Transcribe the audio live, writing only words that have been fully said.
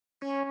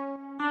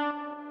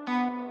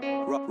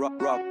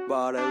Rock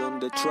bottle on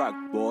the track,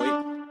 boy.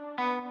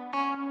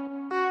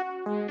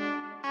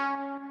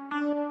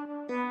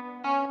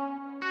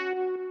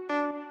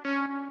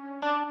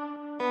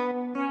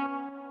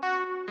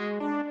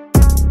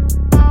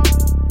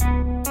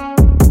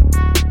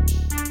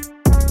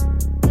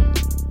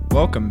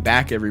 Welcome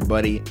back,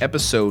 everybody.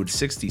 Episode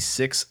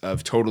 66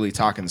 of Totally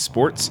Talking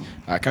Sports.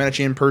 Coming at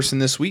you in person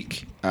this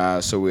week.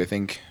 So I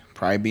think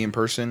probably be in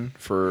person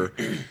for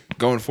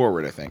going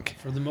forward, I think.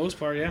 For the most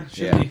part, yeah.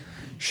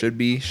 Should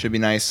be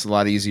nice. A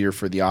lot easier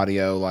for the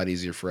audio. A lot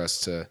easier for us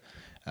to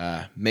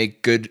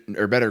make good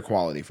or better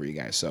quality for you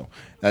guys. So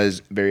that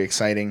is very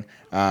exciting.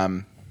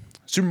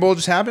 Super Bowl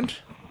just happened.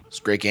 It's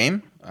a great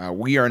game.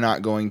 We are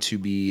not going to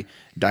be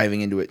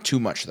diving into it too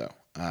much, though.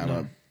 I'm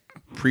going to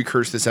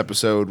precurse this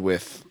episode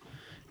with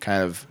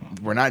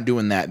we're not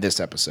doing that this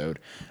episode.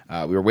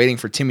 We were waiting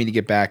for Timmy to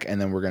get back,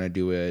 and then we're going to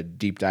do a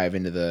deep dive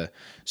into the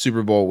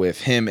Super Bowl with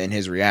him and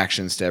his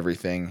reactions to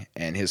everything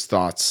and his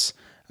thoughts,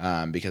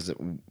 because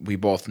we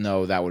both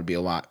know that would be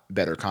a lot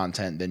better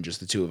content than just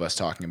the two of us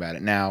talking about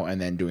it now and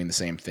then doing the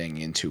same thing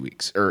in 2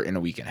 weeks or in a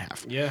week and a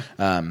half. Yeah.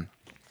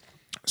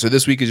 So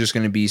this week is just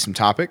going to be some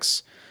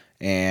topics,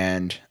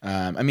 and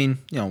we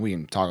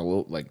can talk a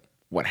little like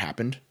what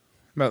happened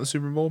about the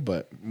Super Bowl,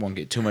 but won't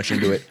get too much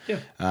into it.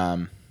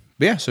 Yeah.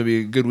 But yeah, so it'll be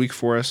a good week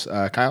for us.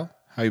 Kyle,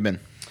 how you been?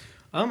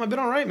 I've been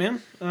all right,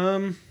 man.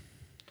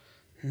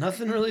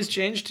 Nothing really has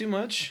changed too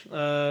much.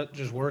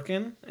 Just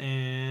working,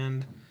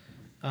 and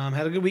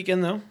had a good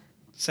weekend though.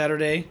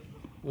 Saturday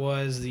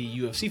was the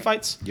UFC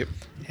fights. Yep.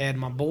 Had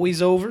my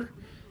boys over,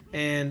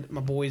 and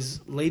my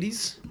boys'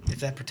 ladies, if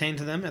that pertained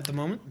to them at the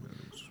moment,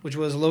 which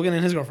was Logan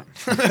and his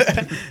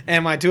girlfriend,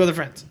 and my two other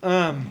friends.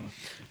 But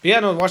yeah,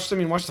 no, watched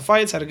the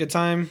fights. Had a good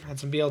time. Had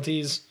some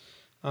BLTs.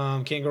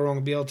 Can't go wrong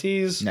with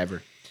BLTs.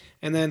 Never.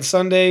 And then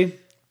Sunday,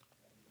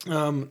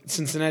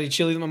 Cincinnati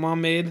chili that my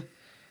mom made,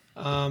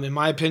 in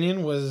my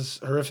opinion, was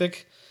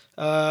horrific.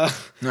 When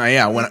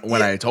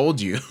I told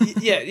you.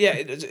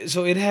 Yeah.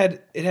 So it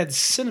had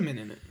cinnamon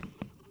in it.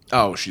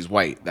 Oh, she's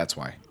white. That's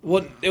why.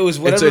 It was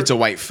whatever. It's a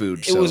white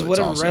food. It was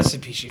whatever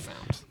recipe she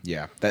found.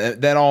 Yeah,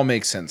 that all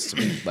makes sense to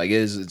me. Like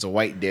it's a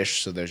white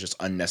dish, so there's just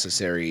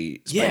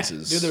unnecessary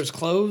spices. Yeah, dude, there's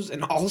cloves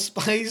and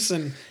allspice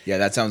and. Yeah,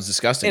 that sounds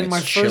disgusting. And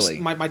it's chili.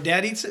 My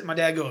dad eats it. My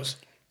dad goes,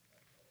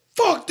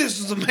 "Fuck, this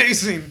is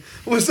amazing."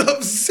 Was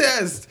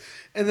obsessed.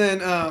 And then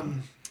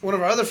one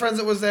of our other friends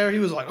that was there, he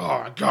was like,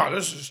 "Oh my god,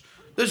 this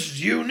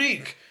is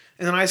unique."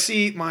 And then I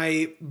see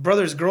my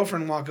brother's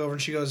girlfriend walk over,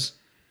 and she goes,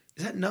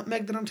 "Is that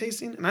nutmeg that I'm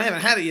tasting?" And I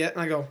haven't had it yet.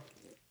 And I go,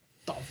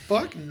 "The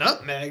fuck,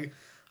 nutmeg?" I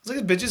was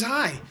like, "This bitch is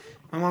high."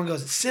 My mom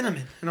goes, "It's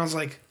cinnamon." And I was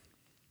like,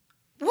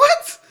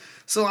 "What?"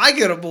 So I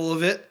get a bowl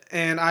of it,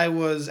 and I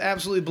was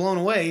absolutely blown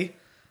away.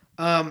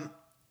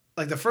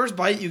 Like the first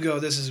bite, you go,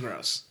 "This is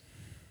gross."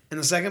 And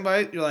the second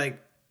bite, you're like,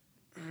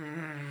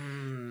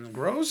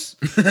 gross?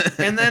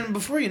 And then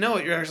before you know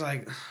it, you're actually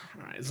like,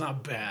 all right, it's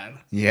not bad.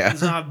 Yeah.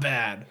 It's not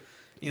bad.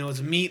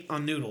 It's meat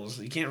on noodles.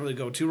 You can't really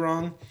go too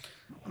wrong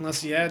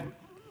unless you add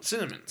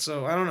cinnamon.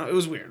 So I don't know. It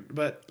was weird.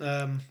 But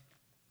other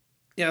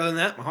than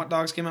that, my hot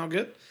dogs came out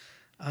good.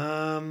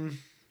 The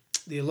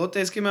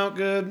elotes came out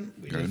good.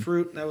 We did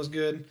fruit. That was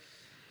good.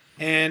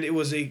 And it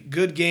was a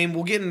good game.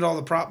 We'll get into all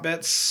the prop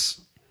bets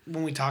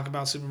when we talk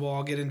about Super Bowl.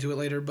 I'll get into it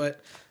later.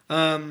 But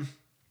other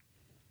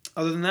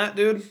than that,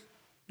 dude,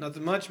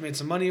 nothing much. Made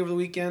some money over the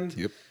weekend.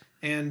 Yep.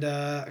 And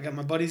I got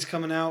my buddies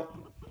coming out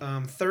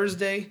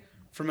Thursday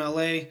from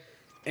LA,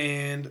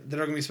 and they're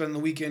going to be spending the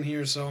weekend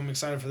here, so I'm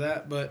excited for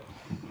that. But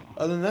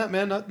other than that,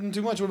 man, nothing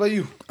too much. What about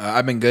you?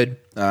 I've been good.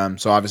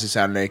 So obviously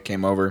Saturday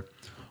came over,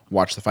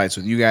 watched the fights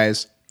with you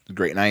guys. It was a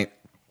great night.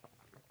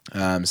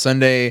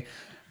 Sunday,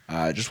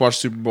 just watched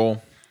Super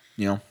Bowl.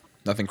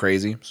 Nothing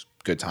crazy. It was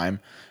a good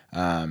time.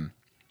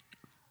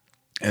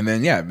 And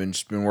then, I've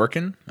been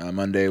working.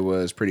 Monday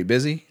was pretty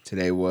busy.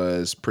 Today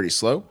was pretty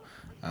slow.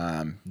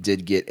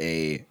 Did get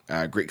a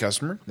great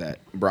customer that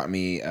brought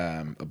me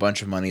a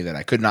bunch of money that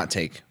I could not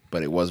take,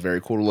 but it was very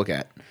cool to look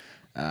at.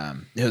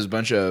 It was a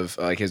bunch of,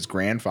 his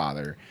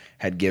grandfather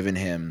had given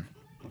him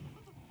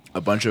a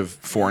bunch of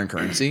foreign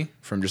currency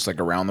from just,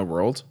 around the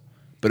world,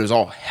 but it was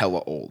all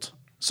hella old.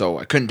 So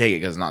I couldn't take it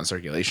because it's not in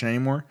circulation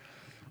anymore.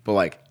 But,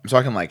 I'm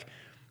talking,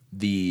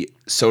 the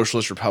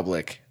Socialist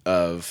Republic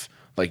of...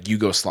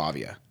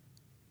 Yugoslavia.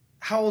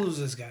 How old was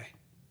this guy?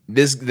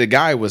 The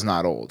guy was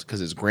not old because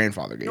his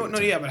grandfather gave it to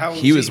him. But how old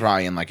he was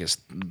probably in his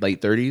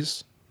late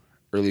 30s,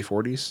 early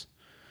 40s,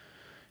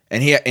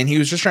 and he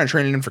was just trying to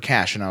trade it in for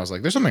cash. And I was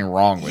like, "There's something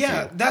wrong with you."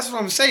 Yeah, that's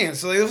what I'm saying.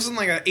 So it wasn't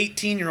like an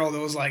 18-year-old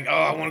that was like, "Oh,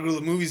 I want to go to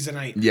the movies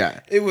tonight."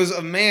 Yeah, it was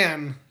a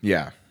man.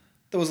 Yeah,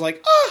 that was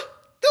like, "Oh,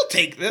 they'll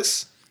take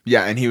this."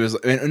 Yeah, and he was,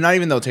 and not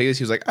even they'll take this.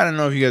 He was like, I don't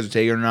know if you guys would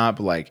take it or not,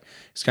 but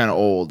it's kind of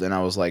old. And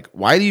I was like,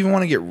 why do you even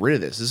want to get rid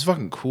of this? This is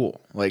fucking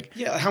cool.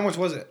 Yeah, how much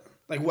was it?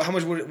 How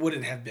much would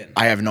it have been?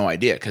 I have no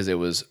idea because it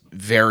was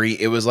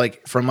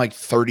from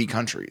 30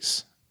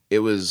 countries. It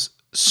was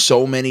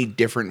so many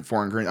different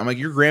foreign currencies. I'm like,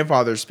 your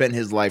grandfather spent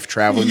his life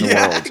traveling the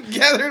world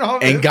gathering all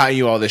and this. got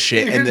you all this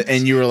shit,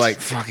 and you were like,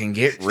 fucking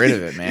get rid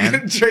of it,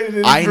 man. Traded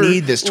in I for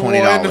need this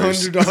 $20.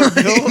 $100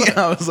 bill.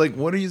 Yeah, I was like,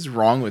 what is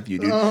wrong with you,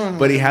 dude? Oh,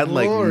 But he my had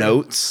like Lord.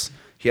 notes.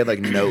 He had like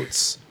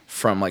notes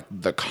from like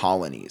the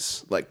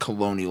colonies, like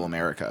colonial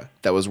America,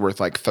 that was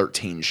worth like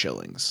 13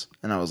 shillings.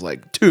 And I was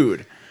like,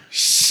 dude.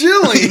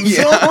 Shillings?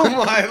 Yeah.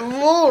 Oh my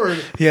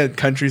Lord. He had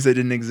countries that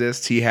didn't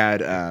exist. He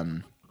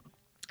had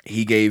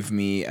he gave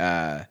me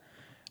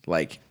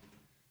like,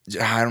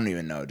 I don't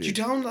even know, dude. Did you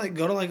tell him to like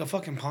go to like a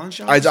fucking pawn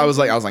shop? I was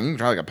like, you can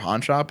try like a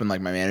pawn shop, and like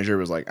my manager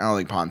was like, I don't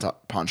think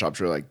pawn shops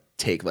really like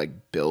take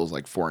like bills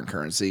like foreign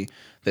currency.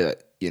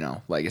 That, you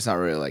know, like it's not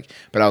really like.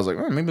 But I was like,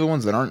 oh, maybe the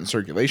ones that aren't in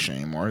circulation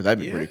anymore.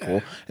 That'd be pretty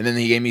cool. And then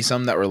he gave me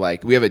some that were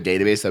like, we have a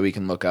database that we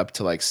can look up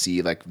to like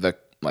see like the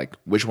like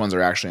which ones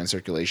are actually in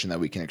circulation that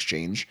we can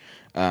exchange.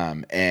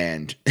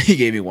 And he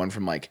gave me one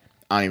from like,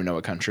 I don't even know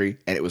what country,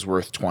 and it was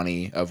worth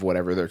 20 of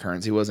whatever their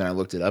currency was, and I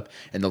looked it up,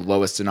 and the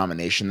lowest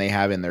denomination they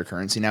have in their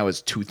currency now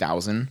is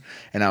 2,000,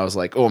 and I was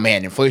like, oh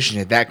man, inflation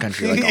hit that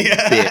country like a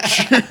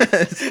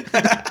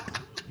bitch.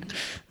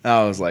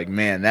 I was like,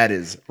 man, that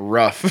is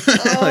rough.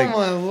 Oh like,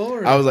 my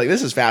Lord. I was like,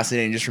 this is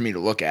fascinating just for me to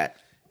look at.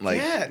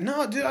 Like, yeah,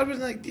 no, dude, I was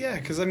like, yeah,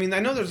 because I mean, I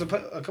know there's a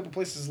couple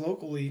places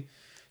locally,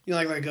 you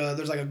know, like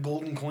there's like a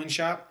golden coin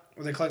shop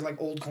where they collect like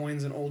old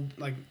coins and old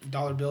like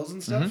dollar bills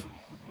and stuff.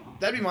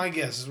 That'd be my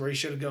guess is where you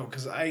should go,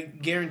 because I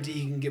guarantee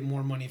you can get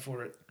more money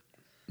for it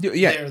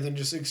there than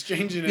just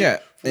exchanging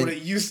it for what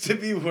it used to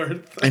be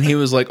worth. And he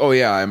was like, oh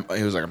yeah,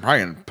 he was like, I'm probably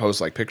gonna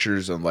post like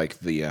pictures of like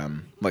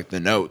the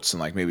notes and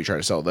like maybe try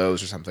to sell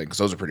those or something, because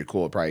those are pretty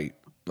cool. It'd probably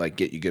like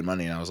get you good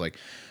money. And I was like,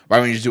 why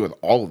wouldn't you just do it with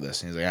all of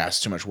this? And he's like, it's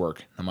too much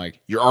work. I'm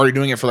like, you're already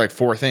doing it for like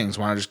 4 things.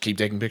 Why not just keep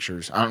taking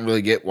pictures? I don't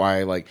really get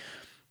why like.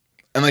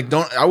 And like,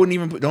 don't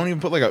even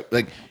put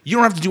like you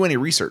don't have to do any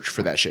research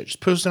for that shit.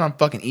 Just post it on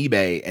fucking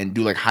eBay and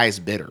do like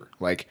highest bidder.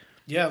 Like,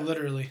 yeah,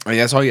 literally. I mean,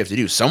 that's all you have to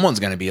do. Someone's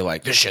gonna be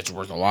like, this shit's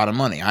worth a lot of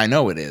money. I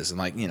know it is, and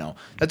like, you know,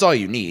 that's all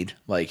you need.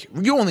 Like,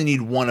 you only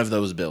need one of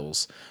those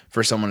bills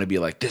for someone to be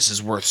like, this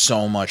is worth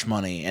so much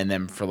money, and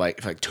then for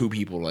like 2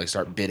 people to like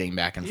start bidding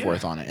back and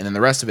forth on it, and then the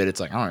rest of it, it's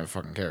like, I don't even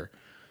fucking care.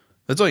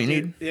 That's all you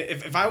need.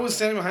 If I was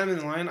standing behind him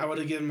in the line, I would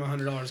have given him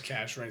 $100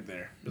 cash right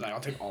there. Be like, I'll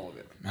take all of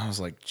it. I was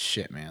like,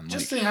 shit, man.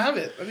 Just to have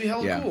it. That'd be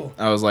hella cool.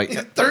 I was like,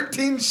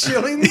 13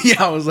 shillings?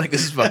 yeah, I was like,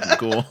 this is fucking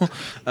cool.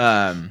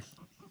 But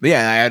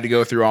yeah, I had to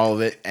go through all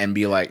of it and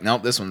be like,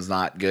 nope, this one's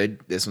not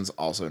good. This one's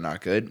also not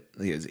good.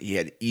 He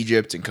had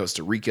Egypt and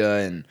Costa Rica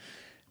and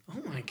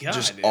oh my god,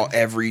 just dude.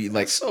 every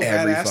so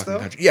every badass, fucking though.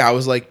 country. Yeah, I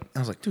was like,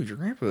 dude, your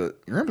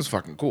grandpa's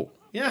fucking cool.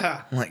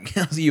 Yeah. I'm like,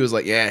 he was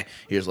like, yeah,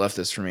 he just left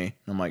this for me.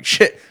 And I'm like,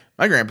 shit,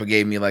 my grandpa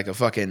gave me like a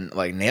fucking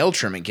like nail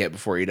trimming kit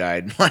before he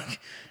died. Like,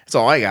 that's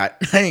all I got.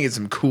 I didn't get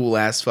some cool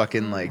ass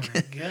fucking like.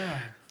 Oh my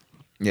god.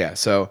 Yeah,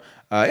 so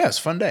yeah, it's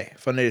a fun day.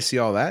 Fun day to see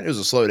all that. It was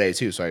a slow day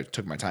too, so I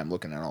took my time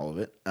looking at all of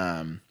it.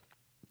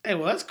 Hey,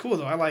 well, that's cool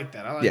though. I like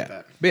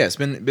that. But yeah, it's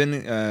been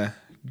a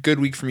good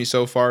week for me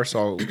so far.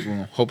 So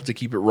we'll hope to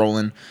keep it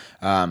rolling.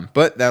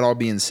 But that all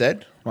being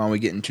said, while we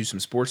get into some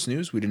sports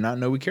news we did not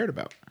know we cared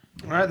about.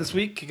 All right, this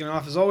week kicking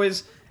off as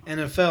always,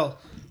 NFL.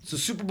 So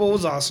Super Bowl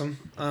was awesome.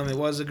 It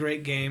was a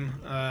great game.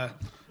 Not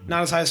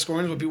as high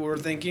scoring as what people were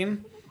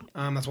thinking.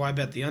 That's why I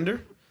bet the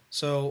under.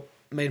 So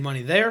made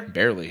money there.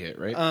 Barely hit,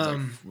 right?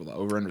 The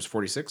over under was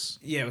 46.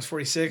 Yeah, it was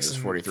 46. It was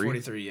and 43.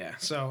 43, yeah.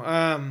 So,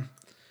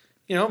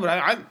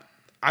 but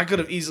I could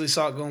have easily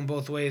saw it going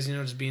both ways,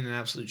 just being an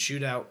absolute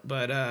shootout.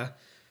 But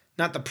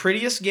not the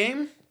prettiest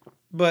game,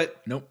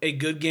 but a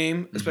good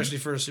game, especially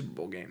for a Super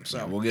Bowl game.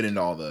 So we'll get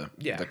into all the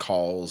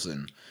calls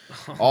and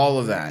all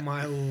of that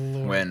my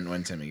Lord.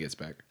 when Timmy gets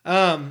back.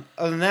 Other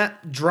than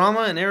that,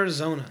 drama in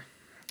Arizona.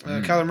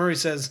 Kyler Murray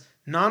says,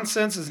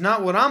 nonsense is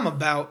not what I'm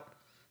about.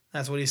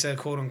 That's what he said,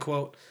 quote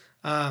unquote.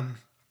 A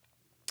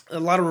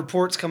lot of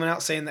reports coming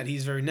out saying that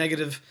he's very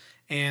negative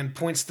and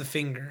points the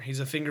finger. He's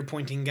a finger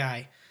pointing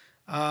guy.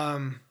 I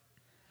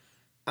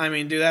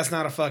mean, dude, that's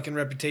not a fucking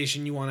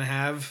reputation you want to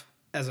have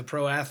as a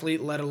pro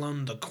athlete, let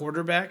alone the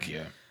quarterback.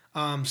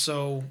 Yeah.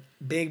 So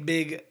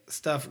big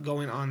stuff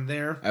going on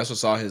there. I also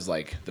saw his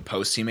the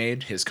post he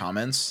made, his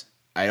comments.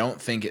 I don't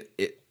think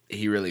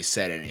he really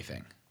said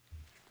anything.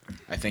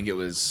 I think it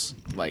was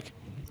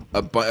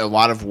a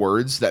lot of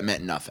words that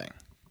meant nothing.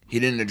 He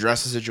didn't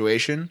address the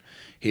situation.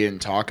 He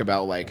didn't talk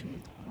about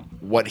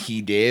what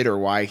he did or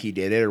why he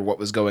did it or what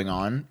was going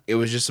on. It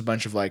was just a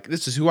bunch of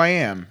this is who I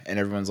am, and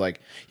everyone's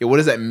like, yeah, what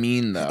does that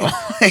mean though?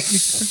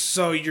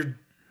 So you're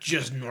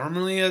just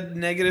normally a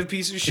negative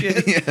piece of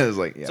shit? Yeah, it was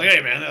yeah. It's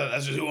hey man,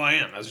 that's just who I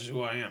am. That's just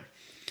who I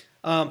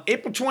am.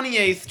 April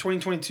 28th,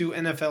 2022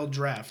 NFL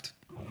Draft.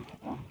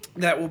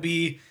 That will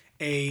be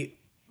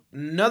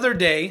another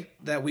day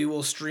that we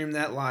will stream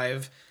that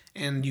live,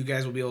 and you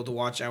guys will be able to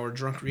watch our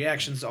drunk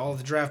reactions to all of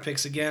the draft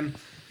picks again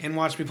and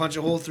watch me punch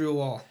a hole through a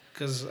wall,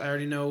 because I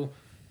already know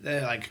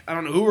that, I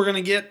don't know who we're going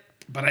to get,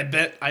 but I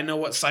bet I know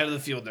what side of the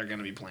field they're going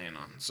to be playing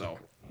on. So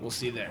we'll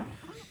see there.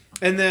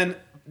 And then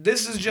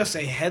this is just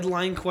a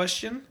headline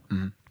question.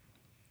 Mm-hmm.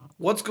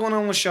 What's going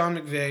on with Sean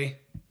McVay?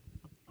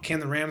 Can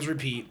the Rams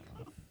repeat?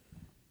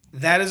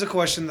 That is a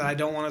question that I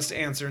don't want us to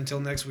answer until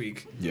next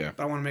week. Yeah.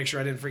 But I want to make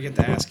sure I didn't forget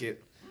to ask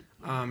it.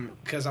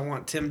 Because I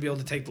want Tim to be able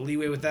to take the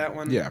leeway with that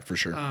one. Yeah, for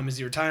sure. Is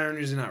he retiring or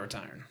is he not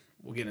retiring?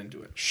 We'll get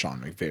into it.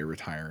 Sean McVay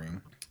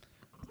retiring.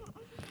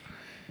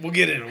 We'll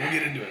get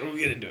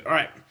into it. All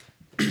right.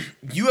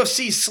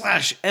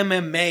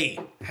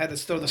 UFC/MMA. Had to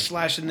throw the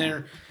slash in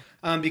there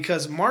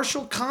because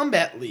Martial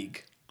Combat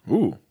League.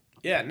 Ooh.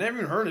 Yeah, never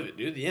even heard of it,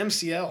 dude. The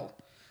MCL.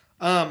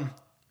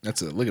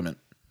 That's a ligament.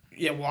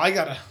 Yeah, well, I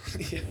gotta.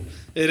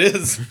 It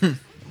is. And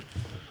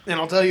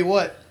I'll tell you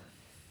what.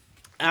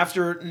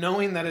 After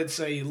knowing that it's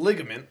a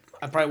ligament,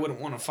 I probably wouldn't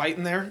want to fight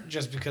in there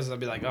just because I'd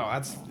be like, oh,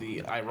 that's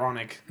the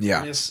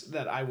ironicness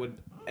that I would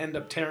end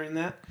up tearing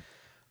that.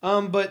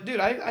 But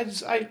dude,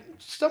 I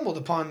stumbled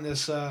upon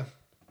this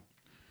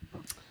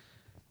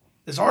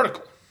this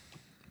article.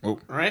 Oh.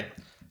 Right?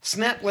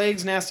 Snap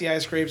legs, nasty eye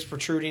scrapes,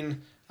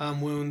 protruding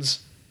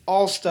wounds,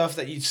 all stuff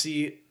that you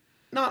see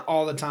not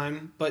all the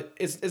time, but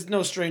it's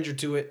no stranger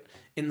to it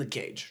in the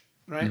cage,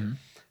 right? Mm-hmm.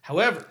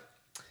 However,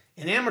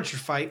 an amateur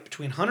fight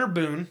between Hunter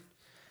Boone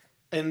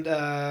and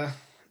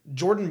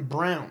Jordan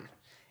Brown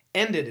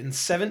ended in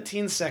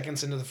 17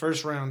 seconds into the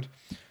first round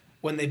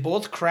when they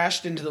both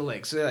crashed into the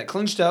leg. So they like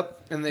clinched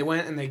up and they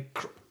went and they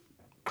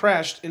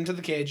crashed into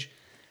the cage.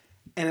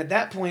 And at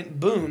that point,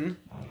 Boone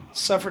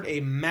suffered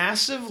a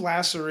massive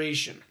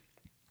laceration.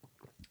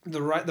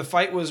 The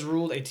fight was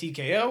ruled a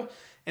TKO,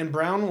 and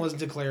Brown was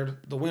declared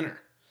the winner.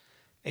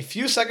 A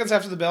few seconds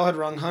after the bell had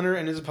rung, Hunter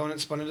and his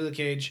opponent spun into the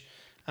cage.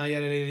 They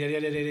got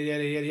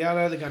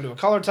into a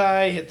collar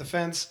tie, hit the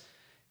fence.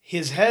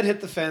 His head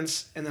hit the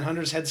fence, and then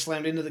Hunter's head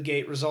slammed into the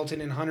gate,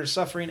 resulting in Hunter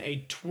suffering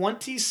a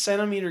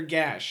 20-centimeter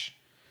gash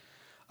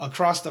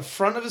across the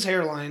front of his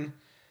hairline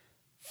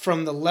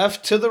from the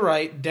left to the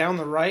right, down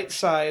the right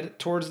side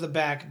towards the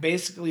back,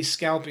 basically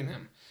scalping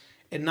him.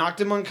 It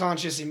knocked him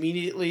unconscious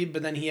immediately,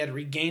 but then he had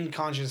regained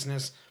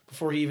consciousness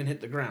before he even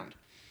hit the ground.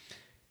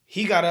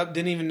 He got up,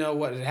 didn't even know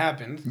what had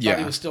happened. Thought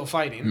he was still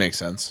fighting. Makes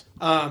sense.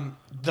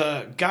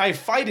 The guy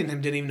fighting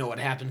him didn't even know what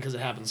happened because it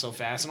happened so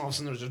fast, and all of a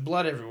sudden there was just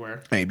blood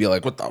everywhere. And he'd be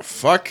like, what the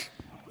fuck?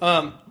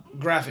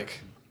 Graphic.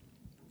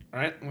 All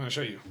right, I'm going to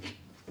show you.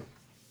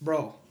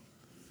 Bro.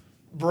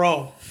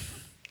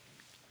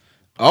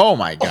 Oh,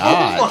 my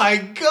God. Oh, my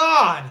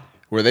God.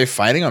 Were they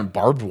fighting on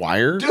barbed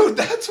wire? Dude,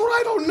 that's what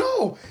I don't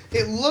know.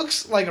 It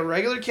looks like a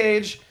regular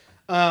cage.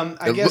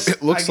 I guess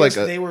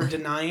they were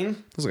denying.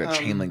 It looks like a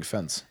chain link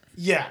fence.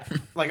 Yeah.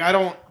 Like, I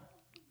don't...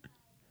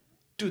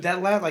 Dude,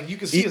 that lad, like, you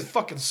can see his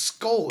fucking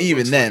skull.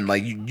 Even then,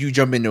 like you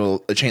jump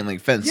into a chain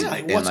link fence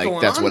like, and, like,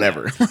 that's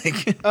whatever.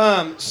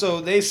 So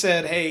they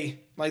said, hey,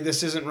 like,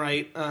 this isn't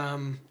right.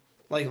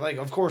 Like,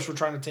 of course we're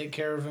trying to take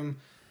care of him.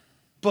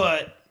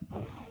 But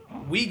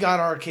we got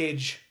our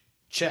cage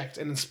checked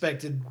and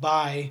inspected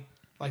by,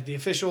 like, the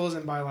officials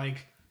and by,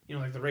 like, you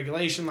know, like, the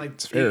regulation.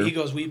 Like, he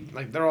goes,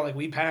 they're all like,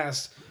 we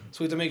passed. So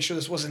we have to make sure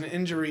this wasn't an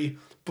injury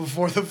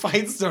before the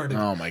fight started.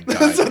 Oh, my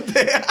God.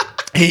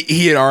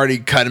 He had already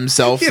cut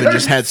himself and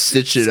just had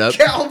stitched it up.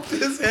 Scalped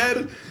his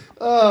head.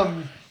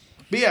 But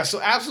yeah, so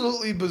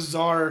absolutely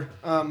bizarre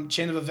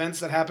chain of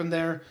events that happened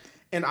there.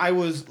 And I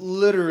was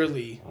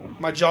literally,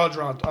 my jaw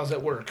dropped. I was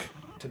at work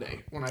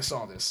today when I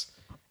saw this,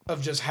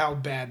 of just how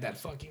bad that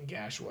fucking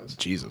gash was.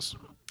 Jesus.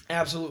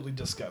 Absolutely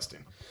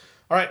disgusting.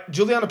 All right,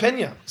 Juliana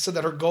Pena said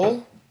that her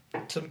goal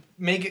to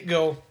make it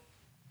go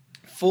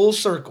full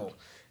circle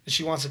is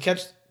she wants to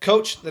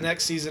coach the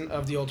next season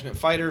of The Ultimate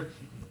Fighter.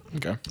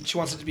 Okay. She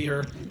wants it to be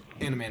her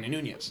and Amanda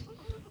Nunes.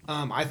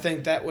 I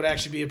think that would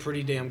actually be a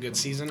pretty damn good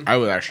season. I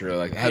would actually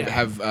like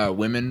have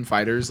women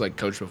fighters like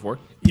coached before.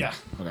 Yeah.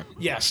 Okay.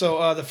 Yeah.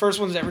 So the first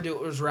ones to ever do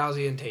it was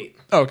Rousey and Tate.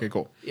 Oh, okay,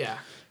 cool. Yeah,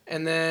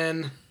 and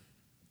then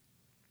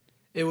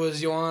it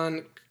was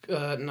not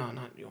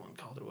Joanna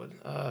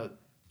Calderwood.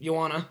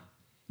 Joanna.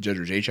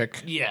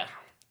 Jędrzejczyk. Yeah,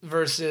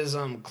 versus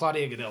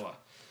Claudia Gadelha.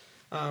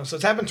 So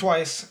it's happened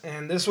twice,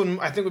 and this one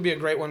I think would be a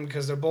great one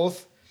because they're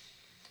both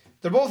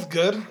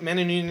good.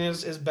 Amanda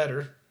Nunes is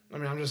better. I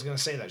mean, I'm just going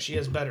to say that. She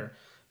is better.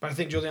 But I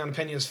think Juliana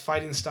Pena's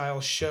fighting style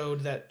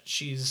showed that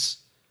she's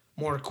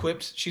more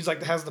equipped. She's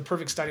like has the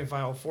perfect starting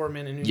file for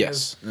Amanda Nunes.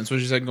 Yes, that's what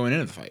she said going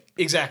into the fight.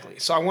 Exactly.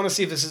 So I want to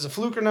see if this is a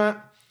fluke or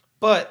not.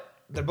 But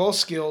they're both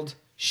skilled.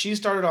 She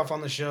started off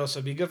on the show, so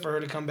it'd be good for her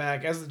to come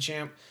back as the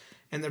champ.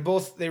 And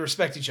they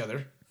respect each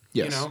other.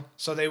 Yes. You know?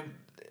 So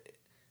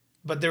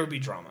but there would be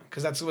drama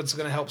because that's what's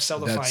going to help sell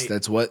the fight.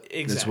 That's what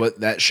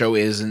that show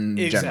is in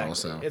general.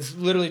 So it's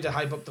literally to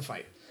hype up the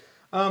fight.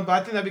 But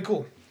I think that'd be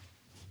cool.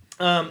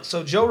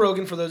 So Joe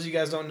Rogan, for those of you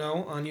guys don't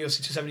know, on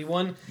UFC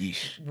 271,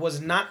 was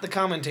not the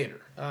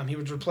commentator. He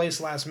was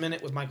replaced last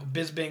minute with Michael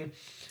Bisping.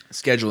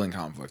 Scheduling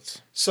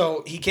conflicts.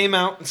 So he came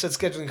out and said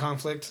scheduling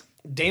conflict.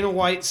 Dana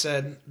White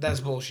said that's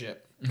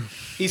bullshit.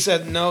 He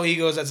said no. He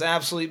goes that's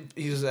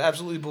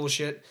absolutely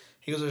bullshit.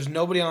 He goes there's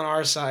nobody on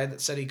our side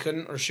that said he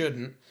couldn't or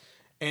shouldn't.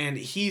 And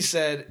he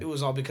said it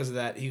was all because of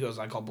that. He goes,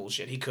 I call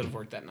bullshit. He could have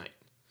worked that night.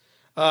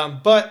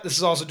 But this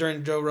is also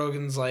during Joe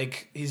Rogan's,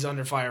 like, he's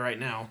under fire right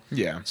now.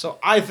 Yeah. So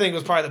I think it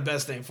was probably the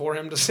best thing for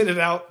him to sit it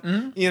out,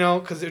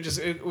 because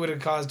it would have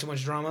caused too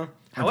much drama.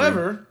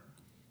 However,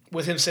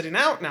 with him sitting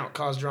out now, it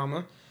caused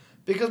drama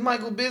because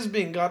Michael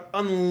Bisping got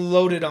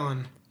unloaded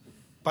on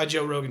by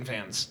Joe Rogan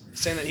fans,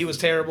 saying that he was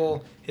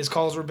terrible, his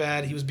calls were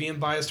bad, he was being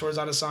biased towards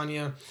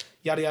Adesanya,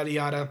 yada, yada,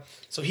 yada.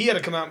 So he had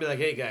to come out and be like,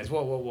 hey, guys,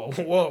 whoa, whoa, whoa,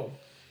 whoa.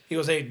 He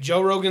goes, hey,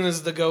 Joe Rogan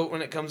is the GOAT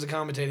when it comes to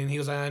commentating. He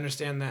goes, I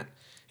understand that.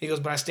 He goes,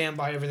 but I stand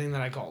by everything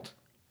that I called.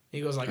 He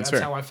goes, like, that's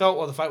how I felt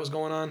while the fight was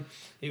going on.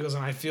 He goes,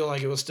 and I feel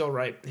like it was still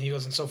right. He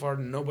goes, and so far,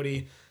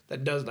 nobody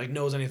that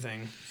knows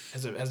anything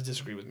has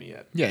disagreed with me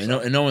yet. Yeah,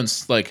 so. No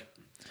one's, like,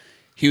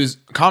 he was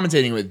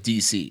commentating with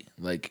DC.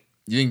 Like,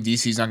 you think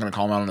DC's not going to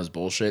call him out on his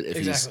bullshit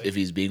if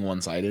he's being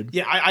one-sided?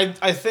 Yeah,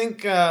 I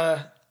think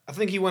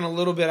he went a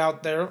little bit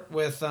out there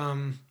with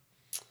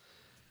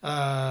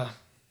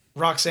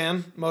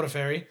Roxanne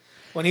Modafferi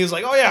when he was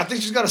like, oh yeah, I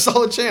think she's got a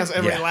solid chance.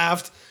 Everybody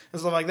laughed and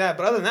stuff like that.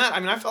 But other than that, I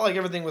mean, I felt like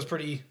everything was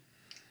pretty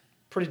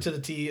to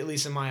the T, at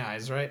least in my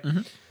eyes, right?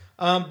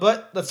 Mm-hmm.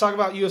 But let's talk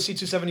about UFC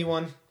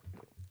 271.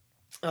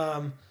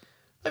 I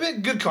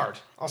mean, good card.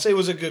 I'll say it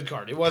was a good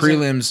card. It wasn't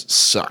prelims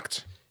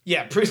sucked.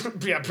 Yeah,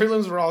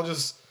 prelims were all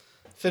just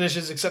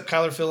finishes except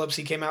Kyler Phillips.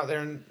 He came out there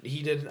and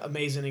he did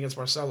amazing against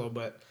Marcelo,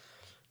 but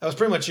that was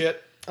pretty much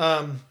it.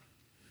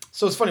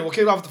 So it's funny. We'll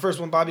kick off with the first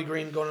one. Bobby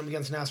Green going up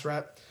against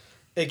Nasrat,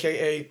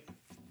 a.k.a.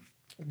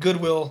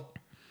 Goodwill,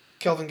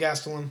 Kelvin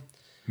Gastelum.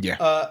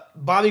 Yeah.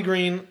 Bobby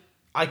Green,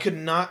 I could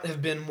not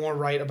have been more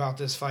right about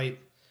this fight.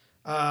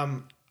 I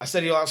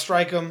said he'll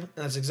outstrike him, and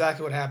that's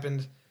exactly what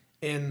happened.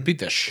 Beat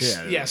the shit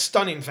out of him.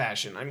 Stunning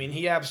fashion. I mean,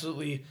 he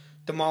absolutely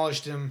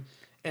demolished him.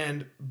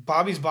 And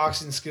Bobby's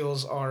boxing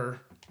skills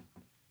are,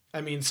 I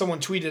mean, someone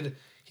tweeted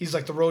he's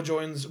like the Roy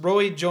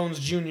Jones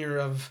Jr.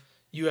 of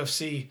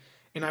UFC,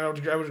 and I would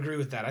agree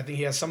with that. I think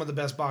he has some of the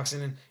best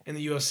boxing in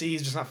the UFC.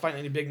 He's just not fighting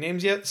any big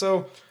names yet,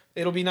 so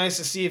it'll be nice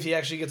to see if he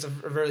actually gets a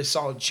very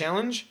solid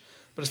challenge.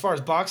 But as far as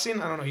boxing,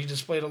 I don't know. He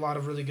displayed a lot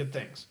of really good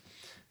things.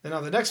 Then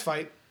on the next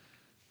fight,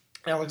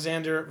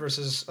 Alexander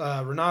versus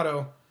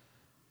Renato,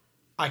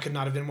 I could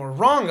not have been more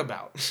wrong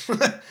about.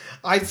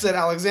 I said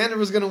Alexander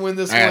was going to win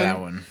this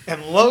one,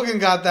 and Logan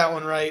got that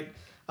one right.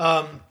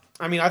 I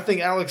mean, I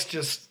think Alex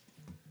just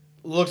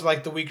looked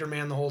like the weaker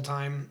man the whole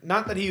time.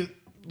 Not that he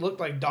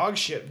looked like dog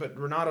shit, but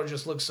Renato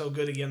just looked so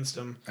good against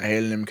him. I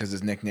hated him because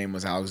his nickname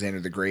was Alexander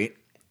the Great,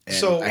 and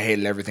so, I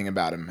hated everything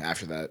about him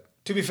after that.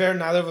 To be fair,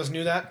 neither of us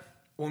knew that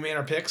when we made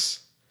our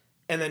picks,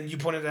 and then you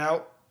pointed it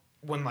out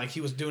when like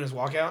he was doing his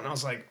walkout, and I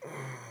was like, ugh.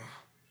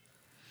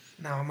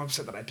 Now I'm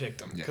upset that I picked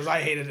him because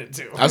I hated it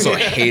too. I also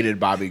hated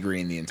Bobby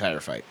Green the entire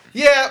fight.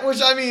 Yeah, which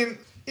I mean,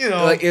 you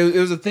know, like it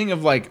was a thing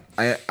of like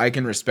I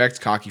can respect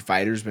cocky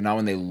fighters, but not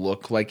when they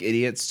look like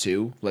idiots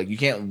too. Like you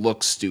can't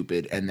look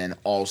stupid and then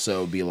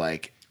also be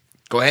like,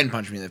 "Go ahead and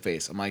punch me in the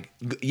face." I'm like,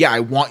 "Yeah, I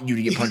want you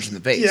to get punched in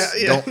the face.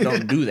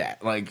 Don't do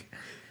that." Like,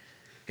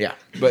 yeah,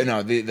 but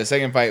no, the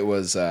second fight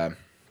was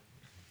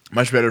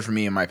much better for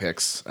me in my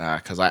picks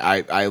because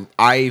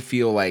I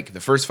feel like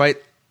the first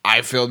fight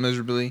I failed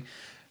miserably.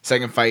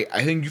 Second fight,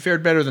 I think you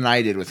fared better than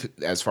I did with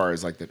as far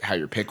as like how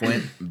your pick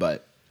went,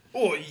 but.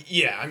 Oh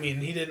yeah, I mean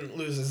he didn't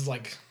lose as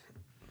like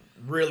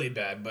really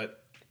bad,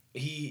 but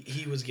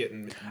he was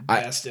getting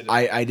bested.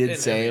 I did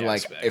say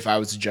like if I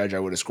was a judge, I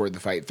would have scored the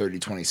fight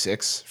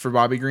 30-26 for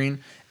Bobby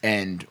Green,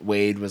 and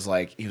Wade was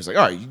like,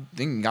 oh, you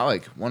think you got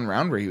like one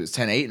round where he was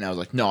 10-8, and I was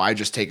like, no, I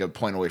just take a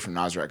point away from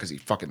Nasrat because he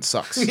fucking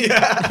sucks.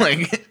 Yeah,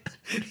 like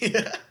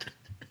yeah.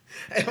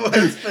 It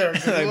was fair.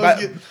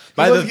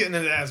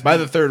 By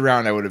the third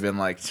round, I would have been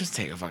like, just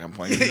take a fucking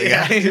point.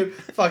 Yeah, dude,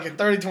 fucking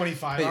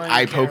 30-25.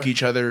 I poke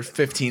each other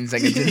 15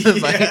 seconds into the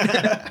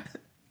fight.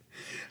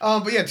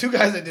 But yeah, two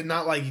guys that did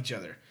not like each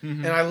other.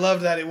 Mm-hmm. And I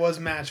love that it was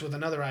matched with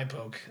another eye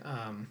poke.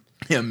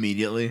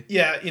 Immediately.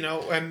 Yeah, you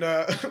know, and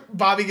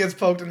Bobby gets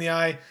poked in the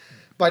eye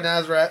by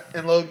Nasrat,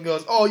 and Logan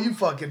goes, oh, you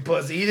fucking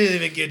pussy. He didn't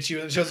even get you.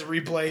 And it shows a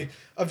replay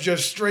of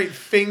just straight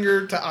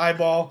finger to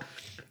eyeball.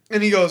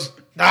 And he goes,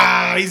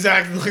 he's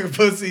acting like a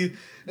pussy.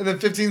 And then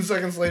 15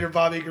 seconds later,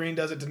 Bobby Green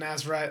does it to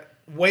Nasrat.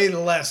 Way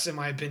less, in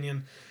my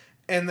opinion.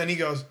 And then he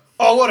goes,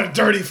 oh, what a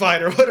dirty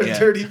fighter. What a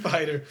dirty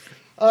fighter.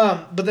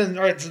 But then,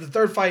 all right, so the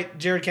third fight,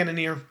 Jared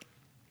Cannonier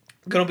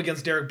going up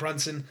against Derek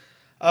Brunson.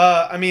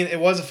 I mean,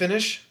 it was a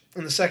finish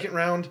in the second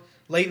round,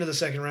 late into the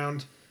second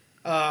round.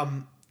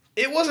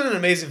 It wasn't an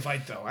amazing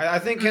fight, though. I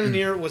think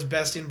Cannonier was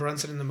besting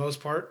Brunson in the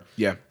most part.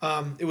 Yeah.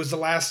 It was the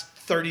last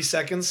 30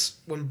 seconds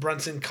when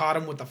Brunson caught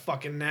him with a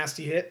fucking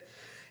nasty hit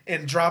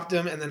and dropped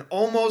him and then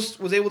almost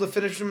was able to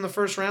finish him in the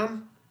first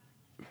round.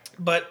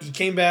 But he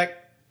came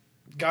back,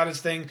 got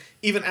his thing.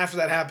 Even after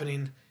that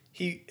happening,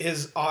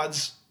 his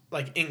odds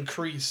like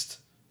increased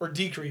or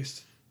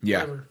decreased. Yeah.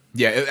 Whatever.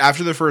 Yeah,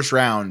 after the first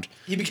round,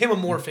 he became a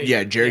more favorite.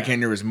 Yeah, Jared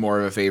Cannonier was more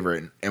of a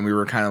favorite, and we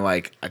were kind of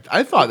like,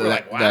 I thought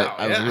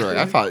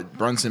I thought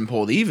Brunson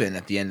pulled even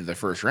at the end of the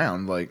first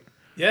round, like.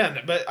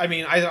 Yeah, but I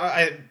mean,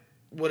 I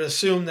would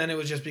assume then it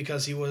was just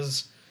because he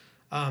was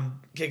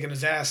kicking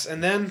his ass,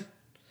 and then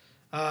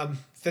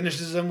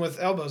finishes him with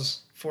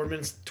elbows. 4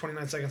 minutes,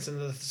 29 seconds into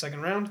the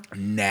second round.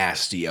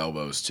 Nasty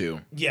elbows,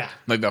 too. Yeah.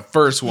 Like, the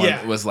first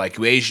one was like,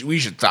 we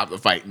should stop the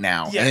fight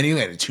now. Yeah. And then he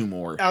landed 2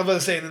 more. I was about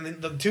to say, and then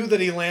the 2 that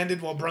he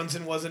landed while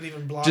Brunson wasn't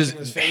even blocking Just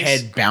his face.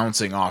 head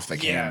bouncing off the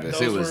canvas.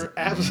 Those It was were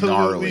absolutely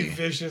gnarly.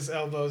 vicious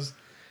elbows.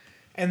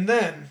 And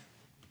then,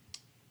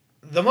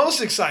 the most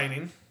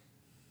exciting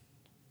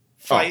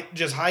fight,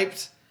 just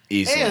hyped.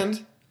 Easily.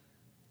 And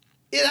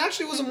it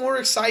actually was a more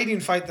exciting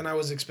fight than I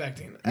was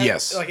expecting.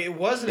 Yes. Like, it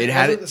wasn't, It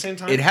had wasn't it at the same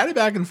time. It had it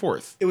back and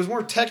forth. It was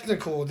more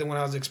technical than what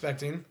I was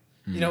expecting.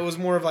 You know, it was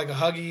more of like a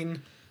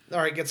hugging. All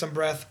right, get some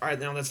breath. All right,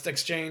 now let's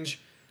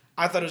exchange.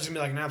 I thought it was going to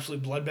be like an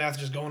absolute bloodbath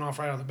just going off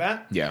right off the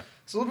bat. Yeah.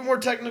 It's a little bit more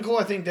technical.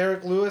 I think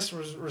Derek Lewis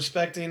was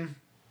respecting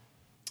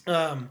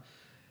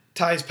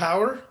Ty's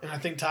power, and I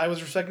think Ty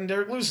was respecting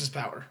Derek Lewis's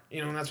power.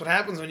 You know, and that's what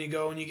happens when you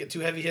go and you get 2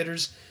 heavy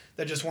hitters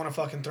that just want to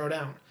fucking throw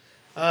down.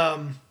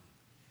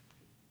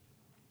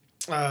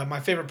 My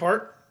favorite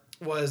part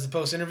was the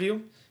post-interview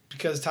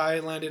because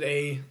Ty landed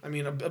a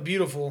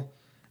beautiful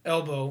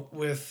elbow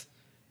with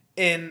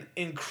an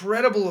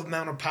incredible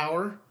amount of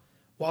power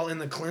while in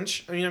the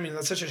clinch. I mean,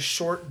 that's such a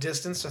short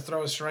distance to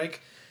throw a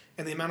strike,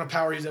 and the amount of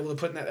power he was able to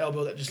put in that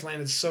elbow that just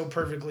landed so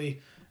perfectly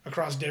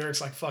across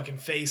Derek's like fucking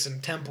face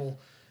and temple,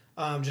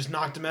 just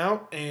knocked him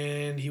out,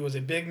 and he was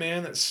a big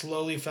man that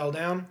slowly fell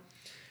down.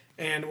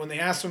 And when they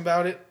asked him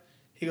about it,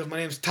 he goes, "My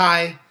name's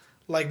Ty,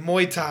 like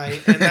Muay Thai,"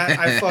 and that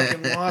I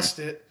fucking lost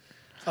it.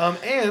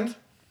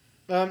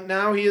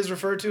 Now he is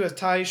referred to as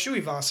Tai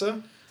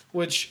Shuivasa,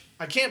 which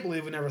I can't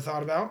believe we never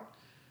thought about.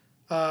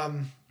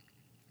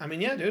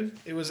 Yeah, dude,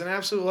 it was an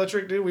absolute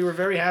electric, dude. We were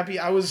very happy.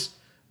 I was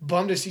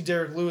bummed to see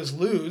Derek Lewis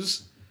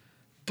lose,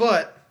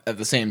 but At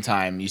the same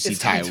time, you see it's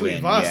Ty Tai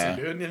win. Tuivasa, Yeah.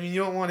 dude. I mean,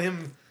 you don't want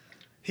him.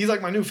 He's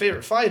like my new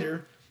favorite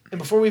fighter. And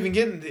before we even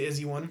get into the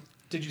Izzy one,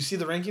 did you see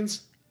the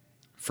rankings?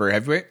 For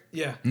heavyweight?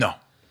 Yeah. No.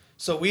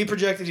 So we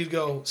projected he'd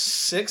go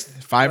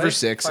 6th. 5 or right?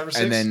 6, 5 or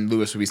 6. and then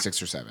Lewis would be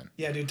 6 or 7.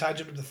 Yeah, dude, Ty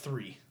jumped up to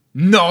 3.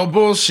 No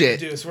bullshit.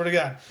 Dude, swear to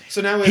God.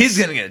 So now it's... He's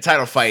going to get a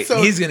title fight.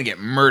 So- He's going to get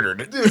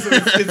murdered. Dude, so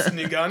it's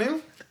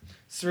Ngannou,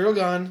 Cyril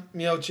Gane,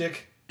 Miocic,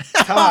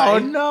 Ty, Oh,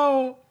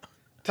 no.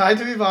 Tai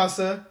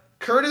Tuivasa,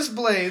 Curtis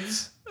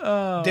Blades,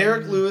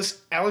 Derek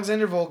Lewis,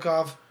 Alexander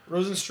Volkov,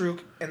 Rosenstruck,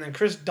 and then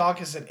Chris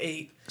Dawkins at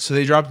 8. So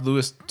they dropped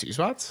Lewis 2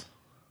 spots?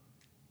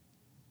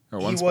 Or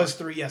He 1 spot? was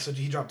 3, yeah, so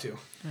he dropped 2.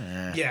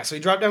 Yeah, so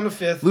he dropped down to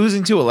 5th.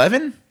 Losing to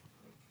 11?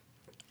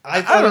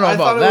 I don't know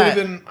about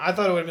that. I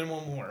thought it would have been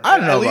one more. I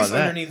don't know At about least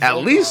that. underneath At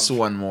Volkov. least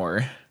 1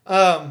 more.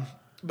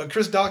 But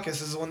Chris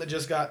Dawkins is the one that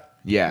just got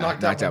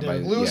knocked out by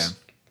Derek Lewis.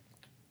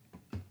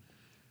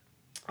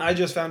 I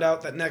just found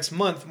out that next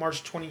month,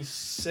 March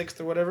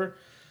 26th or whatever,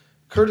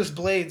 Curtis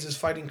Blades is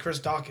fighting Chris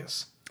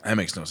Dawkins. That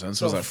makes no sense.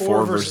 So Was that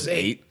 4 versus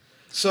 8?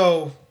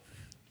 So,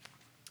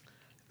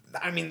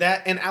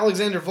 that, and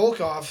Alexander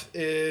Volkov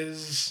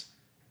is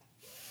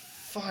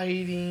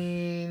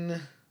fighting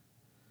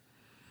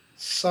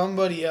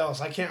somebody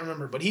else. I can't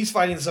remember, but he's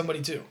fighting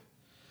somebody too.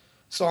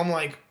 So I'm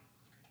like,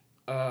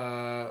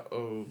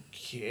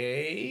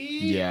 okay.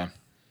 Yeah.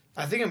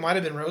 I think it might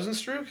have been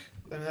Rosenstruck.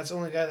 That's the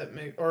only guy that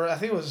made, or I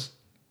think it was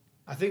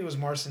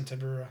Marcin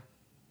Tybura.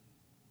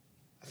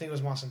 I think it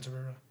was Marcin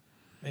Tybura.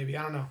 Maybe,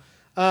 I don't know.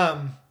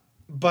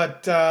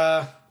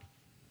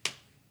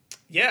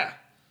 Yeah.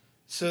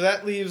 So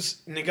that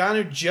leaves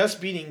Ngannou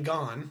just beating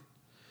Gane.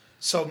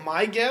 So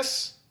my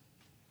guess,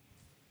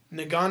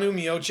 Ngannou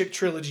Miocic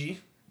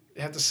trilogy.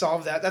 They have to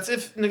solve that. That's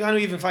if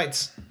Ngannou even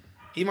fights.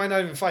 He might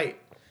not even fight.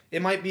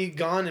 It might be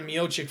Gane and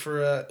Miocic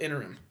for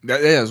interim. Yeah,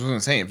 I was going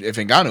to say, if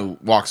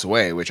Ngannou walks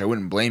away, which I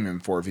wouldn't blame him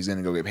for if he's going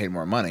to go get paid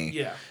more money,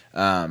 Yeah.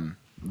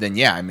 then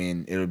yeah,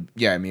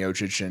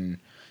 Miocic and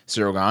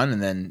Cyril Gane,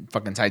 and then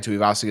fucking Tai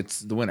Tuivasa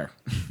gets the winner.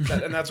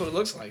 And that's what it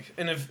looks like.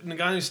 And if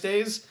Ngannou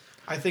stays,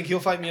 I think he'll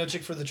fight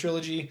Miocic for the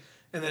trilogy,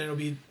 and then it'll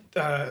be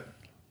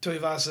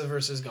Tuivasa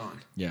versus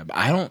Gane. Yeah, but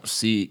I don't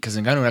see, because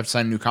Ngannou would have to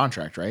sign a new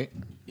contract, right?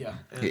 Yeah.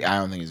 I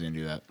don't think he's going to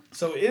do that.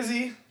 So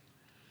Izzy,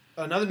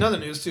 another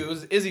news too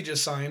is Izzy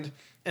just signed,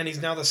 and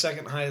he's now the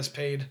second highest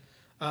paid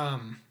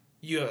fighter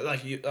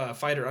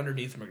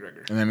underneath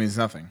McGregor And that means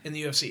nothing. in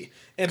the UFC.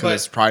 Because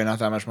it's probably not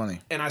that much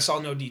money. And I saw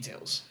no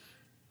details.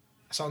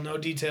 I saw no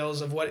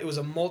details of what it was,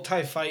 a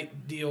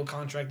multi-fight deal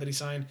contract that he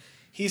signed.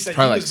 He said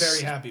he was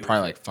very happy with it.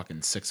 Probably like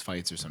fucking 6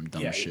 fights or some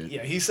dumb shit.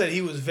 Yeah, he said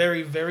he was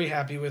very, very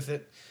happy with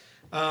it.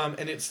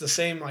 And it's the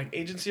same like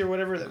agency or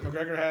whatever that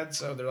McGregor had.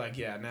 So they're like,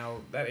 yeah,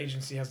 now that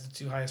agency has the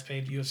 2 highest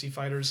paid UFC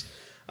fighters.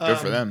 Good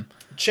for them.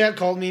 Chad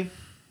called me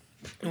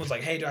and was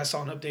like, hey, dude, I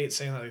saw an update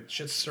saying that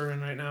shit's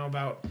stirring right now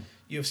about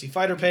UFC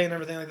fighter pay and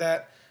everything like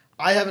that.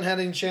 I haven't had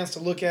any chance to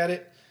look at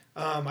it.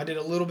 I did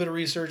a little bit of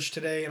research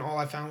today, and all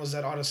I found was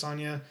that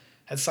Adesanya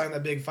had signed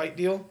that big fight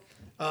deal.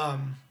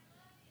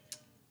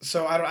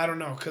 So I don't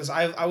know, because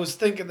I was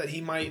thinking that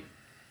he might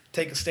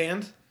take a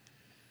stand,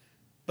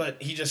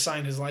 but he just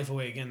signed his life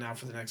away again now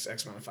for the next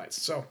X amount of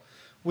fights. So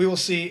we will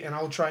see, and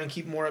I'll try and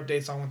keep more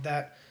updates on with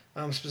that,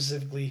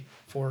 specifically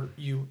for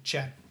you,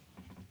 Chad.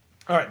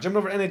 All right, jumping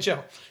over to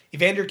NHL.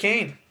 Evander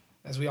Kane,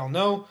 as we all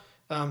know,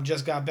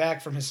 just got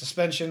back from his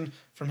suspension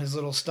from his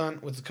little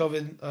stunt with the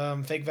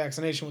COVID fake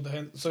vaccination with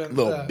the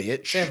Little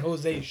bitch. San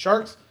Jose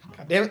Sharks.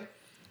 God damn it.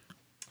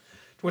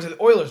 Went to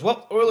the Oilers.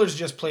 Well, Oilers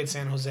just played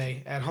San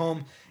Jose at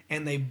home,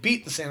 and they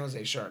beat the San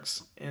Jose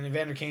Sharks. And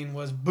Evander Kane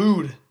was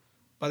booed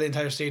by the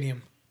entire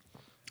stadium.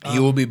 He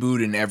will be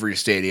booed in every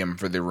stadium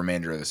for the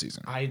remainder of the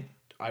season. I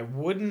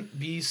wouldn't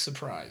be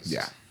surprised.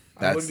 Yeah.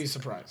 I wouldn't be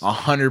surprised.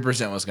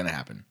 100% what's going to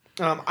happen.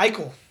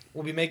 Eichel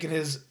will be making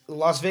his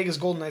Las Vegas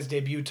Golden Knights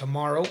debut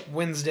tomorrow,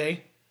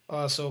 Wednesday.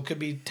 So it could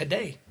be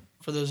today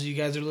for those of you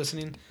guys that are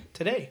listening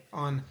today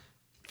on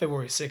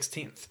February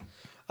 16th.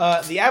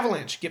 The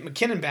Avalanche get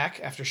McKinnon back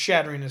after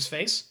shattering his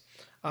face.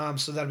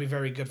 So that'll be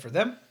very good for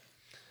them.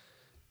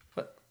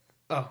 But,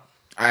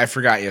 I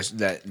forgot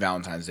that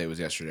Valentine's Day was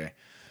yesterday.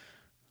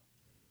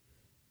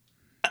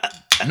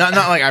 Not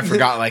like I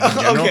forgot like in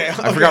general. Okay.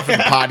 I forgot for the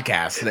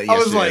podcast that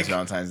yesterday was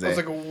Valentine's Day. I was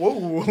like,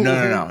 whoa.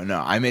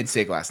 No. I made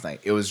steak last night.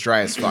 It was dry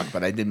as fuck,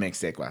 but I did make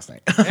steak last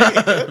night.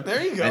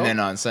 There you go. And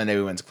then on Sunday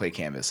we went to play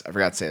canvas. I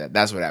forgot to say that.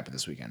 That's what happened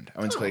this weekend. I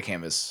went to play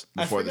canvas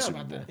before the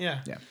Super Bowl. Yeah.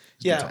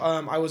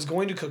 I was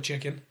going to cook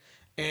chicken,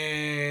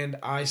 and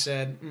I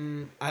said,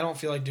 I don't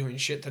feel like doing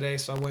shit today,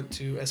 so I went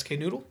to SK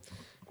Noodle,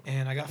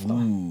 and I got pho.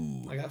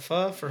 Ooh. I got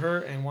pho for her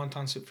and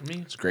wonton soup for me.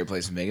 It's a great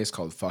place in Vegas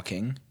called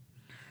Fucking.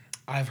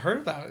 I've heard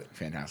about it.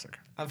 Fantastic.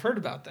 I've heard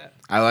about that.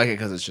 I like it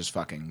because it's just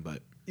fucking,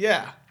 but...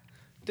 Yeah.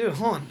 Dude,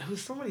 hold on.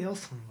 Who's somebody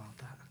else told me about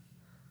that?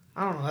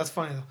 I don't know. That's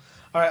funny, though.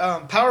 All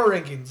right, power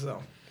rankings,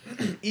 though.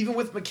 Even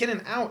with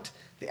McKinnon out,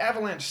 the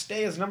Avalanche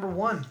stay as number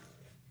 1.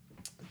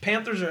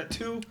 Panthers are at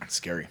 2. That's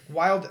scary.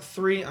 Wild at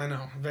 3. I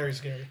know. Very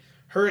scary.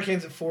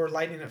 Hurricanes at 4.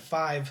 Lightning at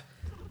 5.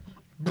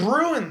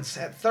 Bruins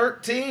at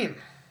 13.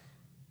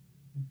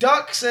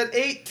 Ducks at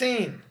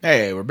 18.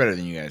 Hey, we're better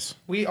than you guys.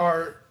 We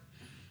are...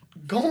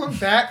 going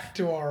back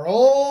to our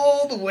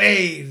old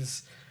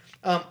ways.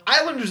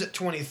 Islanders at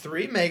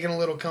 23, making a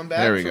little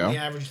comeback from the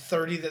average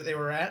 30 that they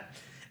were at.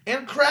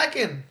 And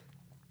Kraken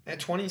at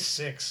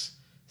 26.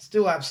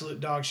 Still absolute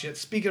dog shit.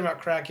 Speaking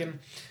about Kraken,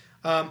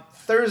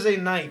 Thursday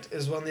night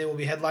is when they will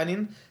be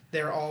headlining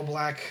their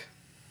all-black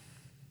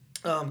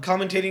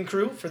commentating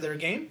crew for their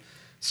game.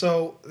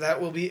 So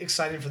that will be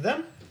exciting for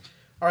them.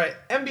 All right,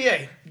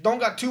 NBA. Don't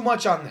got too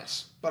much on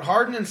this. But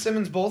Harden and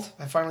Simmons both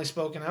have finally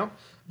spoken out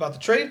about the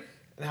trade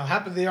and how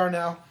happy they are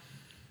now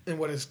and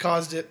what has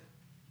caused it.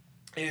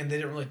 And they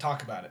didn't really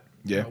talk about it.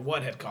 Yeah. You know,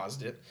 what had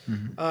caused it.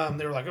 Mm-hmm.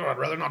 They were like, I'd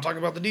rather not talk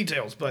about the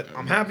details, but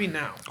I'm happy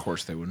now. Of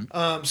course they wouldn't.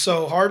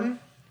 So Harden,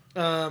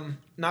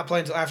 not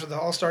playing until after the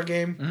All-Star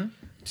game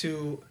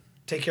to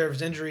take care of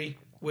his injury,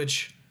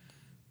 which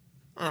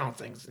I don't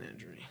think is an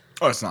injury.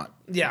 Oh, it's not.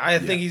 Yeah, I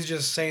think he's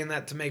just saying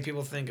that to make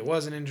people think it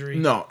was an injury.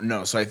 No.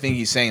 So I think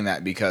he's saying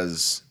that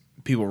because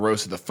people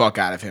roasted the fuck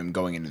out of him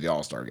going into the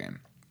All-Star game.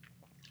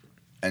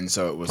 And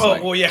so it was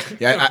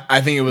Yeah,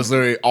 I think it was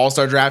literally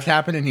All-Star draft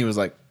happened, and he was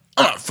like,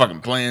 I'm not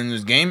fucking playing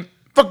this game.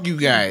 Fuck you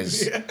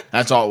guys. Yeah.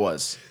 That's all it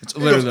was. It's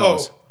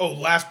literally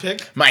last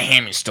pick? My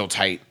hammy's still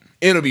tight.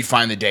 It'll be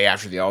fine the day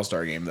after the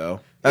All-Star game,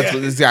 though. That's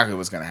exactly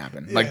what's going to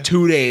happen. Yeah. Like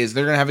 2 days,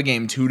 they're going to have a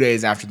game 2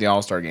 days after the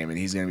All-Star game, and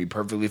he's going to be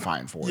perfectly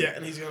fine for it. Yeah,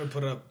 and he's going to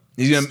put up...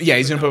 He's gonna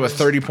put up a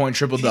 30-point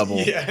triple-double.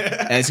 And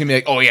it's going to be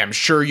like, oh, yeah, I'm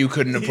sure you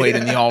couldn't have played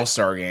in the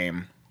All-Star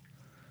game.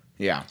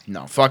 Yeah,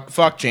 no.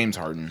 Fuck James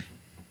Harden.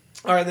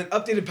 All right, then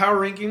updated power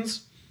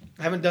rankings.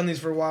 I haven't done these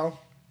for a while.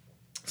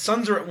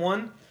 Suns are at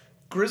 1.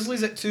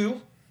 Grizzlies at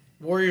 2.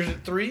 Warriors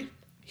at 3.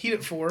 Heat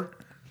at 4.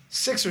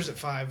 Sixers at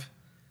 5.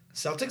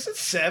 Celtics at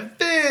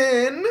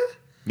 7.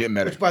 Getting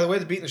better. Which, by the way,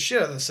 they're beating the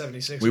shit out of the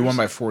 76ers. We won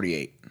by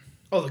 48.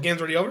 Oh, the game's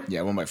already over?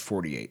 Yeah, won by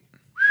 48.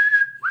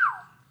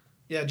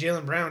 Yeah,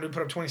 Jaylen Brown, who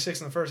put up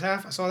 26 in the first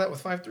half. I saw that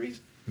with 5 threes.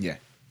 Yeah.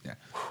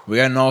 We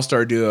got an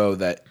all-star duo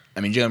that...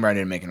 I mean, Jaylen Brown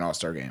didn't make an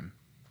all-star game,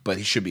 but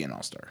he should be an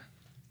all-star.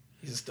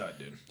 He's a stud,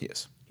 dude. He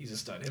is. He's a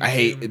stud. I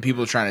hate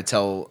people trying to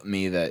tell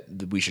me that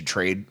we should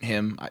trade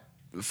him.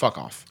 Fuck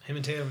off. Him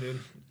and Tatum, dude,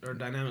 are a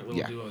dynamic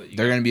little duo.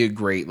 They're going to be a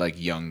great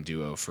young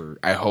duo for...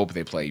 I hope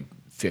they play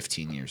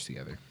 15 years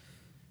together.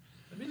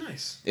 That'd be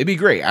nice. It'd be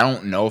great. I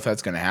don't know if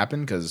that's going to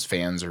happen because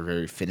fans are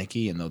very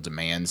finicky and they'll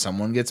demand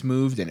someone gets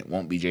moved, and it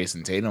won't be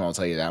Jason Tatum, I'll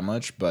tell you that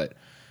much. But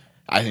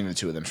I think the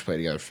two of them should play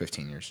together for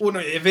 15 years. Well, no,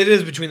 if it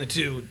is between the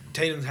two,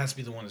 Tatum has to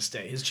be the one to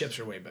stay. His chips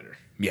are way better.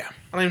 Yeah.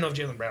 I don't even know if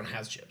Jaylen Brown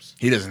has chips.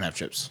 He doesn't have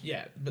chips.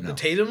 Yeah, but the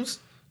Tatums,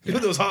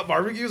 dude, those hot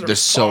barbecues are They're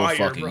so fire,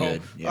 fucking bro.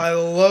 good. Yeah. I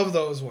love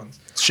those ones.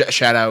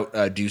 Shout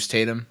out Deuce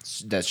Tatum.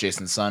 That's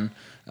Jason's son.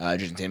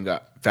 Jason Tatum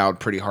got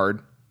fouled pretty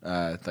hard 2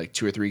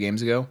 or 3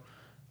 games ago.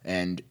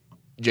 And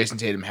Jason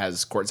Tatum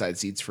has courtside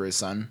seats for his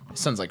son.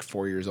 His son's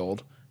 4 years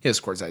old. He has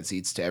courtside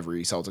seats to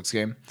every Celtics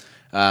game.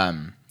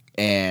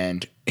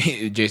 And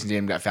Jason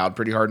Tatum got fouled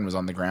pretty hard and was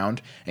on the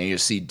ground. And you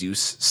just see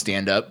Deuce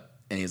stand up.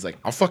 And he's like,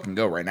 I'll fucking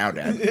go right now,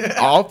 Dad. Yeah.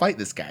 I'll fight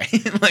this guy.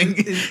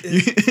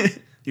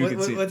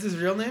 What's his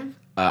real name?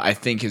 I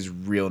think his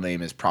real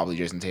name is probably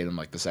Jason Tatum,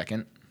 the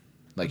second.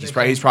 He's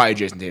probably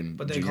Jason Tatum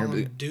But they Jr. call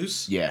him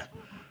Deuce? Yeah.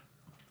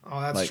 Oh,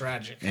 that's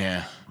tragic.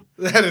 Yeah.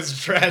 That is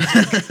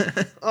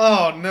tragic.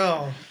 Oh,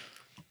 no.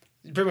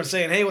 You're pretty much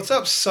saying, hey, what's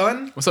up,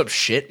 son? What's up,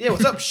 shit? Yeah,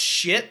 what's up,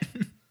 shit?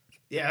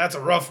 Yeah, that's a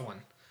rough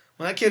one.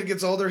 When that kid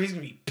gets older, he's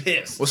going to be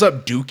pissed. What's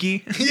up,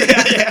 Dookie?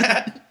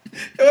 Yeah.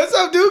 Hey, what's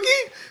up,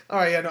 Dookie? All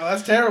right, yeah, no,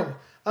 that's terrible.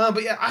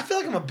 But yeah, I feel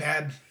like I'm a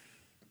bad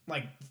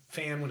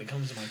fan when it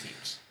comes to my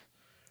teams.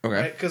 Okay.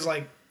 Right? Because,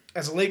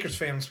 as a Lakers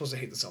fan, I'm supposed to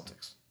hate the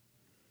Celtics.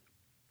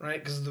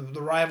 Right? Because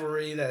the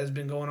rivalry that has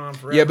been going on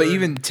forever. Yeah, but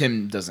even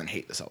Tim doesn't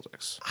hate the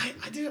Celtics.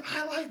 I do.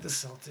 I like the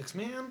Celtics,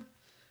 man.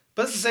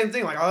 But it's the same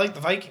thing. I like the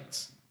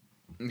Vikings.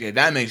 Okay,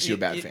 that makes you a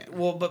bad fan.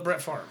 Well, but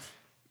Brett Favre.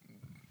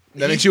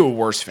 That makes you a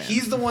worse fan.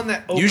 He's the one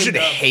that opened You should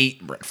up.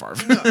 hate Brett Favre.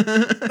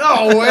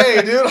 No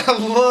way, dude. I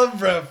love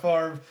Brett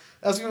Favre.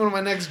 That's gonna be one of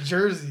my next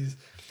jerseys.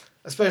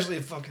 Especially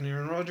if fucking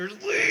Aaron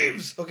Rodgers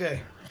leaves.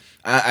 Okay.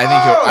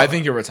 I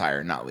think you'll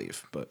retire, not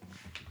leave. But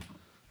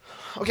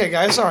okay,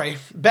 guys. Sorry.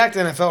 Back to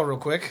NFL real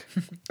quick.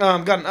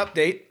 Got an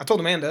update. I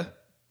told Amanda,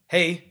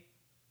 hey,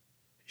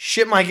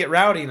 shit might get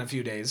rowdy in a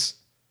few days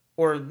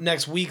or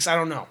next weeks. I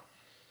don't know.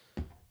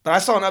 But I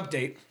saw an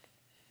update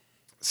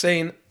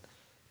saying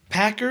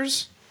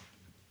Packers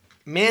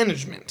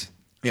management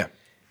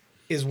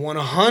is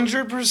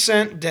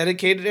 100%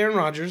 dedicated to Aaron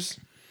Rodgers,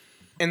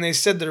 and they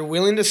said they're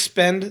willing to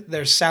spend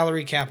their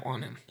salary cap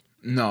on him.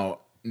 No,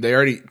 they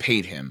already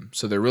paid him,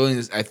 so they're willing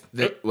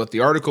to. What the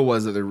article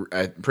was that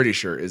I'm pretty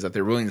sure is that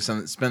they're willing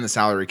to spend the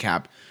salary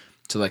cap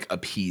to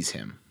appease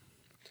him.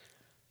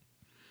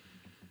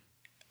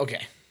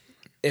 Okay,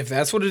 if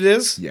that's what it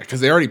is, Yeah,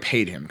 because they already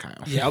paid him,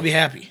 Kyle. yeah, I'll be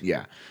happy.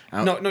 Yeah.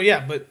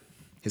 Yeah, but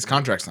His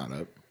contract's not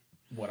up.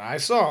 what I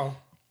saw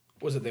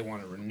was that they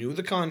want to renew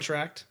the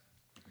contract,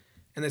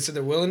 and they said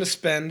they're willing to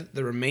spend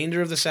the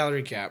remainder of the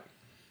salary cap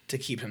to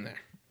keep him there.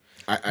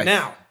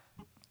 Now,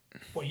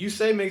 what you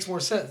say makes more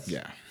sense.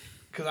 Yeah.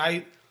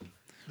 Because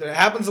there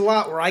happens a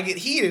lot where I get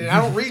heated and I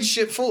don't read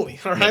shit fully,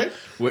 all right?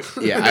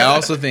 Yeah, I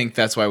also think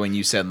that's why when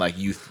you said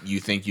you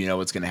think you know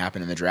what's going to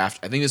happen in the draft,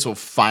 I think this will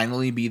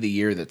finally be the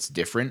year that's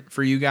different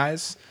for you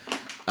guys.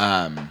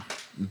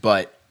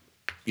 But,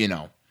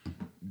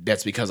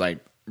 that's because I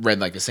read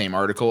the same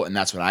article and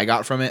that's what I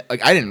got from it.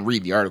 I didn't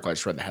read the article, I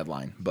just read the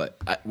headline.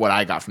 But what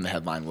I got from the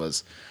headline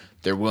was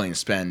they're willing to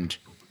spend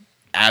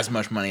as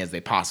much money as they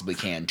possibly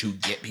can to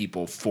get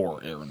people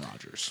for Aaron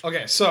Rodgers.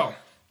 Okay, so,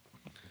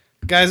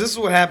 guys, this is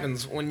what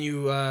happens when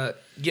you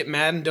get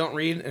mad and don't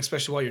read,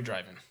 especially while you're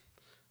driving.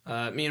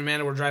 Me and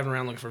Amanda were driving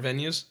around looking for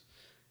venues,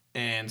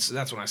 and so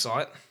that's when I saw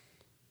it.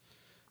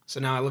 So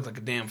now I look like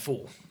a damn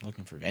fool.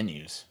 Looking for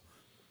venues.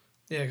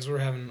 Yeah, because we're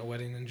having a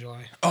wedding in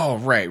July. Oh,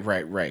 right.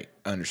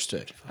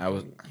 Understood.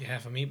 You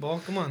half a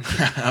meatball? Come on.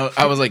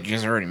 I was like, you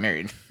guys are already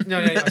married. No,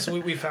 yeah. So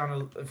we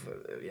found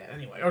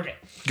anyway. Okay.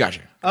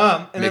 Gotcha.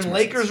 And Makes then more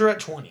Lakers sense. are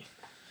at 20.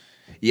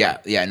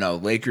 Yeah, no,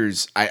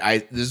 Lakers.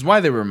 This is why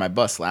they were in my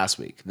bus last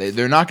week.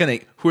 They're not gonna.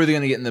 Who are they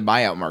gonna get in the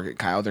buyout market,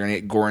 Kyle? They're gonna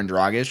get Goran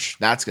Dragic.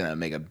 That's gonna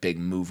make a big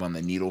move on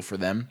the needle for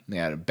them. They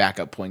got a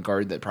backup point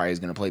guard that probably is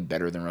gonna play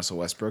better than Russell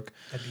Westbrook.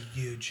 That'd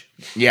be huge.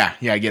 Yeah,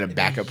 get a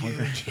backup point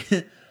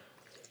guard.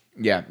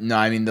 Yeah, no,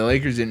 I mean the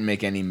Lakers didn't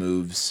make any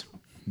moves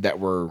that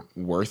were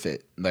worth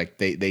it.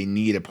 They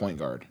need a point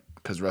guard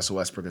because Russell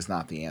Westbrook is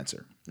not the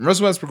answer. And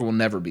Russell Westbrook will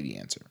never be the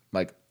answer.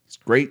 He's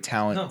great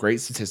talent,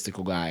 great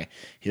statistical guy.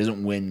 He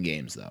doesn't win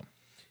games though.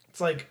 It's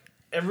like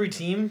every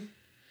team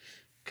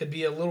could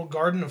be a little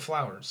garden of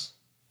flowers,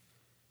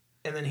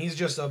 and then he's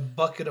just a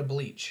bucket of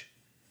bleach.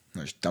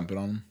 Just dump it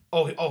on him.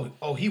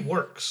 Oh, he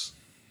works.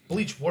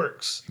 Bleach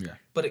works. Yeah,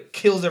 but it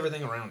kills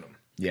everything around him.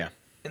 Yeah.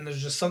 And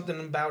there's just something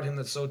about him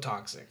that's so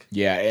toxic.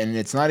 Yeah, and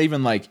it's not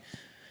even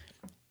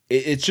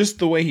it's just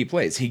the way he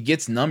plays. He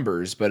gets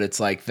numbers, but it's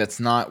that's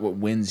not what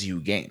wins you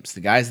games. The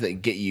guys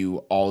that get you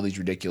all these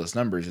ridiculous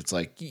numbers, it's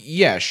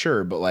yeah,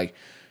 sure, but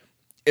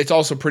it's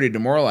also pretty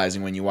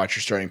demoralizing when you watch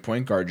your starting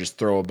point guard just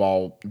throw a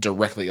ball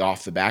directly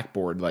off the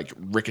backboard,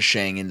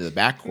 ricocheting into the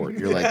backcourt.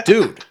 You're like,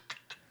 dude,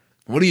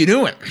 what are you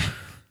doing?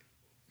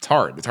 It's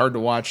hard. It's hard to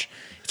watch.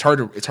 It's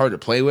hard to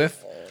play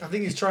with. I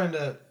think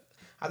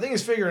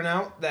he's figuring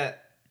out that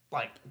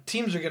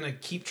teams are gonna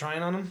keep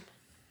trying on him,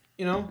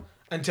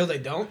 until they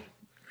don't,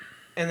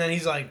 and then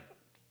he's like,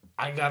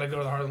 I gotta go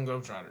to the Harlem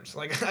Globetrotters.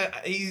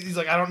 He's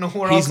like, I don't know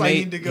where else I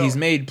need to go. He's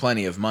made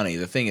plenty of money.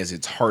 The thing is,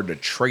 it's hard to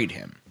trade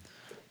him.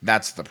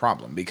 That's the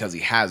problem because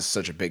he has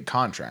such a big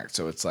contract.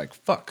 So it's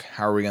fuck.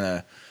 How are we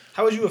gonna?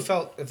 How would you have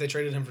felt if they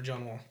traded him for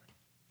John Wall?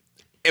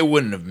 It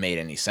wouldn't have made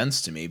any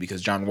sense to me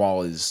because John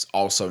Wall is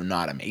also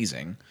not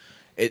amazing.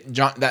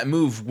 That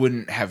move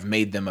wouldn't have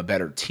made them a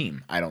better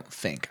team, I don't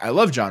think. I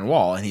love John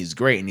Wall, and he's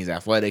great, and he's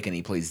athletic, and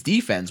he plays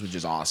defense, which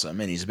is awesome,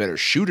 and he's a better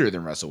shooter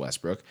than Russell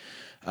Westbrook.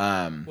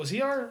 Was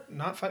he our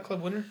not Fight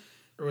Club winner?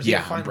 Or was he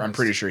I'm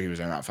pretty sure he was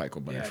our not Fight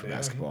Club winner for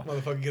basketball.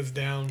 Motherfucker gets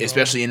down, bro.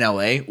 Especially in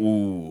L.A.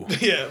 Ooh.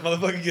 Yeah,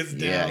 motherfucker gets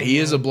down. Yeah, he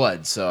is a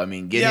blood, so,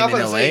 getting in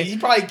L.A. He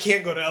probably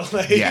can't go to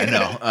L.A. Yeah,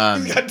 no.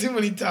 He's got too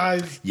many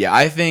ties. Yeah,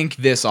 I think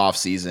this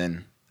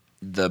offseason,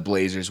 the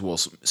Blazers will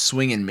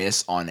swing and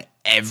miss on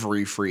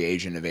every free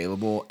agent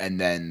available,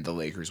 and then the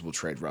Lakers will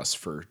trade Russ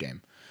for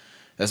Dame.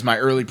 That's my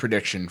early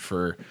prediction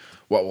for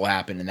what will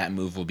happen, and that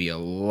move will be a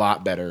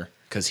lot better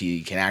because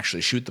he can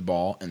actually shoot the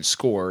ball and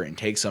score and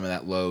take some of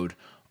that load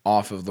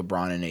off of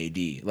LeBron and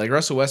AD. Like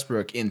Russell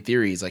Westbrook, in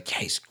theory, is like, yeah,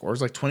 he scores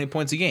like 20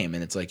 points a game.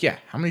 And it's like, yeah,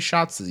 how many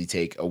shots does he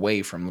take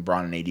away from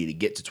LeBron and AD to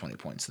get to 20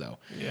 points, though?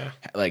 Yeah.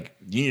 Like,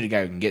 you need a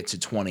guy who can get to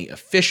 20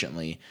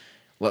 efficiently.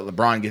 Let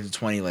LeBron get to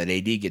 20, let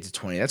AD get to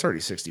 20. That's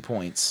already 60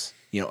 points,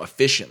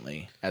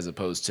 efficiently, as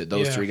opposed to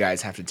those three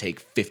guys have to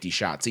take 50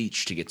 shots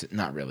each to get to,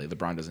 not really.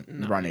 LeBron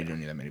and AD don't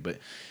need that many, but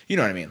you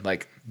know what I mean?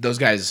 Like, those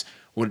guys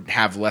would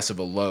have less of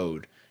a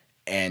load,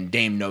 and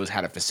Dame knows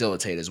how to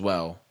facilitate as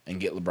well and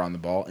get LeBron the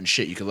ball. And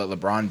shit, you could let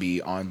LeBron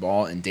be on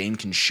ball, and Dame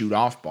can shoot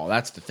off ball.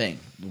 That's the thing.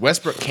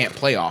 Westbrook can't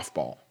play off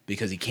ball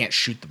because he can't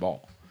shoot the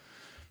ball.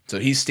 So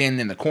he's standing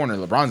in the corner.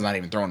 LeBron's not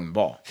even throwing him the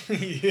ball.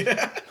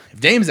 Yeah. If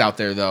Dame's out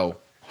there, though,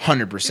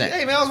 100%.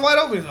 Hey, man, I was wide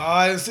open. Oh,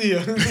 I didn't see you.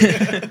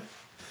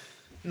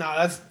 No,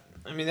 that's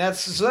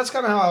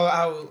kind of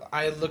how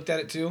I looked at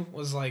it, too,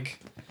 was like,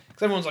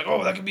 because everyone's like,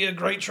 oh, that could be a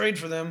great trade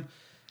for them.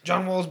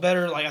 John Wall's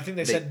better. Like, I think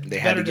they said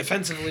better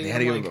defensively. They had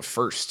to give him a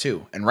first,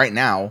 too. And right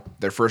now,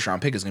 their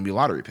first-round pick is going to be a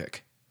lottery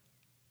pick.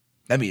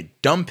 That'd be a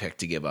dumb pick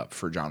to give up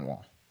for John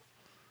Wall.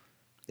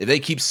 If they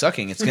keep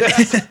sucking, it's going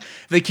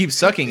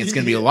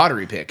to be a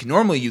lottery pick.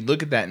 Normally, you'd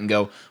look at that and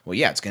go, well,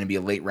 yeah, it's going to be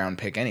a late-round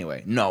pick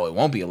anyway. No, it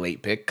won't be a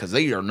late pick because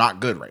they are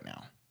not good right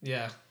now.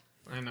 Yeah,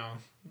 I know.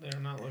 They're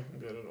not looking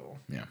good at all.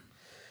 Yeah.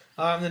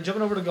 And then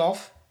jumping over to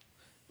golf,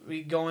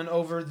 we going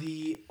over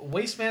the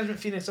Waste Management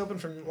Phoenix Open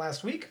from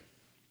last week.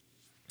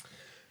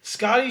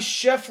 Scotty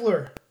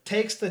Scheffler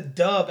takes the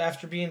dub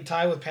after being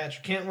tied with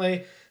Patrick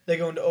Cantlay. They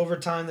go into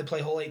overtime. They play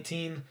hole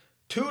 18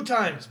 two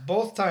times.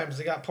 Both times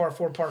they got par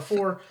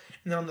 4.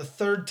 And then on the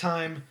third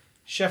time,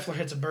 Scheffler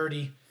hits a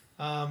birdie.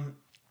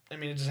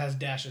 It just has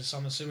dashes, so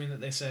I'm assuming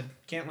that they said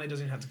Cantlay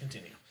doesn't even have to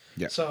continue.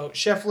 Yeah. So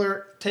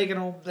Scheffler taking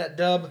over that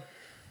dub,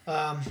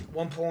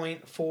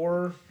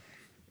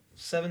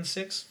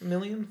 1.476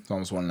 million. It's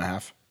almost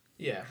 1.5.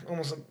 Yeah,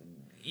 almost.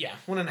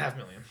 1.5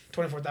 million.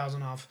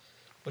 24,000 off,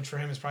 which for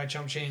him is probably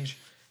chump change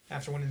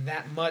after winning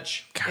that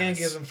much, and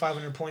gives him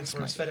 500 points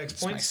for his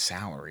FedEx points. My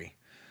salary.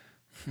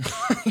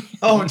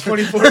 Oh, and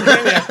 24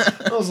 grand. Yeah.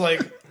 I was like,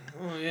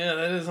 oh yeah,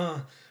 that is, huh?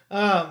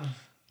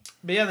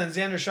 But yeah, then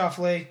Xander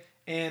Schauffele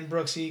and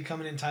Brooksy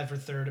coming in tied for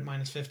third at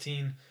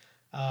 -15.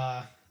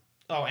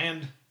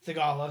 And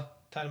Thigala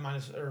tied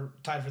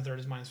for third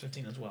is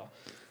 -15 as well.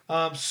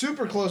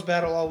 Super close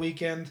battle all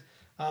weekend.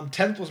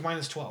 10th was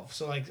 -12,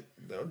 so like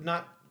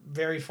not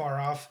very far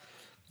off.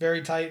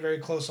 Very tight, very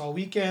close all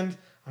weekend.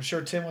 I'm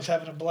sure Tim was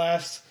having a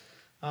blast.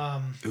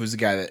 Who's the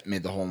guy that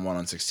made the hole in one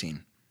on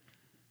 16?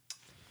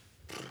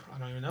 I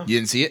don't even know. You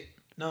didn't see it?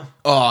 No.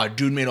 Oh,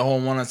 dude made a hole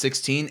in one on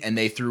 16, and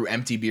they threw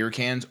empty beer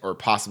cans or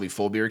possibly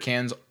full beer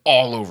cans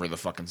all over the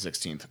fucking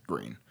 16th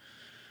green.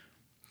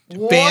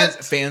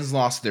 What? Fans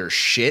lost their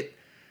shit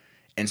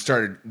and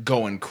started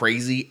going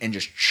crazy and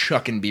just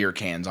chucking beer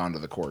cans onto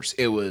the course.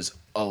 It was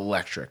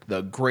electric.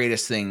 The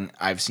greatest thing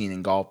I've seen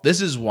in golf.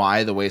 This is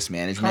why the Waste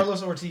Management...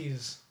 Carlos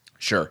Ortiz.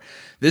 Sure.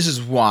 This is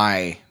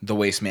why the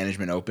Waste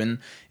Management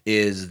Open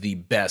is the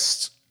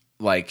best,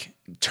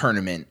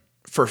 tournament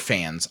for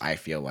fans, I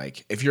feel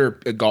like. If you're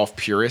a golf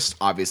purist,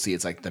 obviously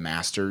it's like the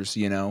Masters,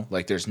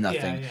 there's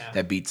nothing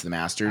that beats the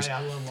Masters. I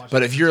love watching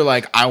but if you're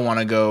like, I want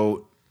to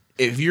go,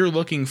 if you're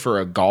looking for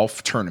a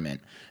golf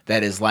tournament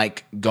that is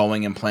like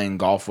going and playing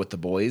golf with the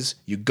boys,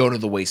 you go to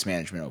the Waste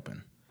Management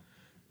Open.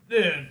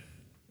 Dude,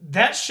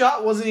 that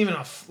shot wasn't even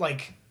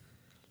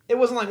it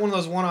wasn't like one of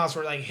those one-offs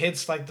where it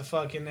hits the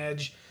fucking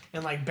edge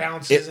and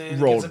bounces It in.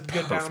 rolled Gets a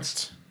good perfect.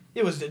 bounce.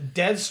 It was a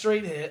dead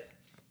straight hit.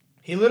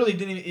 He literally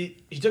didn't even...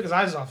 He took his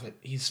eyes off it.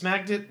 He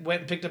smacked it,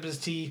 went and picked up his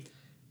tee,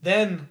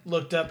 then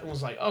looked up and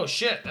was like, oh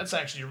shit, that's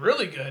actually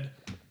really good.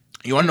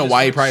 You want to know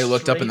why he probably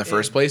looked up in the straight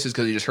first place? Is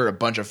because he just heard a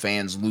bunch of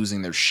fans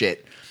losing their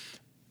shit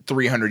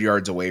 300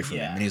 yards away from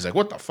him. And he's like,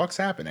 what the fuck's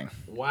happening?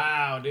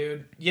 Wow,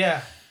 dude.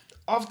 Yeah.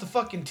 Off the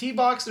fucking tee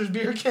box, there's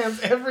beer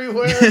cans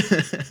everywhere.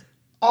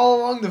 All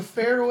along the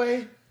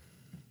fairway.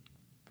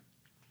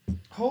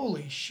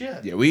 Holy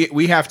shit. Yeah,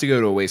 we have to go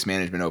to a Waste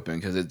Management Open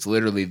because it's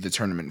literally the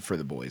tournament for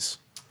the boys.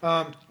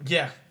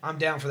 Yeah, I'm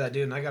down for that,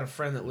 dude. And I got a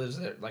friend that lives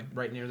there,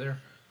 right near there.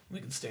 We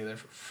can stay there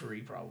for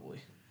free, probably.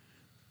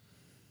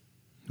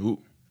 Ooh.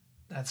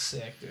 That's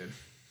sick, dude.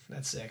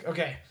 That's sick.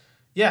 Okay.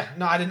 Yeah,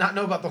 no, I did not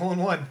know about the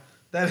hole-in-one.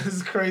 That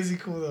is crazy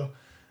cool, though.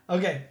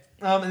 Okay.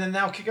 And then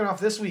now kicking off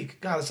this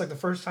week. God, it's the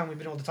first time we've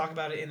been able to talk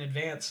about it in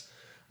advance.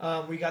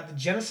 We got the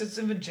Genesis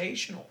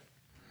Invitational.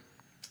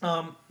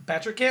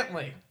 Patrick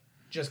Cantlay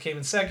just came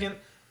in second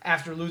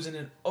after losing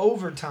in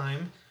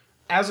overtime.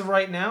 As of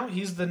right now,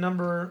 he's the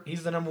number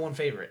one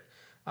favorite.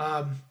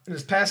 In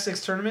his past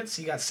 6 tournaments,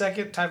 he got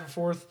second, tied for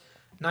fourth,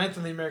 ninth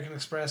in the American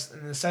Express,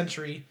 and in the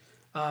Century,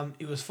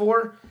 he was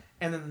 4.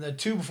 And then the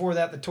 2 before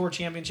that, the Tour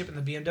Championship and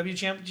the BMW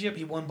Championship,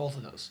 he won both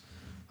of those.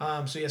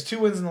 So he has 2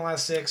 wins in the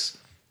last 6.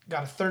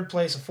 Got a 3rd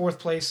place, a 4th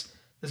place.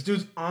 This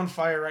dude's on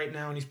fire right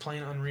now, and he's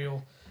playing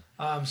unreal.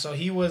 So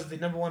he was the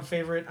number 1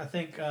 favorite. I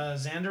think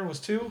Xander was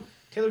 2.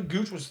 Taylor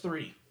Gooch was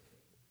 3.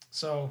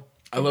 So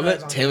I love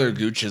that Taylor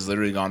Gooch has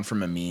literally gone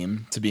from a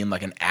meme to being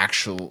like an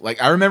actual,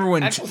 like I remember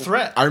when actual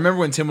threat. I remember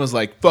when Tim was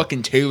like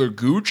fucking Taylor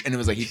Gooch, and it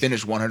was like he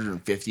finished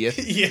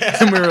 150th. Yeah,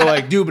 and we were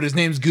like, dude, but his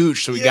name's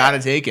Gooch, so we gotta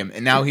take him.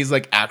 And now he's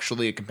like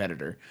actually a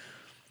competitor.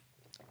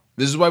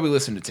 This is why we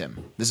listen to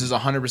Tim. This is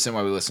 100%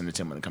 why we listen to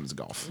Tim when it comes to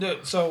golf.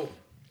 Dude, so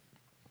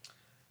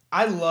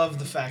I love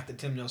the fact that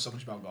Tim knows so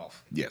much about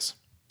golf. Yes.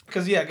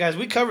 Because guys,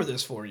 we cover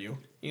this for you,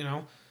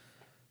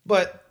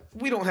 but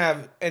we don't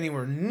have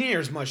anywhere near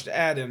as much to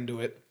add into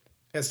it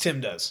as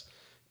Tim does.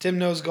 Tim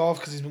knows golf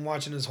because he's been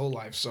watching his whole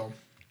life, so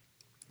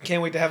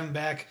can't wait to have him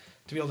back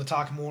to be able to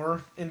talk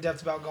more in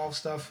depth about golf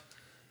stuff.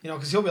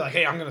 Because he'll be like,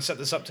 "Hey, I'm going to set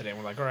this up today." And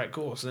we're like, "All right,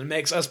 cool." So then it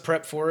makes us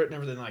prep for it and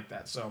everything like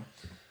that. So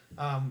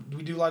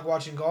we do like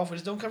watching golf. We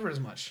just don't cover it as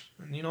much.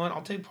 And you know what?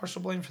 I'll take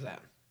partial blame for that.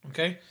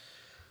 Okay.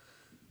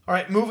 All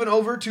right, moving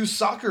over to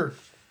soccer,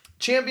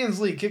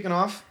 Champions League kicking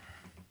off.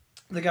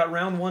 They got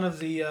leg one of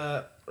the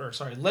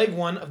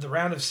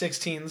round of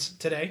 16s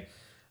today.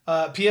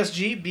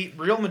 PSG beat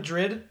Real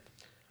Madrid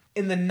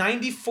in the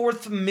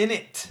 94th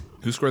minute.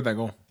 Who scored that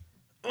goal?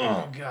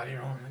 Oh, God,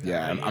 you're on.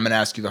 Yeah, I'm going to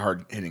ask you the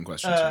hard-hitting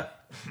questions.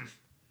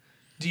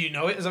 Do you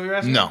know it? Is that what you're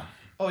asking? No.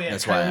 Oh, yeah.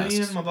 That's why I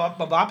asked.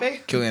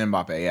 Mbappe? Kylian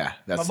Mbappe, yeah.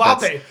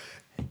 Mbappe.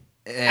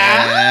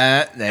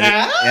 Yeah,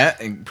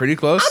 pretty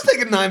close. I'm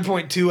thinking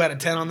 9.2 out of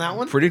 10 on that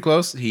one. Pretty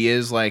close. He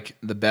is like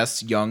the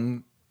best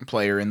young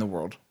player in the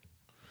world.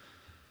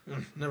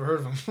 Never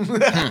heard of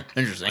him.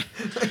 Interesting.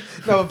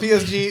 No,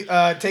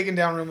 PSG taking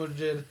down Real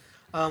Madrid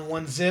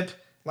 1-0.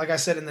 Like I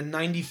said, in the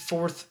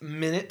 94th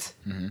minute,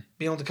 being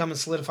able to come and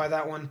solidify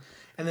that one.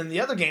 And then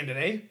the other game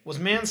today was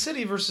Man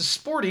City versus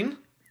Sporting.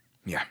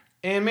 Yeah.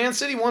 And Man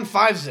City won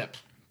 5-0.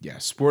 Yeah,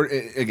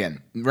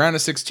 again, round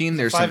of 16,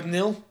 there's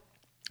 5-0.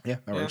 Yeah,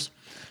 that works.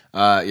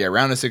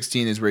 Round of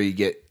 16 is where you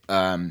get,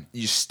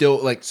 you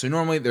still, like, so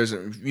normally there's a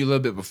little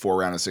bit before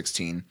round of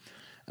 16.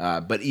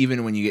 But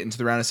even when you get into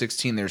the round of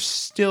 16, there's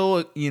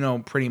still,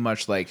 pretty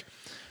much like,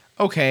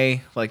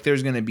 okay, like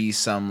there's going to be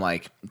some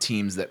like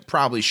teams that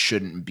probably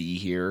shouldn't be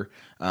here,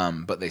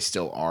 but they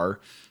still are.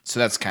 So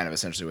that's kind of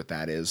essentially what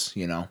that is,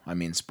 I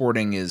mean,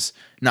 Sporting is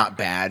not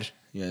bad.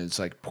 It's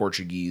like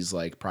Portuguese,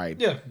 like probably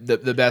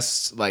the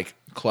best like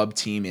club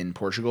team in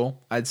Portugal,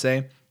 I'd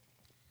say.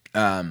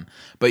 But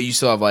you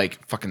still have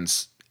like fucking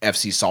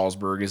FC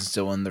Salzburg is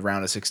still in the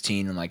round of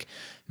 16, and like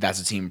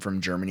that's a team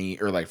from Germany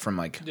or like from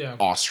like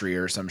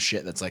Austria or some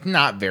shit that's like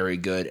not very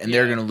good, and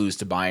they're gonna lose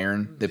to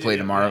Bayern. They play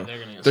tomorrow.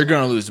 They're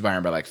gonna lose to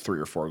Bayern by like 3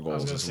 or 4 goals. I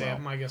was gonna as say well.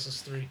 my guess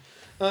is 3.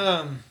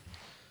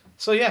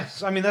 So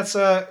I mean that's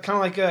kind of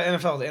like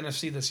NFL, the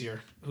NFC this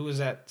year. Who was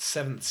that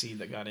 7th seed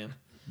that got in?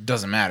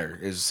 Doesn't matter.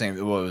 It's the same.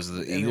 What was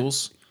the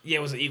Eagles? Yeah,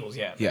 it was the Eagles.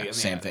 Yeah.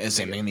 Same thing.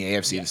 Same thing in the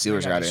AFC. The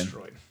Steelers got in.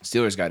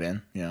 Steelers got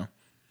in. Yeah.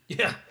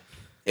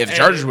 If the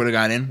Chargers would have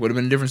gotten in, would have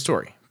been a different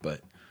story.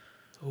 But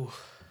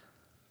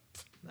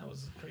that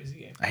was a crazy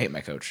game. I hate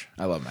my coach.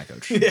 I love my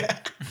coach. Yeah.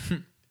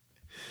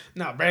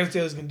 No, Brandon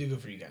Staley's gonna do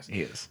good for you guys.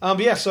 He is.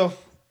 So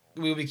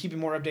we'll be keeping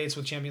more updates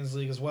with Champions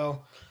League as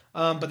well.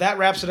 But that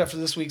wraps it up for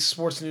this week's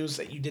sports news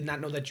that you did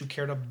not know that you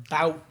cared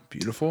about.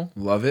 Beautiful.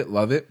 Love it.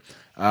 Love it.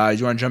 Do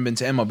you want to jump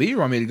into MLB or you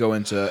want me to go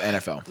into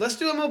NFL? Let's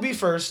do MLB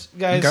first,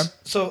 guys. Okay.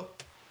 So,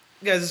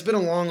 guys, it's been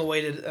a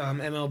long-awaited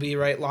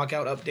MLB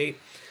lockout update.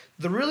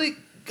 There really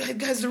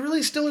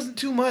still isn't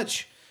too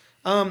much.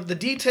 The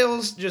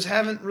details just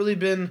haven't really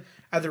been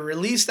either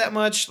released that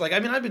much. Like, I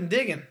mean, I've been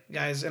digging,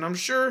 guys, and I'm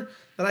sure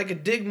that I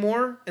could dig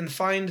more and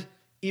find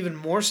even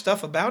more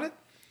stuff about it,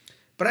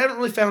 but I haven't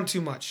really found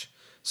too much.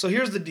 So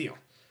here's the deal.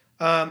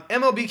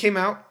 MLB came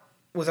out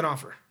with an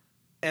offer.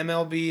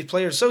 MLB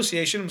Players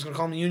Association, I'm just going to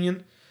call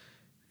them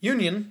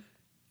Union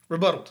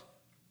rebutted.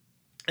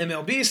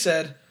 MLB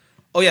said,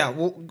 oh yeah,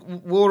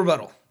 we'll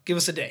rebuttal. Give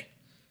us a day.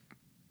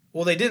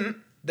 Well, they didn't.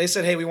 They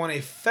said, hey, we want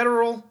a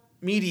federal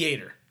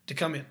mediator to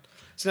come in.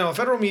 So now a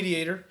federal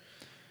mediator,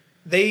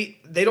 they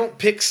don't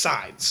pick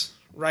sides,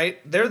 right?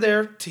 They're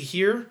there to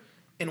hear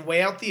and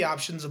weigh out the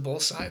options of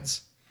both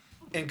sides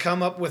and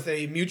come up with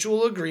a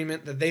mutual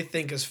agreement that they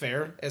think is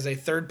fair as a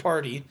third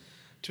party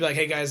to be like,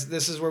 hey guys,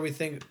 this is where we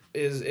think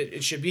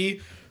it should be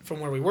from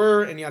where we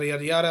were and yada,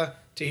 yada, yada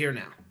to here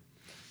now.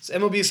 So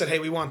MLB said, hey,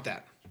 we want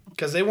that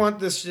because they want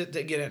this shit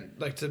to get in,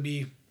 like to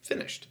be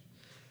finished.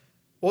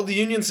 Well, the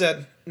union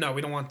said, no,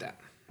 we don't want that.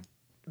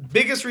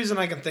 Biggest reason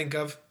I can think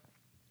of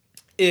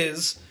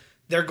is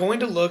they're going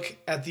to look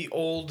at the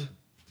old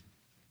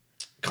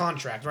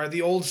contract, right?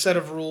 The old set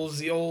of rules,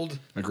 the old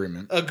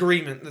agreement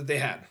that they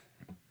had.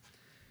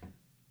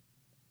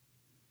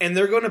 And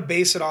they're going to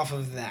base it off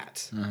of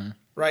that,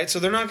 right? So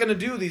they're not going to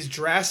do these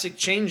drastic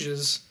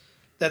changes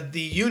that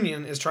the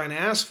union is trying to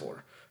ask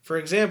for. For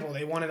example,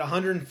 they wanted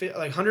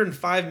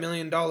 $105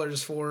 million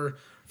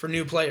for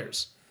new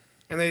players.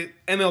 And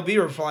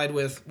MLB replied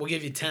with, we'll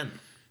give you 10.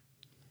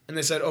 And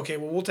they said, okay,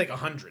 well, we'll take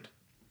 100.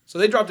 So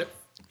they dropped it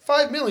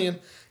 $5 million.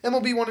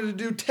 MLB wanted to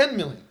do $10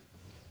 million,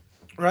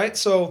 right?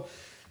 So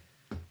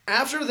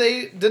after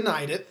they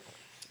denied it,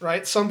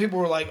 right, some people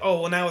were like,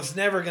 oh, well, now it's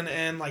never going to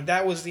end. Like,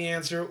 that was the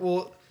answer.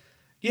 Well,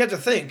 you have to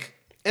think,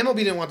 MLB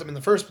didn't want them in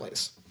the first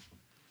place.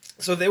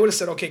 So they would have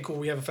said, okay, cool,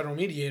 we have a federal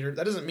mediator.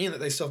 That doesn't mean that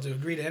they still have to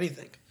agree to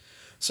anything.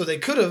 So they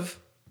could have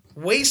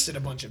wasted a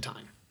bunch of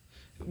time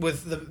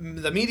with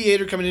the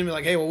mediator coming in and be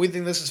like, hey, well, we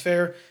think this is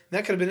fair. And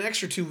that could have been an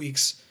extra 2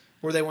 weeks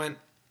where they went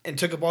and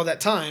took up all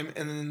that time,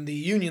 and then the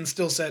union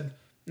still said,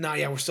 nah,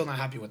 yeah, we're still not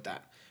happy with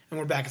that. And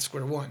we're back at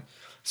square one.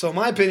 So in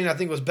my opinion, I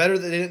think it was better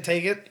that they didn't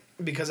take it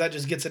because that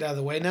just gets it out of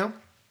the way now.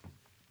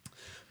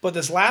 But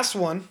this last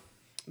one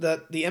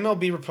that the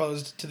MLB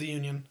proposed to the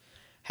union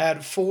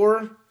had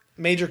 4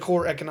 major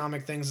core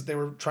economic things that they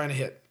were trying to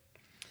hit.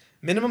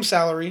 Minimum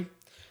salary,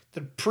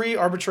 the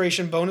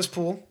pre-arbitration bonus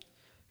pool,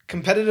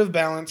 competitive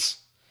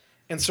balance,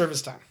 and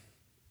service time.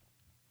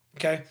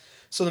 Okay?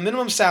 So the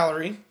minimum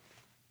salary,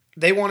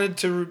 they wanted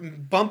to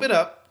bump it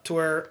up to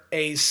where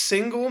a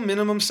single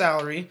minimum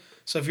salary,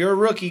 so if you're a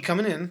rookie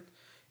coming in,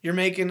 you're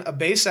making a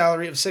base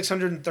salary of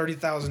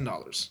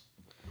 $630,000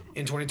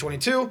 in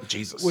 2022,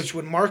 Jesus. which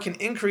would mark an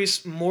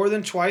increase more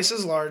than twice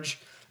as large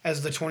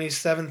as the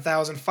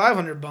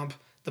 $27,500 bump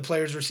the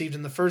players received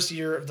in the first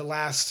year of the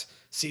last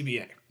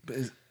CBA.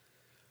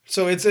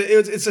 So it's a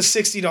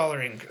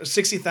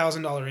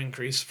 $60,000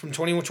 increase from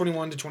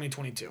 2021 to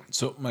 2022.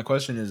 So my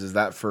question is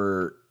that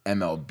for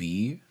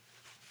MLB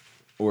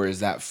or is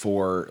that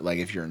for like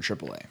if you're in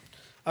AAA?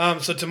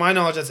 So to my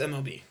knowledge, that's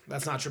MLB.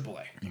 That's not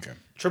AAA. Okay.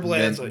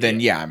 AAA then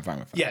yeah, I'm fine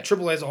with that. Yeah,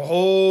 AAA is a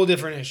whole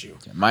different issue.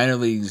 Yeah, minor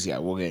leagues, yeah,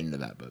 we'll get into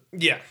that, but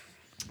Yeah.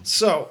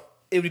 So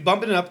it would be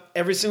bumping up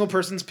every single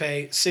person's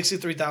pay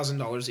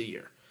 $63,000 a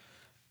year.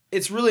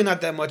 It's really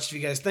not that much if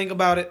you guys think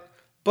about it,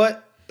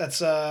 but that's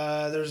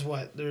there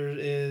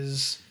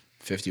is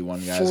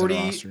 51 guys 40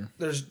 on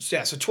the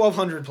roster. So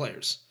 1,200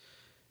 players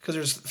because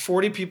there's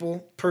 40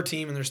 people per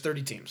team and there's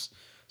 30 teams,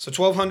 so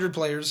 1,200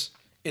 players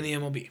in the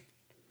MLB.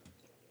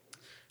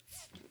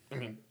 I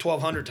mean,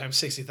 1,200 times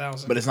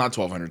 60,000. But it's not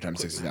 1,200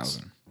 times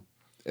 60,000.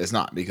 It's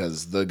not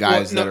because the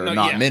guys that are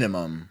not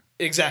minimum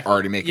exactly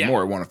already making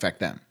more. It won't affect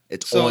them.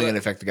 It's only going to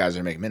affect the guys that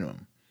are making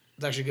minimum.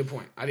 That's actually a good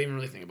point. I didn't even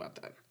really think about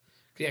that.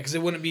 Yeah, because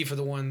it wouldn't be for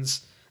the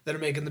ones that are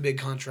making the big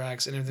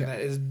contracts and everything that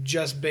is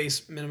just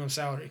base minimum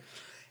salary.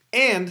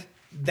 And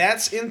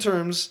that's in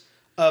terms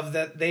of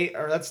that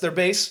that's their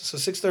base, so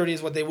 630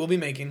 is what they will be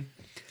making.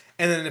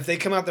 And then if they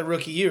come out their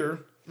rookie year,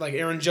 like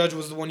Aaron Judge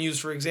was the one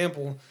used for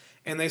example,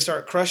 and they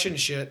start crushing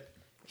shit,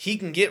 he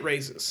can get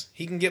raises.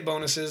 He can get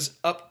bonuses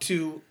up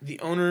to the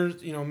owner,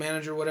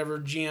 manager, whatever,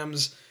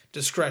 GM's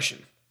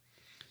discretion.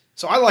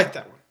 So I like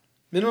that one.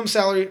 Minimum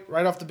salary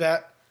right off the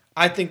bat.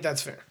 I think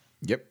that's fair.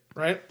 Yep.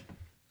 Right?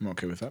 I'm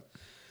okay with that.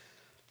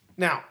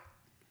 Now,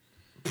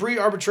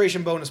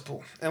 pre-arbitration bonus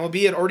pool.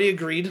 MLB had already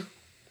agreed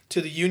to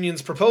the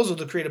union's proposal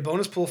to create a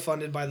bonus pool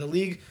funded by the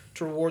league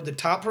to reward the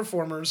top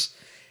performers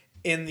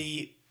in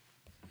the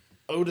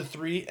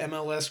 0-3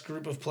 MLS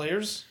group of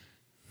players.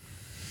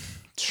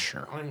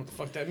 Sure. I don't know what the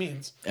fuck that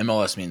means.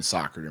 MLS means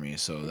soccer to me,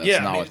 so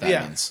that's not what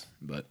that means.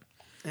 But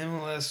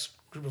MLS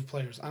group of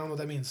players. I don't know what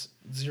that means.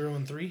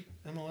 0-3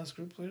 MLS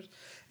group of players.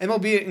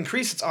 MLB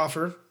increased its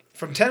offer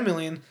from $10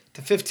 million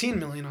to $15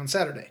 million on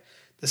Saturday.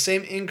 The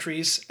same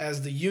increase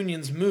as the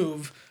union's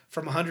move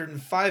from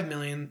 $105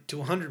 million to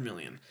 $100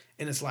 million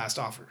in its last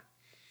offer.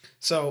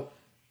 So,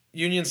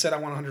 union said, I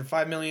want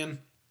 $105 million.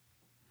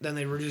 Then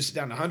they reduced it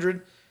down to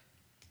 $100.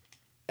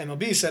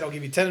 MLB said, I'll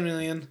give you $10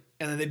 million.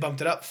 And then they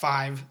bumped it up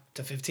 $5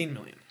 to $15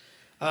 million.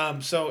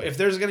 So, if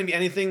there's going to be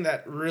anything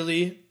that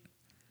really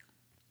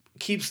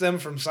keeps them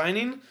from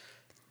signing,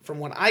 from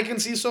what I can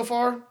see so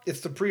far,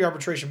 it's the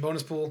pre-arbitration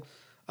bonus pool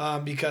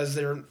because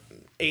they're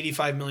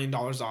 $85 million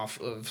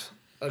off of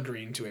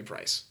agreeing to a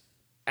price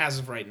as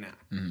of right now.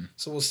 Mm-hmm.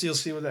 So we'll still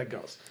see where that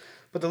goes.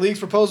 But the league's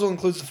proposal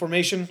includes the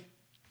formation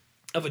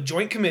of a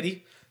joint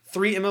committee,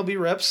 3 MLB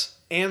reps,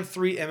 and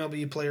 3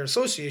 MLB Player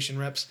Association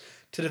reps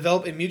to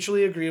develop a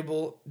mutually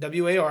agreeable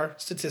WAR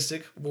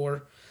statistic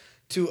WAR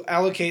to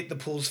allocate the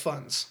pool's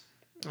funds.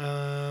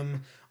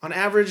 On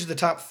average, the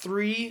top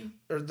 30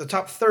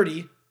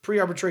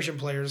 pre-arbitration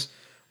players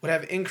would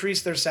have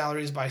increased their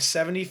salaries by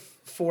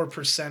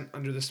 74%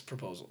 under this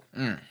proposal.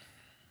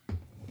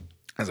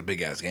 That's a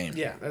big ass game.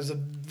 Yeah, that's a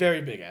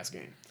very big ass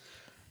game.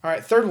 All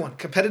right, third one,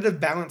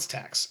 competitive balance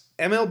tax.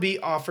 MLB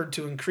offered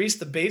to increase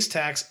the base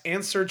tax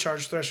and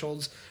surcharge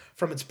thresholds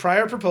from its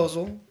prior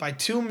proposal by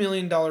 $2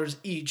 million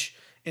each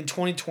in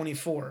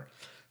 2024.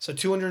 So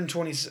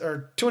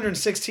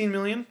 $216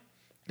 million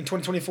in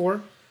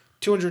 2024,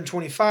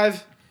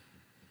 2025,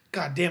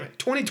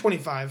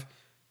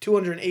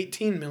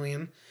 $218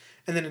 million,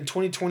 and then in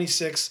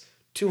 2026,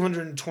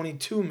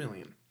 $222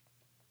 million.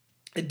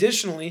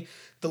 Additionally,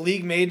 the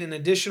league made an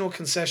additional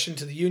concession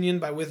to the union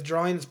by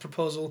withdrawing its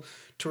proposal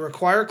to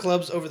require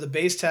clubs over the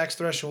base tax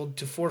threshold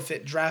to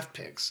forfeit draft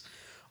picks.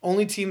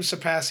 Only teams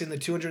surpassing the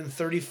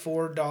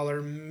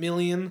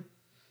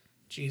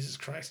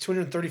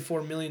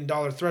 $234 million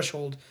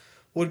threshold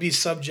would be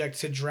subject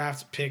to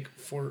draft pick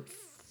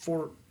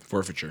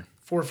forfeiture.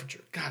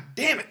 God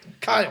damn it,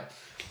 Kyle.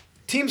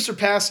 Teams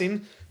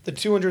surpassing the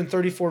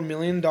 $234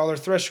 million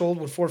threshold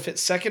would forfeit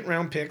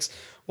second-round picks,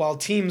 while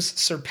teams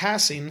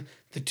surpassing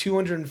the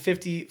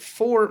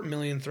 254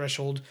 million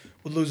threshold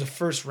would lose a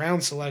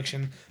first-round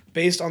selection.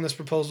 Based on this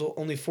proposal,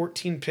 only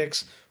 14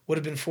 picks would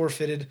have been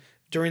forfeited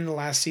during the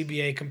last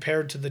CBA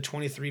compared to the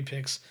 23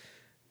 picks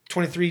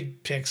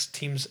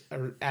teams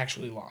are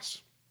actually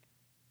lost.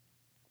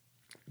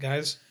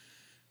 Guys,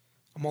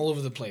 I'm all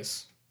over the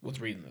place with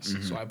reading this,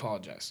 so I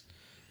apologize.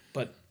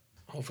 But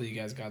hopefully you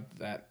guys got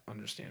that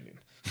understanding.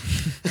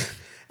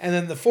 And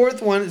then the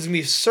fourth one is going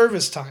to be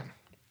service time.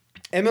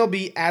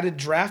 MLB added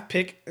draft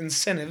pick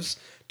incentives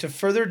to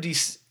further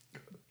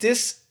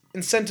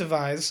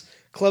disincentivize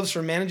clubs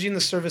for managing the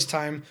service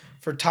time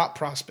for top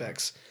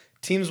prospects.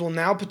 Teams will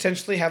now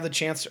potentially have the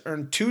chance to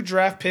earn 2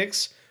 draft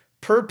picks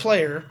per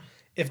player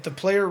if the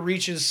player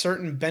reaches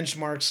certain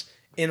benchmarks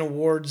in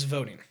awards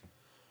voting.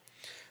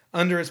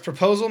 Under its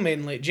proposal made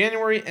in late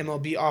January,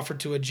 MLB offered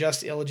to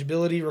adjust the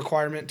eligibility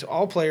requirement to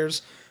all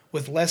players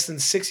with less than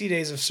 60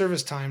 days of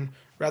service time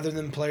rather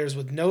than players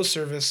with no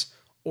service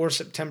or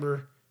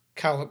September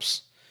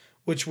call-ups,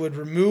 which would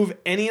remove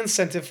any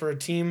incentive for a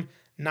team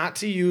not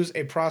to use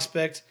a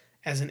prospect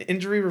as an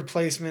injury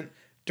replacement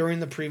during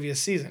the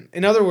previous season.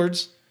 In other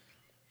words,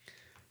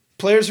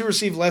 players who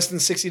receive less than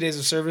 60 days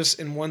of service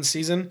in one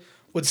season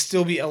would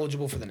still be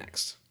eligible for the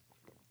next.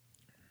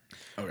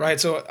 Okay. Right,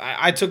 so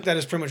I took that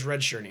as pretty much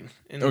redshirting.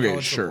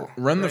 Okay, sure.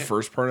 Football, Run the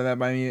first part of that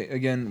by me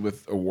again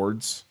with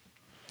awards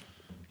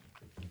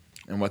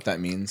and what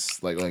that means.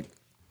 Like.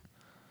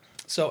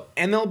 So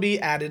MLB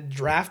added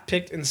draft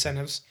pick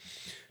incentives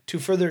to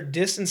further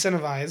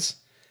disincentivize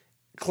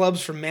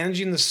clubs from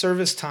managing the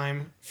service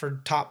time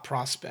for top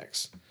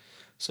prospects.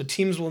 So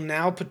teams will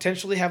now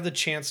potentially have the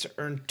chance to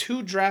earn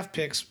 2 draft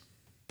picks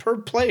per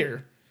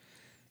player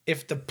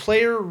if the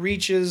player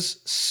reaches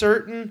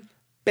certain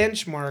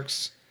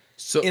benchmarks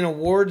in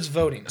awards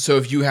voting. So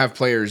if you have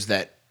players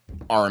that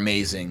are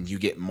amazing, you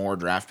get more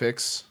draft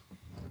picks?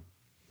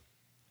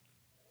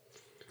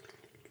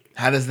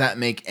 How does that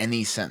make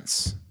any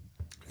sense?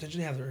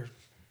 Potentially have their...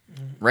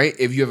 Right?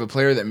 If you have a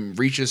player that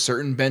reaches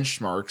certain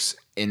benchmarks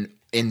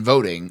in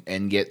voting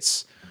and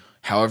gets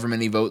however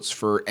many votes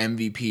for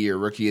MVP or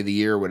Rookie of the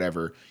Year or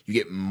whatever, you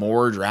get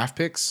more draft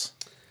picks?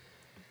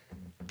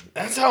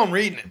 That's how I'm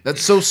reading it.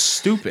 That's so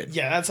stupid.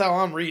 Yeah, that's how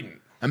I'm reading it.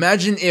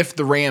 Imagine if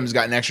the Rams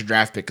got an extra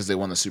draft pick because they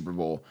won the Super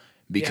Bowl.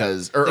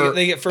 Because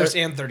they get first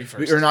and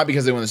 31st. Or not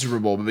because they won the Super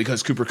Bowl, but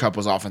because Cooper Kupp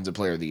was Offensive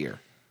Player of the Year.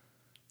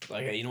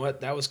 Like, hey, you know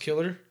what? That was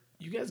killer.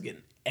 You guys get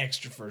an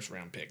extra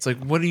first-round pick. It's like,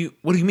 what do you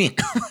mean?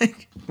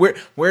 Like,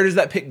 where does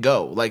that pick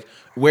go? Like,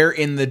 where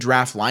in the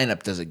draft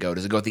lineup does it go?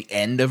 Does it go at the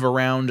end of a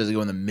round? Does it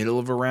go in the middle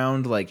of a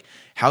round? Like,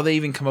 how they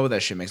even come up with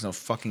that shit makes no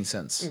fucking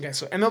sense. Okay,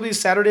 so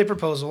MLB's Saturday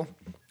proposal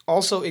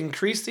also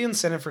increased the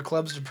incentive for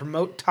clubs to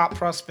promote top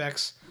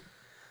prospects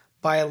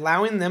by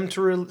allowing them to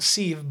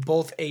receive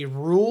both a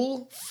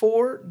Rule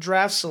 4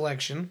 draft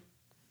selection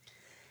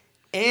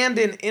and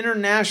an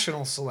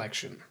international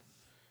selection,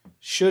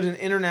 should an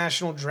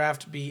international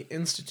draft be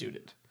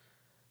instituted.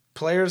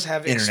 Players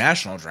have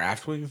international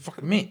draft? What do you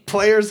fucking mean?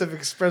 Players have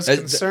expressed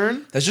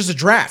concern. That's just a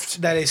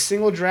draft. That a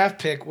single draft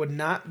pick would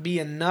not be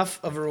enough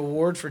of a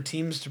reward for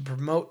teams to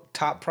promote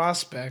top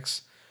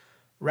prospects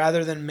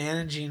rather than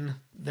managing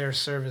their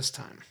service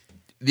time.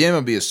 The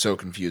MLB is so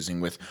confusing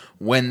with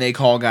when they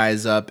call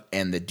guys up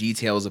and the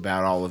details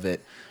about all of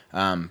it,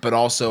 but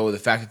also the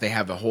fact that they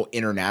have a whole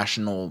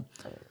international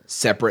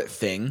separate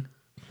thing.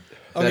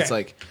 Okay. That's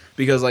like,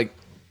 because like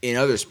in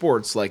other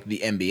sports like the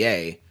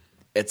NBA,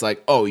 it's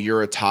like, oh,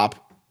 you're a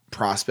top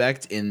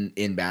prospect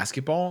in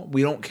basketball.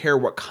 We don't care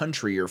what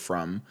country you're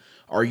from.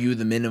 Are you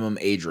the minimum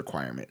age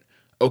requirement?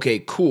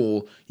 Okay,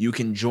 cool. You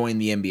can join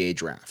the NBA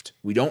draft.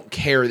 We don't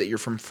care that you're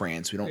from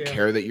France. We don't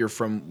care that you're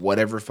from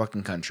whatever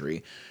fucking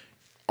country.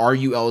 Are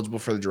you eligible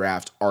for the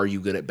draft? Are you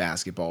good at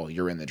basketball?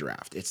 You're in the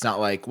draft. It's not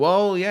like,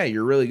 well, yeah,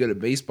 you're really good at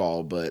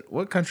baseball, but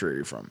what country are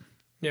you from?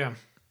 Yeah.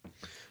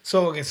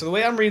 So the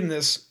way I'm reading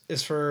this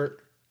is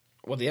for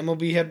what the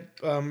MLB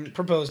had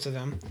proposed to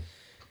them.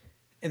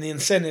 And the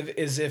incentive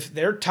is if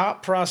they're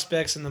top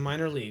prospects in the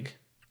minor league,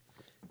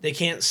 they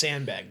can't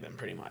sandbag them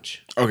pretty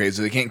much. Okay,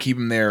 so they can't keep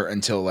them there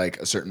until like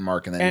a certain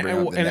mark and then bring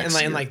up the next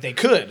year. And like they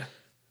could.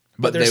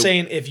 But they're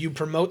saying if you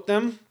promote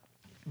them,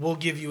 we'll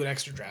give you an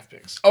extra draft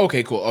picks.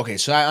 Okay, cool. Okay,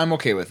 so I'm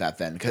okay with that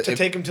then. To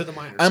take them to the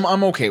minors.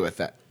 I'm okay with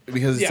that.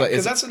 Because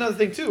that's another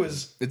thing too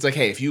is... It's like,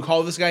 hey, if you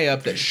call this guy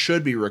up that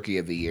should be Rookie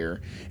of the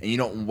Year and you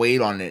don't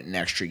wait on it an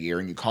extra year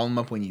and you call him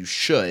up when you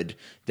should,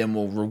 then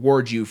we'll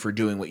reward you for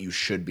doing what you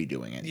should be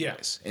doing anyways.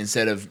 Yes.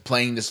 Instead of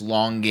playing this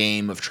long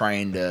game of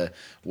trying to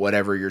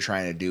whatever you're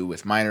trying to do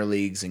with minor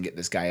leagues and get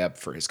this guy up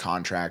for his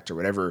contract or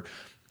whatever.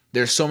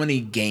 There's so many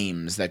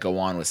games that go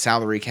on with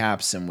salary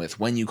caps and with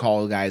when you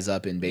call guys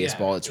up in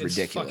baseball. It's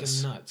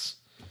ridiculous. Fucking nuts.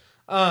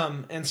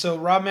 And so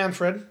Rob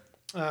Manfred,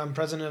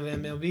 president of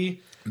MLB,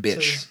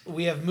 says,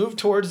 we have moved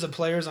towards the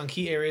players on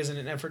key areas in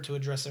an effort to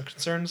address their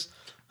concerns.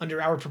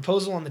 Under our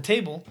proposal on the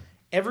table,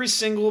 every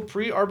single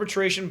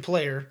pre-arbitration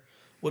player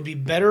would be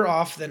better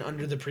off than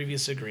under the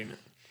previous agreement.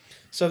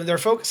 So they're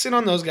focusing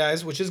on those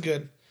guys, which is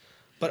good.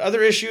 But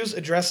other issues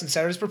addressed in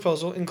Saturday's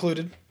proposal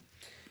included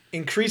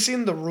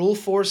increasing the Rule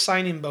 4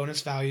 signing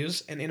bonus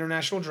values and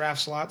international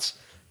draft slots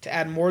to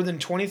add more than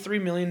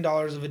 $23 million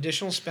of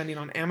additional spending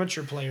on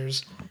amateur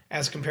players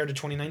as compared to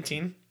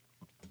 2019.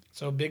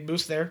 So a big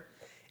boost there.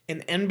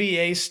 An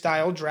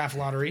NBA-style draft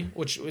lottery,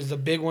 which was the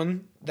big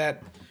one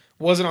that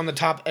wasn't on the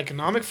top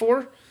economic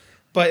for,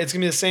 but it's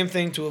going to be the same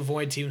thing to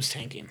avoid teams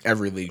tanking.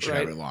 Every league should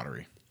Right. have a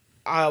lottery.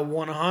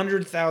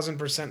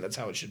 100,000%, that's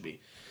how it should be.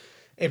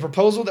 A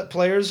proposal that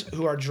players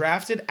who are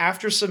drafted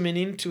after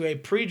submitting to a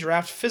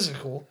pre-draft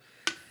physical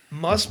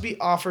must be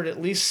offered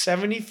at least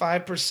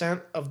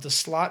 75% of the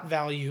slot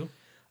value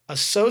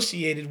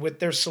associated with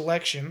their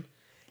selection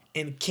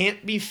and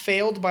can't be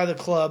failed by the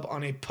club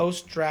on a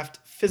post-draft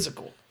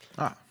physical.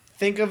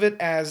 Think of it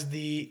as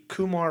the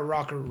Kumar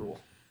Rocker rule.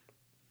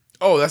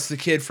 Oh, that's the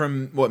kid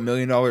from what, $1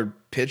 Million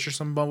Pitch or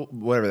something,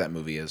 whatever that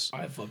movie is.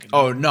 I fucking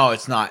Oh no,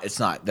 it's not. It's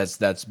not.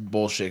 That's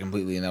bullshit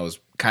completely, and that was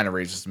kind of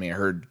racist to me. I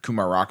heard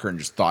Kumar Rocker and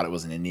just thought it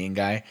was an Indian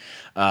guy.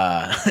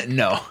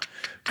 No,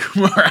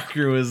 Kumar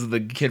Rocker was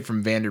the kid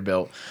from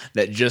Vanderbilt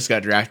that just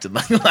got drafted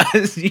like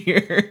last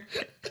year.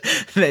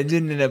 That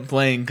didn't end up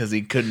playing because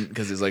he couldn't,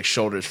 because his like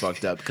shoulders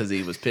fucked up because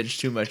he was pitched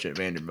too much at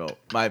Vanderbilt.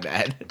 My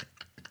bad.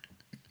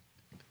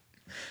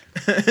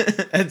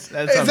 That's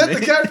Hey, is that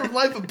the guy from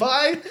Life of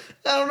Pi? I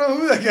don't know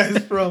who that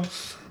guy's from.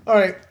 All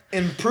right.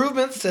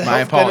 Improvements to My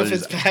health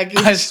apologies. benefits package.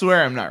 I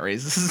swear I'm not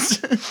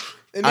racist.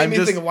 It made me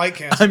think of White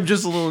Castle. I'm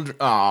just a little.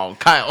 Oh,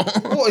 Kyle.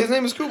 Well, his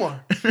name is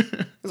Kumar.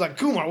 It's like,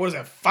 Kumar, what is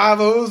that, 5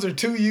 O's or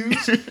 2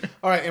 U's?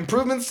 All right,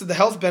 improvements to the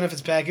health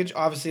benefits package.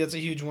 Obviously, that's a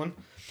huge one.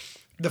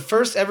 The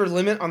first ever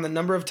limit on the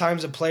number of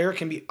times a player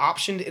can be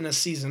optioned in a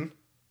season,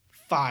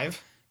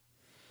 5.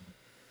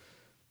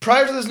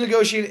 Prior to this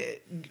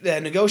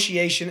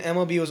negotiation,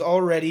 MLB was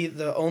already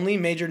the only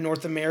major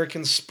North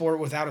American sport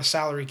without a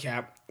salary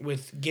cap,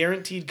 with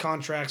guaranteed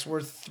contracts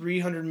worth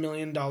 $300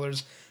 million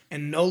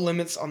and no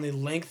limits on the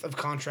length of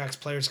contracts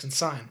players can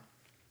sign.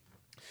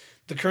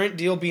 The current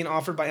deal being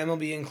offered by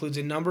MLB includes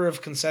a number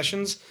of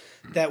concessions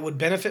that would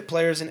benefit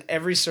players in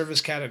every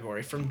service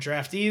category. From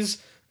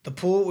draftees, the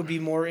pool would be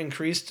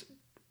increased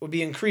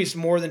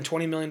more than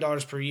 $20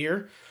 million per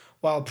year,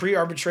 while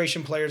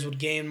pre-arbitration players would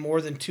gain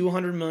more than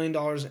 $200 million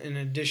in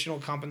additional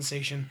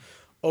compensation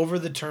over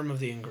the term of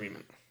the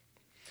agreement.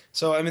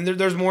 So, I mean,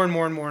 there's more and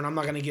more and more, and I'm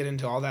not going to get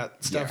into all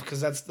that stuff because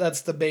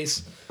that's the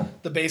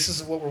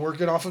basis of what we're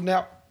working off of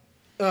now.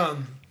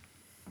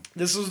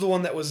 This was the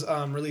one that was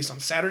released on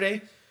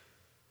Saturday.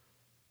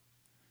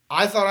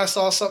 I thought I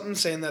saw something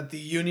saying that the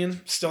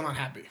union still not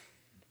happy.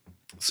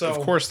 So Of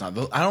course not.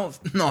 I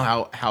don't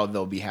know how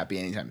they'll be happy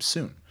anytime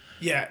soon.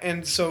 Yeah,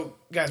 and so,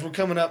 guys, we're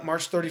coming up.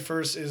 March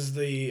 31st is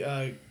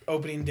the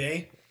opening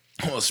day.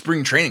 Well,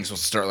 spring training's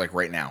supposed to start like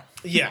right now.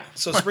 Yeah,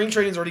 so spring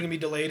training's already going to be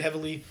delayed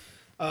heavily.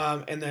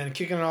 And then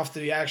kicking it off to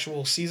the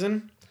actual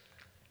season,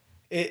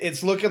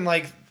 it's looking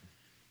like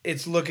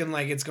it's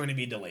going to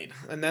be delayed.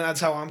 And then that's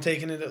how I'm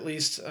taking it, at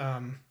least.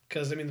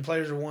 Because, I mean, the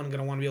players are, going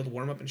to want to be able to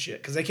warm up and shit.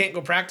 Because they can't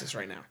go practice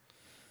right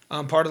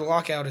now. Part of the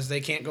lockout is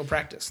they can't go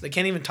practice. They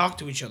can't even talk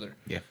to each other.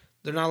 Yeah.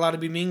 They're not allowed to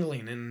be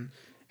mingling and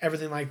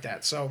everything like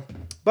that. So,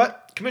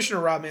 but Commissioner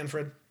Rob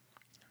Manfred,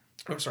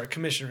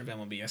 Commissioner of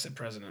MLB. I said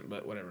president,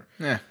 but whatever.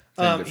 Yeah.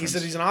 He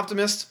said he's an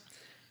optimist,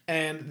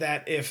 and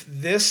that if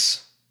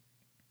this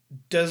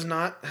does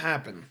not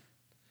happen,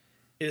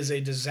 it is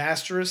a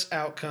disastrous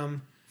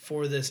outcome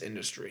for this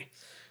industry.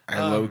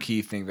 I low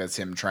key think that's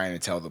him trying to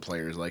tell the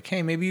players, like,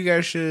 hey, maybe you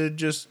guys should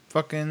just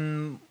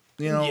fucking,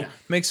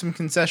 make some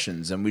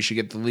concessions and we should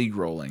get the league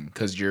rolling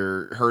because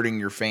you're hurting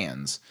your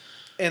fans.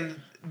 And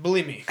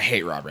believe me, I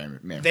hate Rob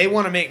Manfred. They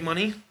want to make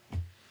money,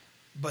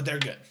 but they're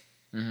good.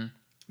 Mm-hmm.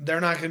 They're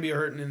not going to be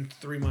hurting in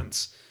 3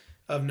 months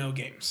of no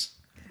games.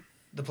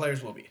 The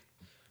players will be.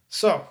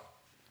 So,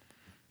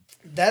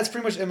 that's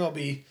pretty much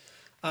MLB.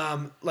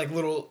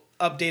 Little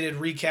updated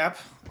recap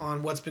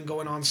on what's been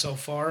going on so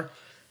far.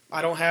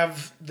 I don't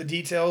have the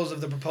details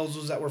of the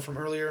proposals that were from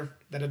earlier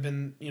that have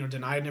been,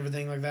 denied and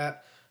everything like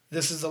that.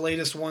 This is the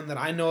latest one that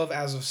I know of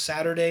as of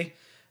Saturday,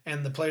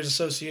 and the Players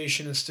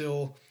Association is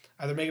still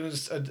either making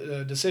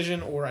a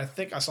decision, or I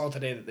think I saw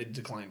today that they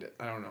declined it.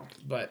 I don't know.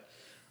 But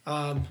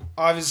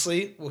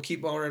obviously, we'll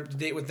keep all up to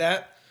date with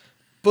that.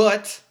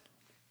 But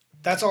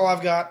that's all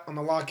I've got on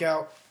the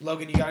lockout.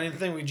 Logan, you got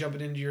anything? We can jump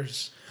into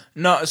yours.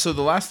 No, so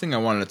the last thing I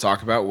wanted to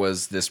talk about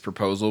was this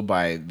proposal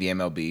by the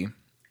MLB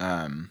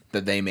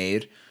that they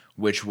made,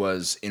 which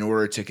was in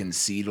order to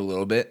concede a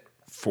little bit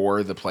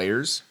for the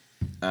players,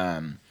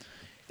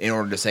 in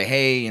order to say,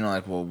 hey,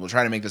 we'll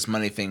try to make this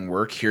money thing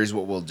work. Here's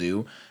what we'll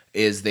do.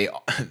 Is they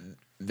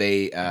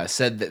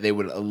said that they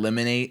would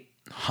eliminate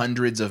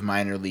hundreds of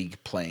minor league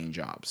playing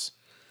jobs.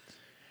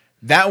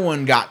 That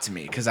one got to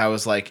me because I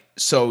was like,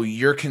 so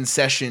your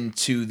concession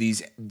to the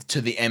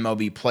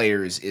MLB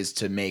players is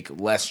to make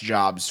less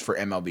jobs for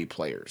MLB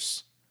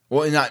players.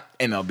 Well, not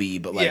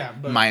MLB, but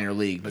minor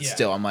league. But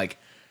still, I'm like,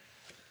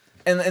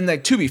 and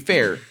like, to be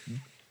fair,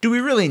 do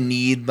we really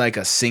need like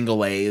a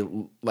single A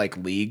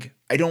league?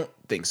 I don't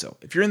think so.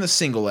 If you're in the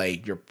single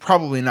A, you're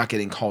probably not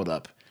getting called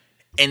up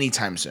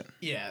anytime soon.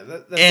 Yeah,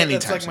 that's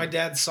Anytime like soon. my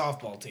dad's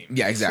softball team.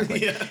 Yeah,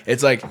 exactly. Yeah.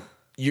 It's like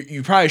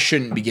you probably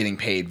shouldn't be getting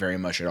paid very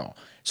much at all.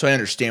 So I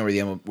understand where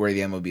the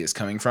MLB is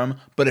coming from,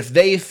 but if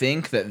they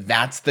think that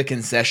that's the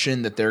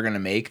concession that they're going to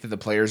make, that the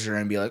players are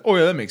going to be like, oh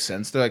yeah, that makes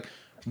sense. They're like,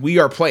 we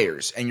are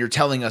players, and you're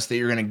telling us that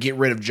you're going to get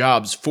rid of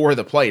jobs for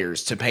the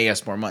players to pay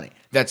us more money.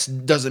 That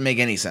doesn't make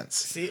any sense.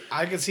 See,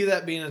 I could see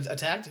that being a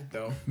tactic,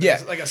 though. Yeah.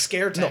 It's like a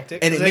scare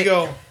tactic. and And it they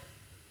go,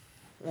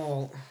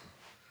 well,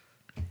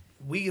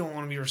 we don't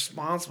want to be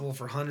responsible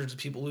for hundreds of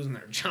people losing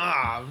their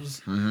jobs.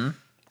 Mm-hmm.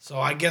 So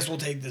I guess we'll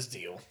take this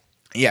deal.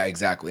 Yeah,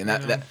 exactly. And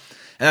that's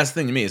the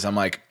thing to me is I'm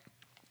like,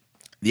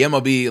 the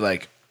MLB,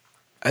 like,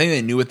 I think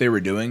they knew what they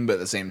were doing, but at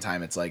the same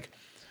time, it's like,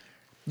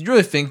 you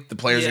really think the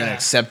players are going to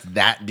accept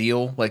that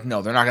deal? Like,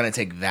 no, they're not going to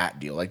take that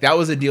deal. Like, that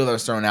was a deal that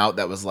was thrown out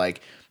that was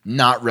like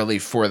not really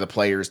for the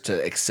players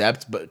to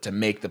accept, but to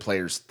make the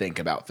players think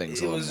about things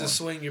a little more. It was to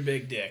swing your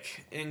big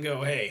dick and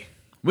go, hey,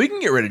 we can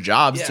get rid of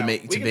jobs to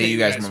pay you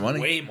guys more money.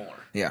 Way more.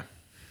 Yeah,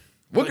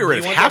 we'll get rid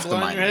of half the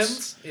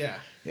minors. Yeah,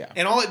 yeah.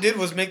 And all it did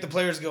was make the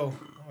players go,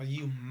 "Oh,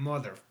 you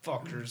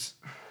motherfuckers!"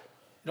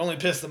 It only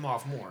pissed them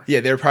off more.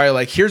 Yeah, they're probably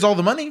like, "Here's all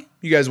the money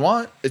you guys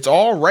want. It's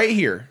all right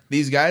here."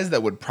 These guys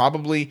that would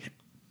probably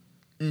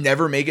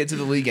never make it to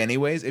the league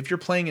anyways. If you're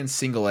playing in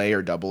single A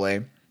or double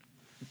A,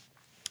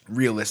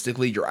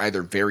 realistically, you're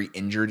either very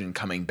injured and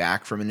coming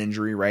back from an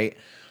injury, right?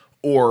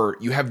 Or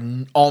you have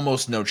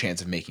almost no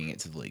chance of making it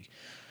to the league.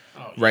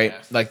 Oh, right?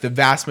 Yeah. Like the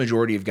vast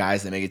majority of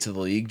guys that make it to the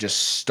league just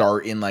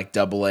start in like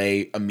double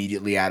A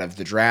immediately out of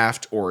the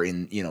draft or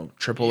in,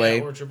 triple A.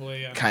 Yeah, or triple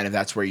A, yeah. Kind of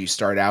that's where you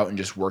start out and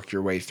just work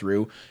your way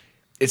through.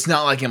 It's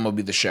not like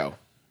MLB The Show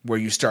where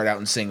you start out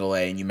in single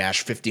A and you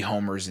mash 50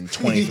 homers in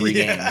 23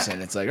 games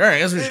and it's like, all right, I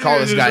guess we should call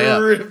this guy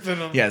up.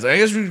 Yeah, it's like, I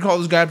guess we should call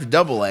this guy up to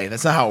double A.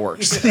 That's not how it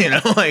works.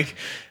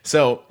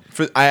 So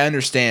I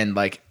understand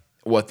like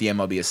what the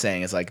MLB is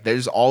saying. It's like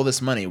there's all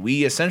this money.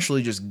 We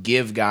essentially just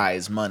give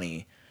guys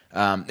money.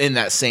 In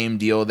that same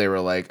deal, they were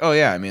like, oh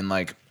yeah, I mean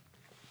like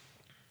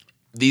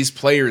these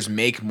players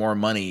make more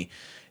money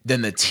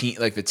than the team.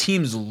 Like the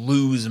teams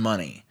lose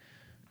money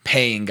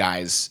paying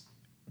guys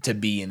to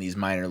be in these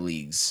minor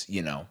leagues,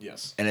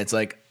 Yes. And it's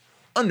like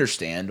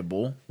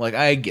understandable. Like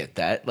I get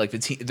that. Like the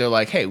team, they're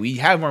like, hey, we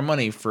have more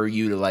money for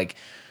you to like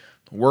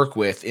work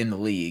with in the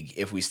league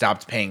if we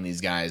stopped paying these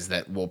guys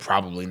that will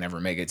probably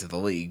never make it to the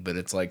league. But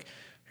it's like,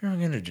 you're not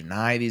going to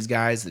deny these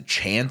guys the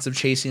chance of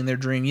chasing their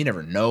dream. You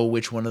never know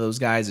which one of those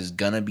guys is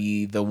going to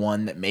be the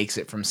one that makes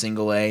it from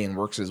single A and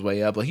works his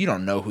way up. Like, you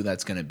don't know who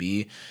that's going to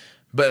be.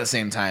 But at the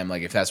same time,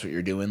 like, if that's what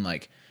you're doing,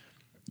 like,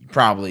 you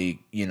probably,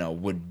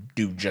 would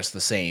do just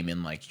the same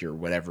in, like, your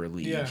whatever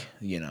league.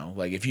 Yeah.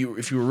 Like, if you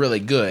were really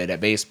good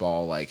at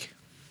baseball, like,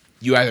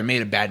 you either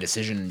made a bad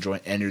decision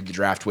and entered the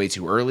draft way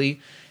too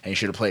early and you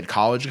should have played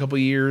college a couple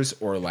years,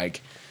 or, like,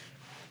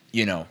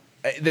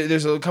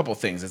 there's a couple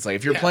things. It's like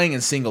if you're playing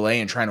in single A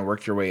and trying to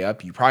work your way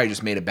up, you probably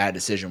just made a bad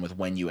decision with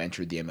when you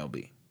entered the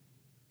MLB.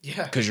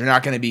 Yeah. Because you're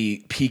not going to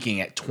be peaking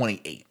at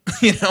 28.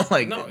 No,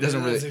 it doesn't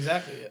really. That's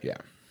exactly it. Yeah.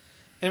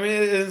 I mean,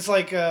 it's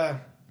like, I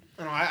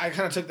kind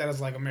of took that as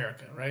like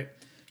America, right?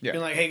 Yeah.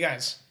 Being like, hey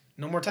guys,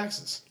 no more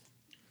taxes.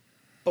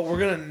 But we're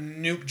going to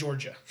nuke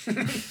Georgia.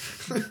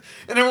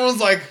 And everyone's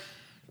like,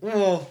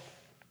 well,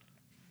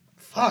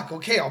 fuck,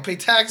 okay, I'll pay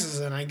taxes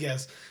then, I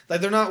guess.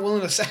 Like, they're not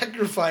willing to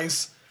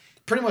sacrifice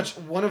pretty much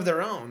one of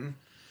their own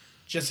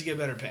just to get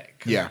better pay.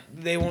 Yeah.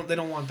 They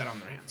don't want that on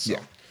their hands. So. Yeah.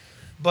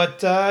 But,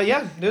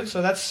 dude,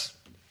 so that's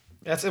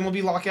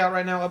MLB Lockout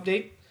right now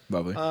update.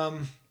 Lovely.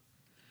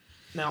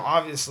 Now,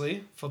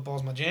 obviously,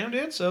 football's my jam,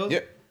 dude, so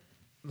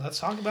let's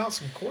talk about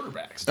some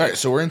quarterbacks. Dude. All right,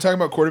 so we're going to talk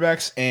about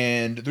quarterbacks,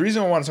 and the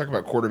reason I want to talk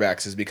about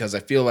quarterbacks is because I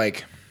feel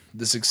like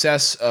the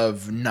success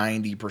of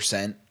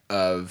 90%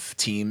 of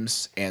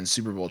teams and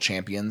Super Bowl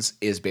champions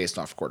is based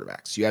off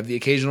quarterbacks. You have the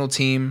occasional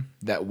team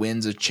that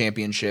wins a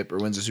championship or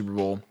wins a Super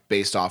Bowl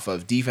based off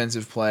of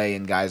defensive play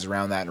and guys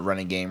around that in a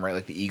running game, right?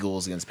 Like the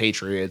Eagles against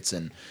Patriots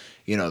and,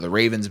 the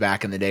Ravens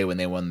back in the day when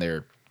they won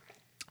their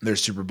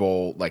Super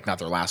Bowl, like not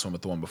their last one,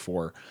 but the one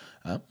before.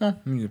 You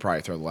could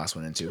probably throw the last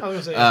one in too.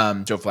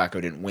 Joe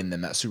Flacco didn't win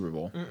them that Super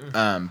Bowl.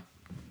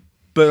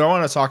 But I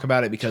want to talk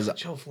about it because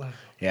Joe Flacco.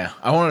 Yeah,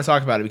 I want to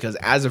talk about it because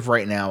as of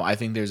right now, I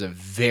think there's a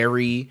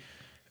very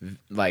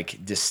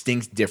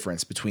distinct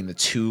difference between the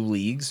two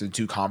leagues, the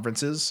two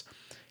conferences,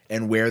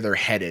 and where they're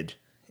headed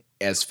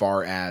as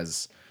far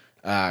as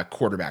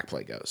quarterback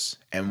play goes,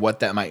 and what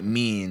that might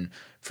mean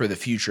for the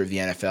future of the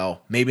NFL.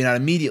 Maybe not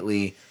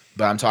immediately,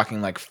 but I'm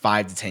talking like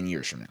 5 to 10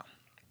 years from now.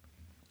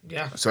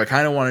 Yeah. So I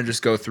kind of want to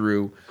just go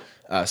through,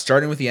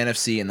 starting with the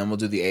NFC, and then we'll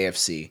do the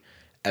AFC,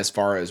 as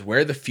far as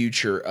where the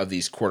future of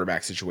these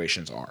quarterback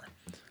situations are.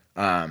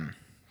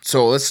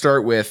 So let's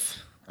start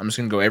with, I'm just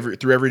going to go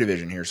through every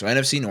division here. So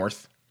NFC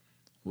North,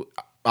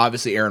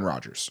 obviously Aaron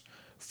Rodgers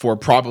for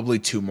probably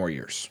 2 more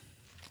years,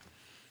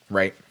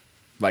 right?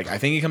 Like, I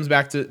think he comes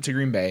back to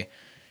Green Bay.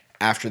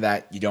 After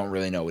that, you don't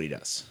really know what he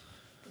does.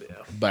 Yeah.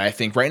 But I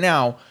think right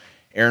now,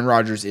 Aaron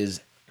Rodgers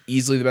is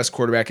easily the best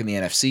quarterback in the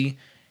NFC,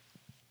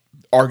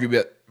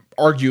 arguably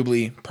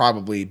arguably,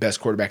 probably best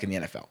quarterback in the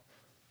NFL.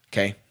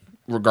 Okay,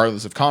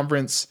 regardless of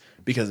conference,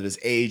 because of his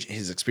age,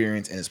 his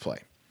experience, and his play.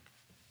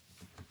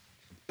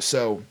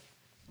 So,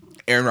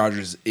 Aaron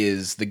Rodgers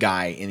is the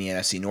guy in the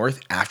NFC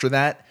North. After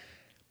that,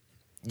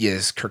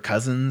 yes, Kirk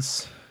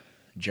Cousins,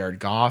 Jared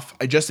Goff,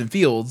 Justin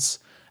Fields.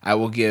 I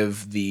will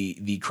give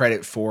the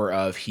credit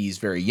for he's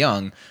very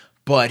young,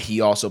 but he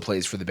also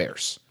plays for the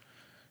Bears,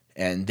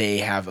 and they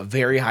have a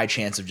very high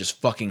chance of just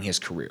fucking his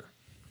career,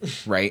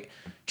 right?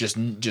 Just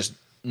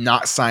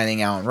not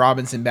signing Allen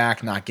Robinson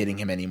back, not getting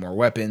him any more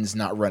weapons,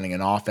 not running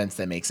an offense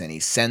that makes any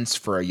sense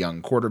for a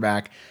young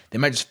quarterback. They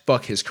might just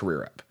fuck his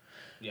career up.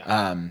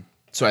 Yeah.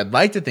 So I'd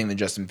like to think that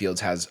Justin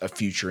Fields has a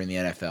future in the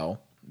NFL,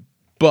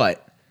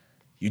 but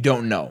you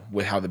don't know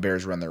with how the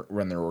Bears run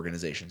their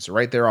organization. So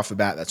right there off the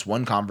bat, that's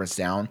one conference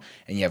down,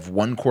 and you have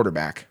one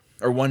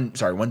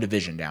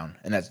division down,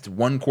 and that's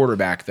one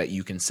quarterback that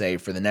you can say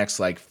for the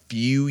next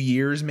few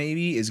years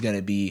maybe is going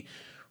to be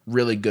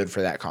really good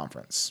for that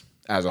conference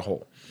as a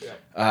whole.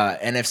 Yeah.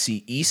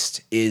 NFC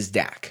East is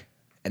Dak,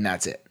 and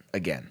that's it.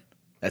 Again,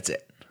 that's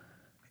it.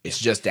 It's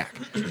just Dak.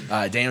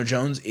 Daniel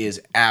Jones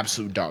is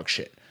absolute dog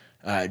shit.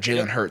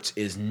 Jalen Hurts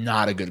is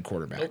not a good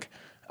quarterback.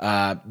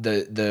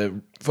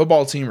 The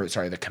football team,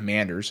 the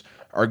Commanders,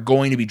 are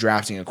going to be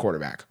drafting a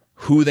quarterback.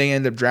 Who they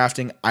end up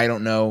drafting, I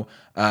don't know.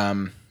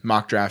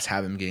 Mock drafts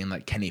have him getting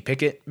Kenny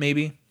Pickett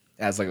maybe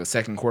as a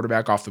second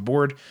quarterback off the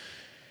board.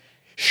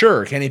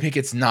 Sure, Kenny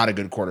Pickett's not a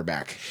good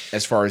quarterback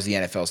as far as the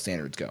NFL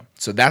standards go.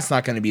 So that's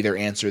not going to be their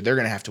answer. They're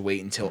going to have to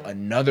wait until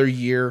another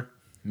year,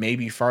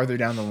 maybe farther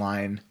down the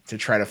line, to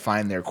try to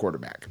find their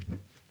quarterback.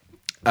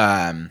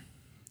 And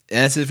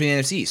that's it for the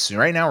NFC. So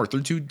right now we're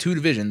through two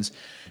divisions,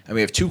 and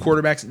we have two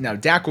quarterbacks. Now,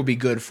 Dak will be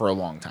good for a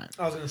long time.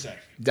 I was going to say.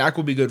 Dak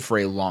will be good for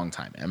a long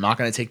time. And I'm not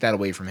going to take that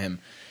away from him.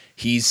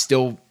 He's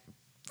still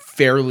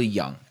fairly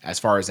young as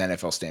far as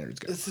NFL standards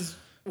go. This is,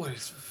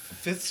 his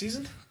fifth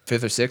season?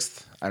 Fifth or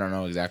sixth. I don't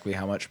know exactly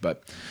how much.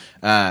 But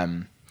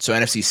so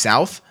NFC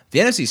South. The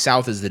NFC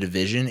South is the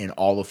division in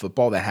all of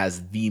football that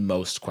has the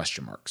most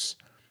question marks.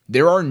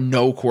 There are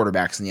no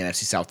quarterbacks in the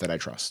NFC South that I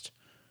trust.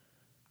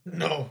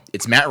 No.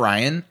 It's Matt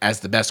Ryan as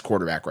the best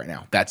quarterback right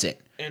now. That's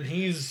it. And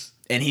he's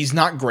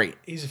not great.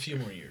 He's a few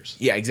more years.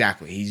 Yeah,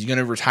 exactly. He's going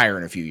to retire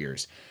in a few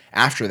years.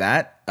 After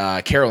that,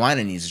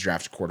 Carolina needs to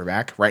draft a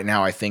quarterback. Right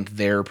now, I think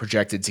they're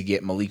projected to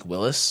get Malik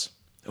Willis,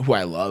 who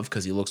I love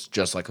because he looks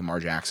just like Lamar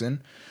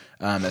Jackson.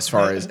 As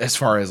far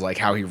as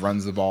how he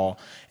runs the ball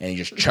and he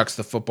just chucks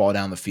the football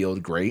down the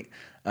field, great.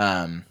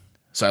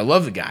 So I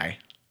love the guy.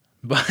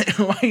 But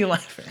why are you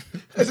laughing?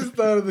 I just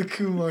thought of the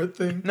Kumar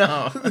thing.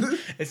 No,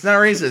 it's not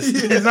racist.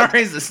 Yeah. It's not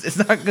racist. It's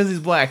not because he's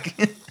black.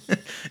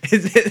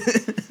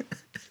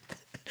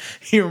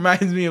 He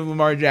reminds me of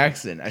Lamar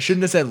Jackson. I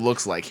shouldn't have said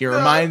looks like. He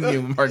reminds me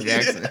of Lamar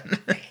Jackson.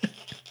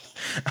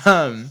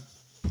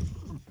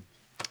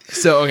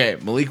 So, okay,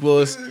 Malik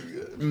Willis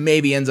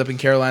maybe ends up in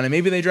Carolina.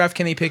 Maybe they draft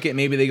Kenny Pickett.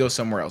 Maybe they go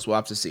somewhere else. We'll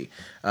have to see.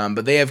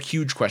 But they have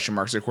huge question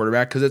marks at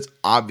quarterback because it's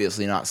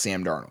obviously not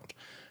Sam Darnold.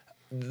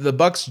 The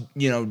Bucs,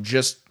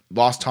 just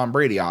lost Tom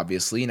Brady,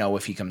 obviously.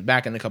 If he comes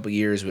back in a couple of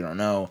years, we don't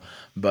know.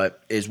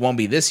 But it won't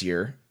be this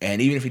year.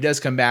 And even if he does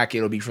come back,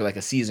 it'll be for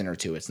a season or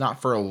two. It's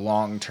not for a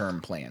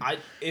long-term plan.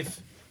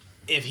 If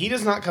he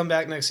does not come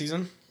back next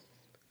season,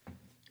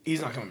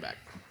 he's not coming back.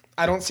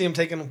 I don't see him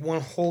taking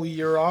one whole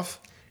year off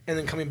and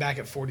then coming back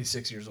at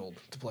 46 years old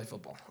to play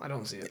football. I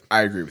don't see it.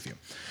 I agree with you.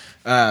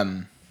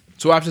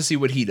 So we'll have to see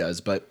what he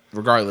does. But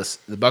regardless,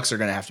 the Bucs are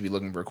going to have to be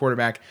looking for a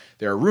quarterback.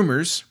 There are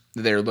rumors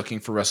that they're looking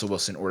for Russell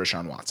Wilson or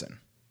Deshaun Watson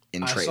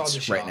in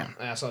trades right now.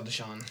 I saw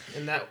Deshaun.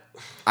 And that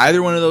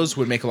either one of those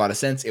would make a lot of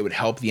sense. It would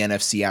help the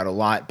NFC out a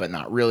lot, but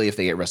not really if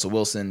they get Russell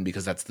Wilson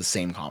because that's the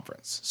same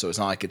conference. So it's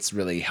not like it's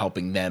really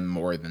helping them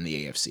more than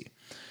the AFC.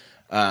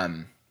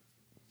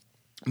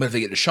 But if they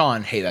get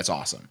Deshaun, hey, that's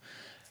awesome.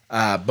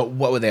 But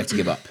what would they have to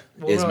give up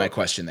is my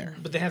question there.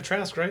 But they have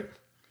Trask, right?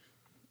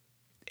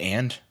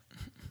 And?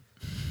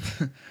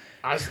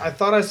 I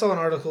thought I saw an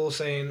article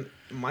saying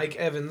Mike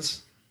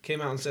Evans came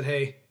out and said,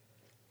 hey,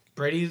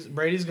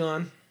 Brady's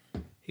gone.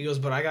 He goes,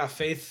 but I got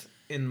faith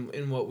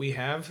in what we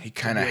have. He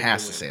kind of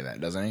has to say that,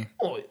 doesn't he?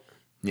 Oh,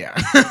 yeah.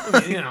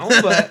 I mean,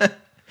 but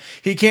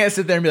he can't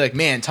sit there and be like,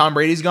 man, Tom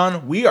Brady's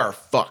gone. We are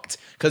fucked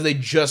because they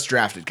just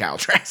drafted Kyle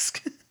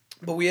Trask.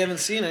 But we haven't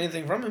seen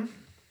anything from him.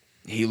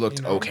 He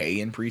looked okay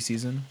in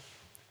preseason.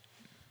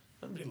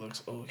 Somebody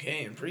looks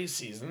okay in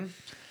preseason.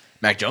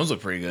 Mac Jones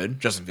looked pretty good.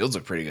 Justin Fields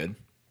looked pretty good.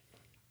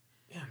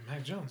 Yeah,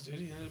 Mac Jones, dude.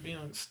 He ended up being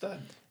a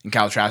stud. And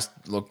Kyle Trask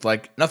looked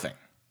like nothing.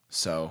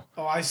 So.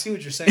 Oh, I see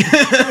what you're saying.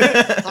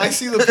 I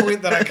see the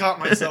point that I caught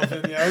myself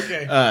in. Yeah,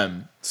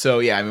 okay. So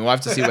yeah, I mean, we'll have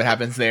to see what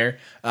happens there.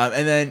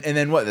 And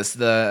then what? It's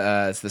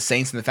the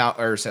Saints and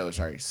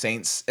the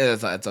Saints.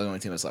 That's the only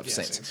team that's left. Yeah,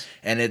 Saints.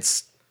 And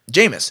it's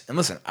Jameis. And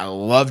listen, I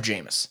love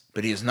Jameis,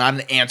 but he is not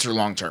an answer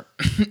long term.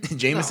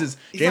 Jameis is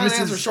not an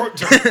answer short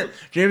term.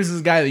 Jameis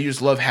is a guy that you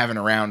just love having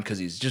around because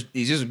he's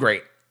just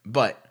great,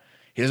 but.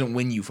 He doesn't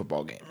win you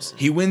football games.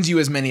 He wins you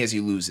as many as he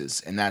loses,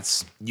 and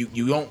that's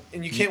you don't.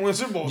 And you can't win a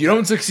Super Bowl. You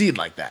don't succeed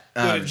like that.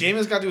 If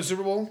Jameis got to a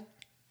Super Bowl,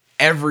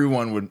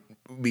 everyone would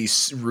be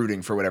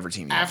rooting for whatever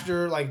team.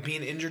 After like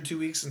being injured 2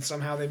 weeks and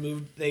somehow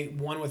they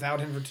won without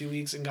him for 2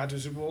 weeks and got to a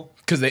Super Bowl.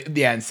 Because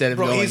instead of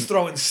he's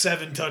throwing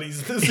 7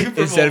 tutties in the Super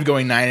Bowl. Instead of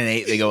going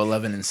 9-8, they go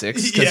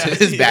 11-6 because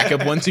his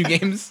backup won 2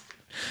 games.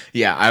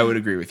 Yeah, I would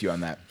agree with you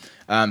on that.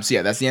 So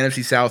yeah, that's the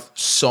NFC South.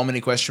 So many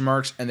question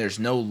marks, and there's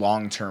no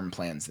long-term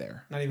plans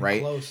there. Not even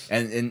close.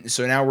 And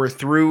so now we're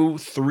through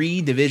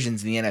 3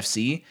 divisions in the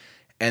NFC,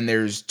 and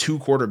there's 2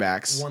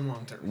 quarterbacks.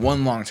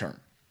 One long-term.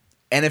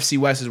 NFC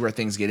West is where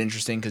things get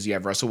interesting because you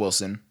have Russell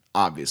Wilson,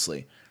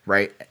 obviously,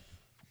 right?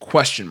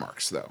 Question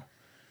marks, though.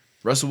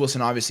 Russell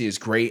Wilson obviously is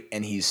great,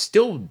 and he's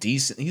still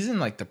decent. He's in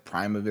like the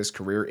prime of his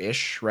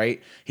career-ish, right?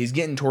 He's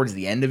getting towards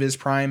the end of his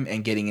prime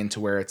and getting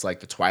into where it's like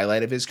the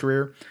twilight of his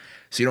career.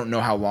 So you don't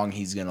know how long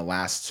he's going to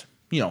last,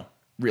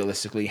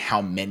 realistically,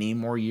 how many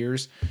more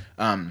years.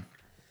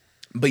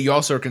 But you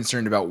also are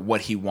concerned about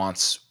what he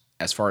wants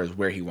as far as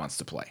where he wants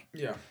to play.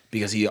 Yeah.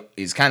 Because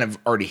he's kind of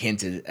already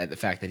hinted at the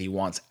fact that he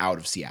wants out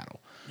of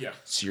Seattle. Yeah.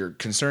 So you're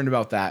concerned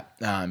about that.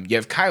 You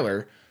have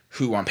Kyler,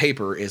 who on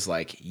paper is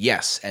like,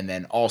 yes, and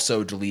then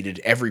also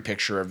deleted every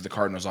picture of the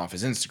Cardinals off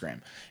his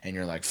Instagram. And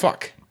you're like,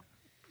 fuck.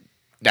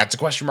 That's a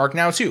question mark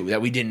now, too,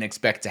 that we didn't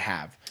expect to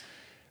have.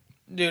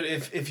 Dude,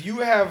 if you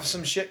have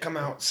some shit come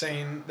out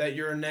saying that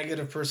you're a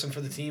negative person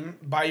for the team,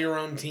 by your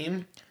own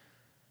team,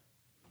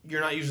 you're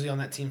not usually on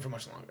that team for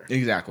much longer.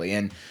 Exactly.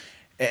 And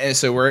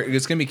so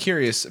it's going to be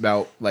curious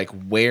about like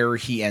where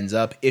he ends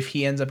up, if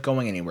he ends up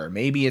going anywhere.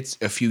 Maybe it's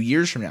a few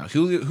years from now.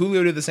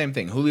 Julio did the same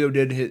thing. Julio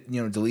did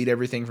delete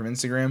everything from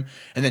Instagram,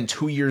 and then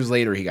 2 years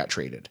later he got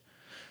traded.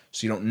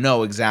 So you don't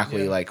know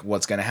exactly like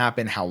what's going to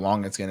happen, how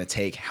long it's going to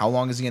take, how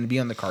long is he going to be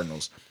on the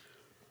Cardinals.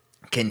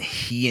 Can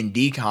him and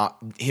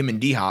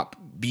D-Hop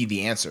be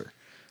the answer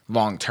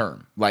long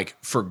term, like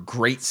for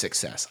great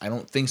success? I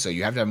don't think so.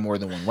 You have to have more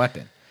than one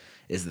weapon,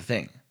 is the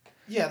thing.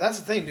 Yeah, that's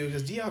the thing, dude,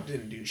 because D-Hop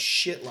didn't do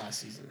shit last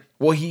season.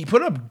 Well, he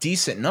put up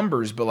decent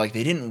numbers, but like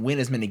they didn't win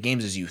as many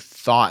games as you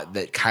thought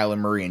that Kyler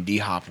Murray and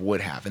D-Hop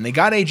would have. And they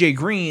got AJ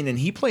Green, and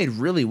he played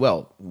really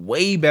well,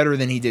 way better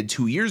than he did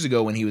 2 years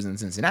ago when he was in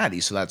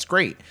Cincinnati, so that's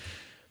great.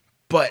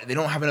 But they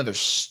don't have another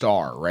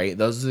star, right?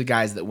 Those are the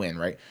guys that win,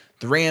 right?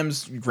 The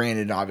Rams,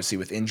 granted, obviously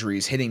with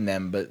injuries hitting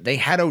them, but they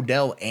had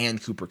Odell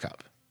and Cooper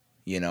Kupp,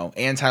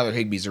 and Tyler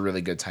Higbee's a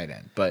really good tight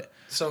end. But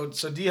so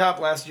D-Hop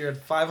last year had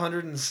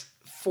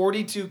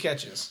 542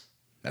 catches.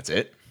 That's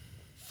it.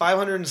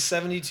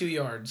 572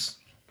 yards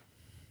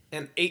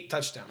and 8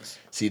 touchdowns.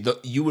 See,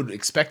 you would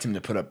expect him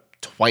to put up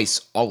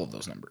twice all of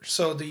those numbers.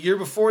 So the year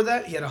before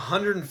that, he had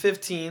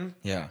 115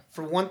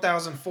 for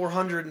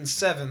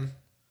 1,407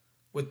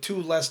 with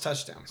 2 less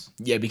touchdowns.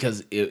 Yeah,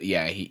 because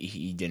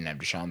he didn't have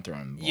Deshaun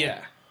throwing the ball.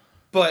 Yeah,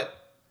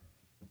 but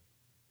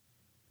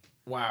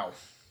wow.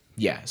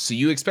 Yeah, so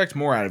you expect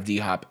more out of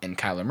D-Hop and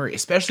Kyler Murray,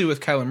 especially with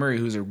Kyler Murray,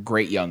 who's a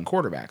great young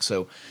quarterback.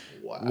 So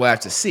we'll have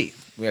to see.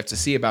 We have to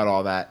see about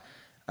all that.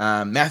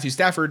 Matthew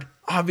Stafford,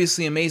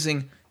 obviously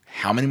amazing.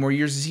 How many more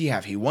years does he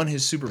have? He won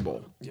his Super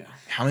Bowl. Yeah.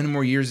 How many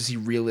more years does he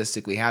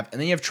realistically have?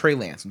 And then you have Trey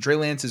Lance. And Trey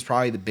Lance is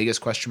probably the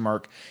biggest question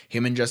mark.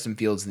 Him and Justin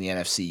Fields in the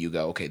NFC, you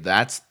go, okay,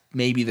 that's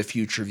maybe the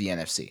future of the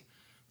NFC.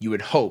 You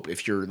would hope,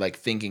 if you're like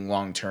thinking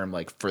long term,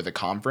 like for the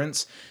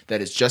conference,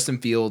 that it's Justin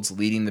Fields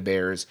leading the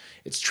Bears.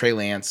 It's Trey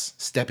Lance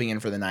stepping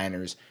in for the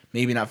Niners.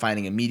 Maybe not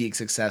finding immediate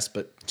success,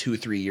 but 2 or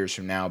 3 years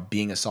from now,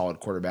 being a solid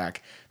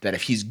quarterback. That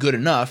if he's good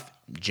enough,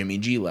 Jimmy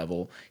G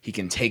level, he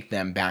can take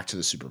them back to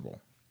the Super Bowl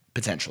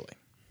potentially,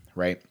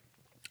 right?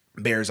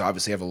 Bears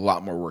obviously have a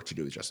lot more work to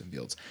do with Justin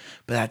Fields,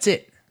 but that's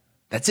it.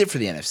 That's it for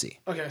the NFC.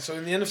 Okay, so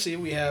in the NFC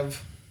we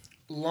have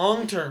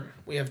long term.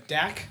 We have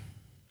Dak,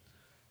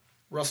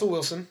 Russell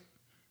Wilson.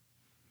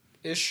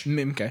 Ish.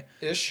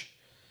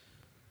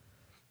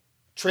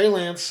 Trey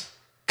Lance.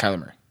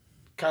 Kyler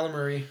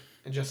Murray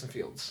and Justin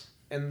Fields.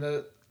 And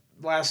the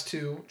last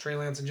 2, Trey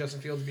Lance and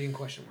Justin Fields, being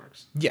question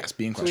marks. Yes,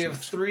 being question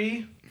marks. So we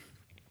have 3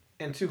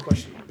 and 2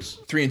 question marks.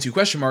 3 and 2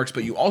 question marks,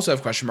 but you also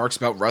have question marks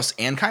about Russ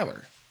and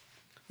Kyler.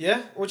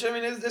 Yeah, which, I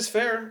mean, is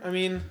fair. I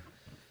mean,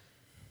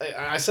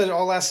 I said it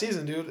all last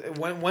season, dude.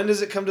 When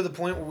does it come to the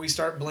point where we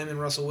start blaming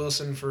Russell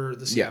Wilson for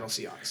the Seattle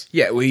Seahawks?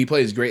 Yeah, well, he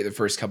plays great the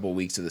first couple of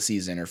weeks of the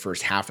season or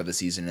first half of the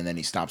season, and then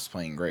he stops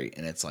playing great.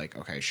 And it's like,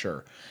 okay,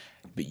 sure.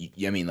 But,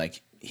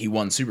 he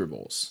won Super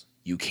Bowls.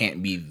 You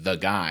can't be the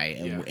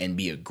guy and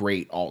be a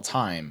great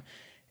all-time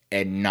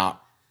and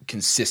not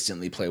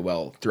consistently play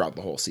well throughout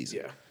the whole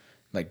season. Yeah.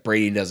 Like,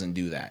 Brady doesn't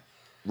do that.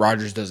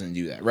 Rodgers doesn't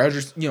do that.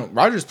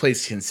 Rodgers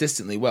plays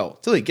consistently well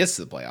until he gets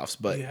to the playoffs.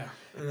 But yeah,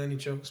 and then he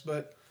chokes.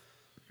 But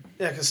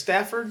yeah, because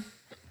Stafford,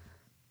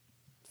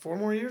 4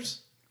 more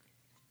years?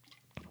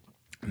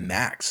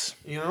 Max.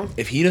 Because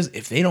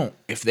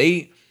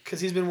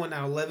he's been,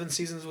 11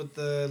 seasons with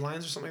the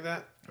Lions or something like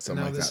that?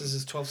 Something like that. Now this is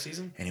his 12th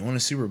season? And he won a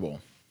Super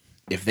Bowl.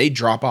 If they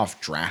drop off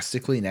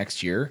drastically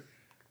next year,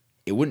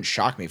 it wouldn't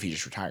shock me if he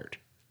just retired.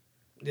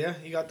 Yeah,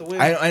 he got the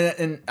win.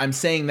 And I'm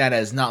saying that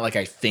as not like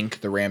I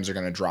think the Rams are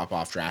going to drop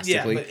off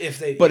drastically.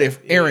 Yeah, but if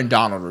Aaron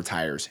Donald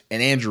retires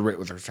and Andrew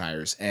Whitworth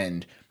retires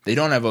and they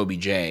don't have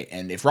OBJ,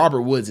 and if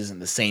Robert Woods isn't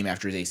the same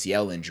after his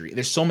ACL injury,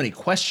 there's so many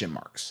question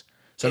marks.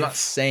 So I'm not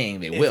saying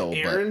they will.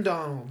 If Aaron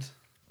Donald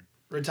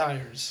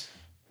retires,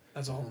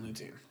 that's a whole new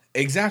team.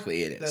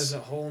 Exactly, it is. That's a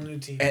whole new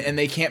team. And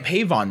they can't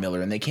pay Von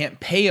Miller, and they can't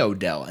pay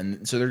Odell,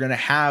 and so they're going to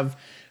have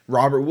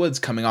Robert Woods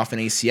coming off an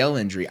ACL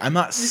injury. I'm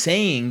not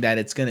saying that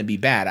it's going to be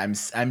bad.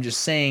 I'm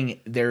just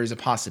saying there's a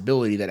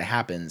possibility that it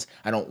happens.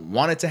 I don't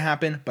want it to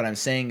happen, but I'm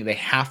saying they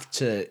have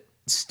to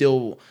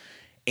still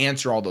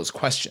answer all those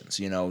questions.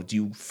 You know, do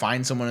you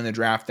find someone in the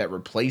draft that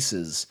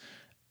replaces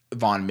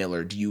Von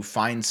Miller? Do you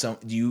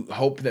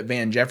hope that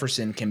Van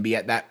Jefferson can be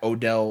at that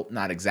Odell,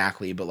 not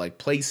exactly, but like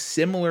play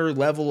similar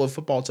level of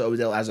football to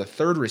Odell as a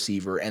third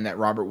receiver, and that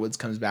Robert Woods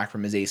comes back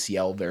from his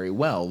ACL very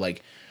well?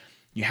 Like,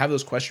 you have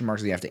those question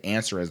marks that you have to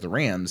answer as the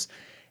Rams,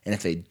 and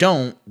if they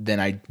don't, then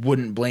I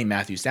wouldn't blame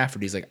Matthew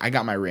Stafford. He's like, I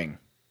got my ring.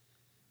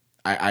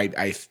 I'm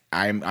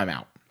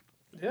out.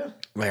 Yeah.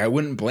 Like, I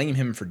wouldn't blame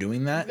him for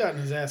doing that. He's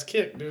gotten his ass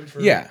kicked, dude, for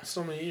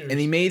so many years.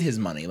 And he made his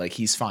money. Like,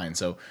 he's fine.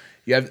 So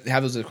you have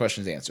those other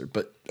questions answered.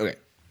 But okay.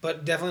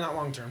 But definitely not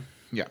long term.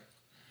 Yeah.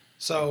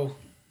 So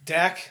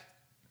Dak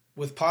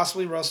with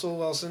possibly Russell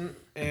Wilson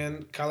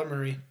and Kyler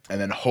Murray. And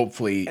then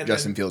hopefully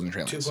Justin Fields and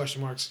Trey Lance. 2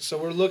 question marks. So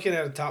we're looking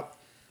at a top.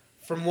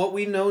 From what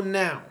we know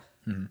now,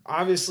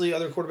 obviously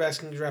other quarterbacks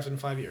can get drafted in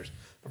 5 years.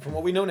 But from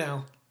what we know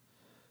now,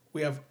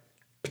 we have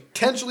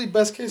potentially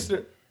best case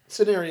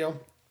scenario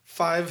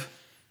 5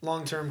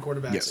 long-term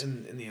quarterbacks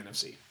in the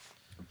NFC.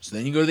 So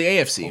then you go to the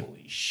AFC.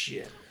 Holy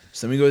shit.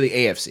 So then we go to the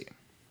AFC.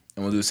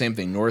 And we'll do the same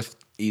thing, north,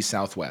 east,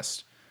 south,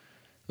 west.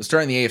 Let's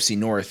start in the AFC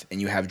North, and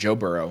you have Joe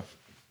Burrow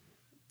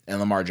and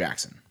Lamar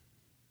Jackson.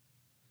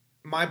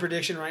 My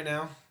prediction right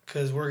now,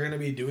 because we're going to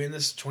be doing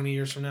this 20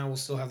 years from now, we'll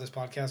still have this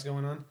podcast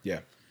going on.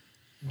 Yeah.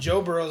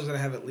 Joe Burrow is going to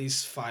have at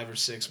least 5 or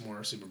 6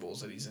 more Super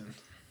Bowls that he's in.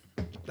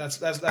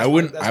 That's I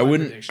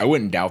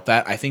wouldn't doubt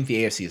that. I think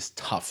the AFC is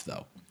tough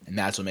though, and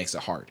that's what makes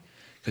it hard.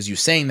 Because you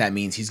saying that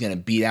means he's going to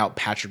beat out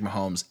Patrick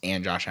Mahomes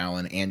and Josh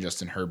Allen and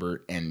Justin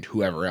Herbert and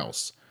whoever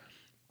else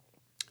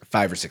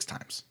 5 or 6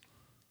 times,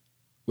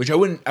 which I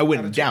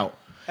wouldn't doubt.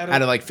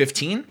 Out of like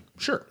 15,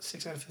 sure.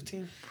 6 out of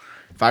 15.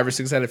 5 or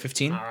 6 out of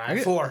 15. All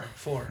right, 4.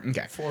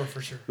 Okay, 4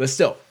 for sure. But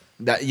still,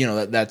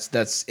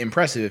 that's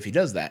impressive if he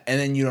does that. And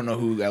then you don't know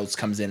who else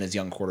comes in as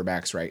young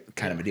quarterbacks, right?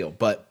 Kind of a deal.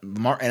 But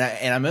Lamar,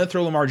 and I'm going to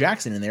throw Lamar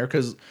Jackson in there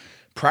because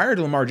prior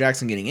to Lamar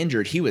Jackson getting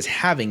injured, he was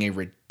having a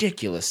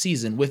ridiculous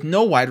season with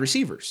no wide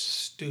receivers.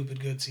 Stupid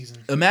good season.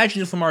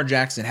 Imagine if Lamar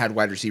Jackson had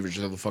wide receivers to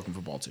throw the fucking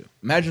football to.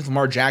 Imagine if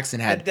Lamar Jackson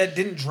had that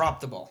didn't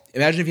drop the ball.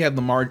 Imagine if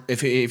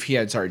he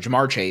had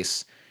Jamar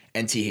Chase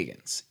and T.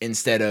 Higgins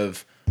instead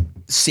of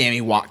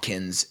Sammy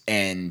Watkins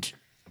and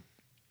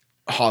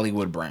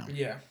Hollywood Brown.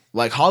 Yeah.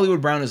 Like,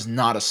 Hollywood Brown is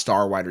not a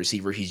star wide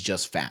receiver. He's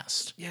just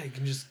fast. Yeah, he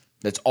can just...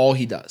 That's all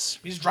he does.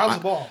 He just drives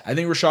the ball. I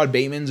think Rashad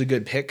Bateman's a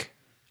good pick.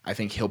 I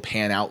think he'll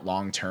pan out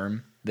long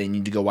term. They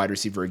need to go wide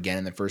receiver again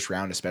in the first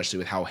round, especially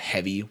with how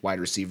heavy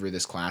wide receiver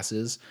this class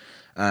is.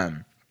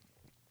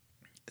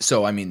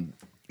 So, I mean,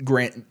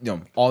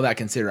 all that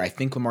considered, I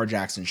think Lamar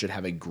Jackson should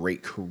have a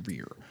great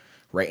career,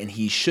 right? And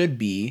he's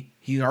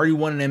already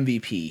won an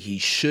MVP. He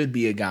should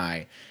be a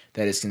guy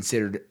that is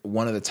considered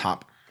one of the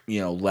top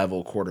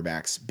level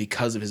quarterbacks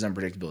because of his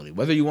unpredictability.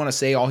 Whether you want to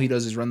say all he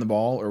does is run the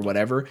ball or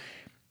whatever,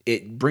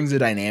 it brings a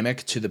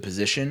dynamic to the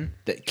position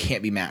that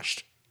can't be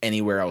matched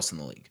anywhere else in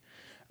the league.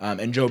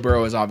 And Joe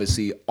Burrow has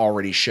obviously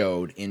already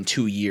showed in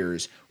 2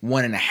 years,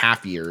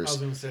 1.5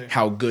 years,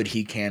 how good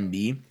he can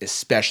be,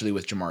 especially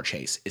with Jamar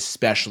Chase,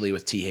 especially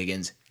with T.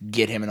 Higgins.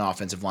 Get him an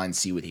offensive line,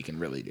 see what he can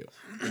really do.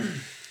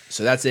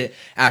 So that's it.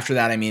 After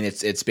that, I mean,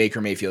 it's Baker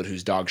Mayfield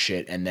who's dog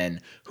shit, and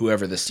then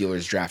whoever the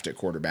Steelers draft at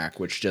quarterback,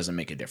 which doesn't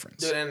make a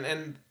difference. Dude,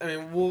 and I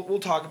mean, we'll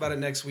talk about it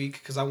next week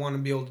because I want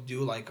to be able to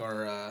do like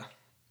our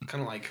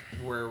kind of like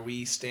where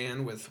we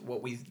stand with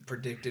what we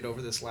predicted over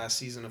this last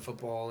season of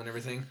football and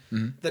everything.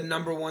 Mm-hmm. The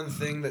number one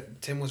thing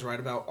that Tim was right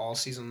about all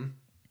season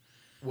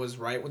was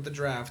right with the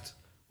draft,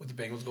 with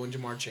the Bengals going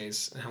Jamar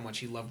Chase and how much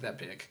he loved that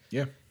pick.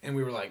 Yeah, and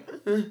we were like,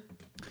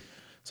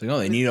 so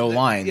they need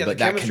O-line, but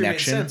that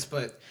connection. Made sense,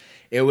 but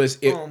It was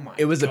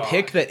a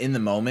pick that in the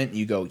moment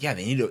you go, yeah,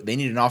 they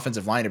need an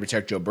offensive line to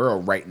protect Joe Burrow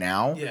right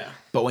now. Yeah.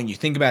 But when you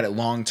think about it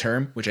long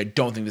term, which I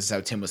don't think this is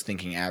how Tim was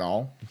thinking at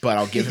all, but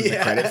I'll give him the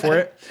credit for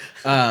it,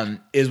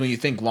 is when you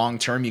think long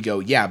term, you go,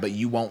 yeah, but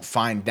you won't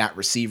find that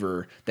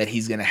receiver that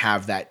he's going to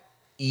have that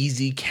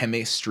easy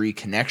chemistry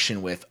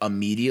connection with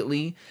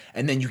immediately,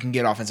 and then you can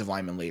get offensive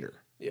linemen later.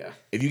 Yeah.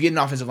 If you get an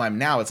offensive lineman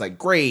now, it's like,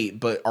 great,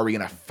 but are we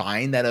going to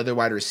find that other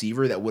wide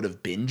receiver that would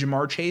have been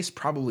Jamar Chase?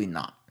 Probably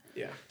not.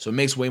 Yeah. So it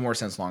makes way more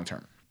sense long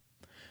term.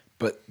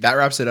 But that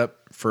wraps it up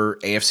for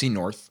AFC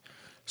North.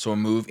 So we'll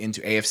move into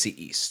AFC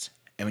East.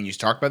 And when you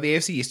talk about the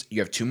AFC East, you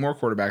have 2 more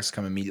quarterbacks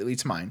come immediately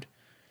to mind.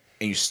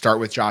 And you start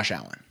with Josh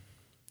Allen.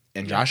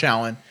 And Josh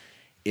Allen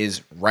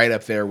is right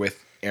up there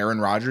with Aaron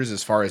Rodgers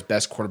as far as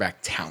best quarterback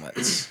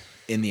talents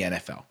in the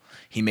NFL.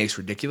 He makes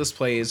ridiculous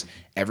plays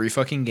every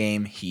fucking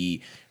game.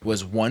 He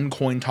was one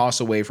coin toss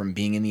away from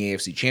being in the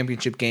AFC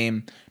Championship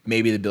game.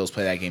 Maybe the Bills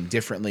play that game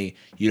differently.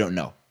 You don't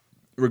know.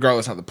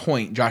 Regardless, not the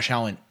point. Josh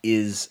Allen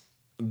is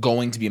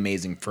going to be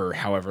amazing for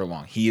however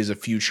long. He is a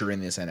future in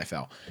this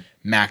NFL.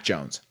 Mac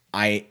Jones.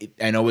 I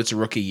know it's a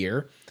rookie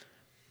year,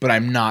 but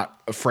I'm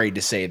not afraid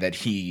to say that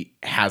he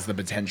has the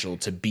potential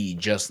to be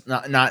just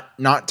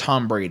not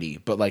Tom Brady,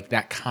 but like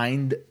that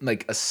kind,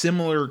 like a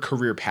similar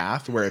career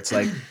path where it's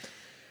like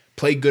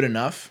play good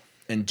enough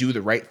and do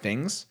the right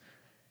things,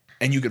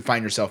 and you could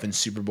find yourself in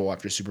Super Bowl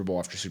after Super Bowl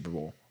after Super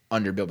Bowl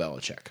under Bill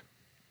Belichick.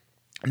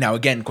 Now,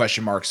 again,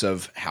 question marks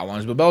of how long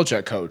is Bill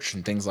Belichick coach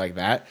and things like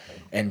that,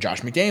 and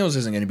Josh McDaniels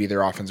isn't going to be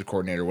their offensive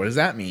coordinator. What does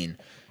that mean?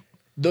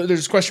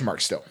 There's question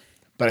marks still.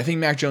 But I think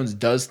Mac Jones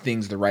does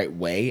things the right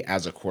way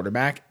as a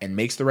quarterback and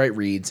makes the right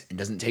reads and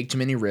doesn't take too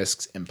many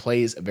risks and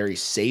plays a very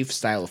safe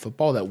style of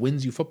football that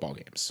wins you football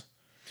games.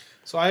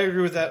 So I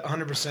agree with that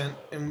 100%.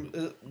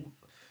 And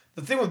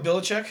the thing with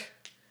Belichick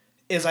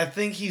is I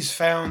think he's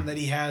found that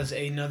he has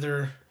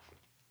another,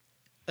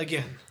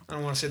 again, I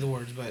don't want to say the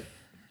words, but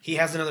he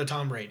has another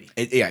Tom Brady.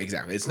 Yeah,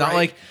 exactly. It's not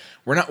like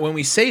when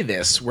we say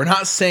this, we're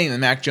not saying that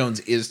Mac Jones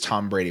is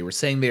Tom Brady. We're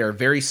saying they are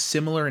very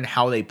similar in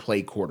how they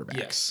play quarterbacks.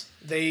 Yes.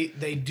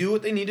 They do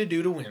what they need to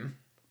do to win,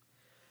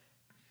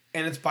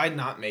 and it's by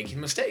not making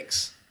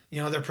mistakes.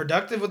 You know, they're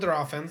productive with their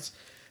offense.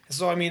 And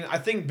so, I mean, I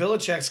think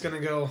Belichick's going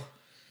to go,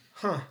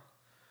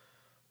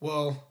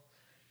 well,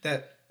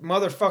 that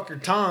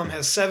motherfucker Tom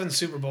has 7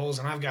 Super Bowls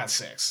and I've got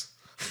 6.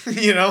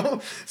 You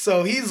know?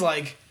 So he's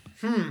like,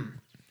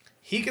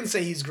 he can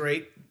say he's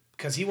great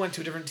because he went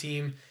to a different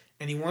team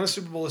and he won a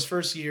Super Bowl his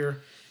first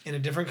year in a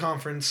different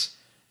conference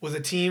with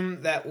a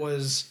team that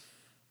was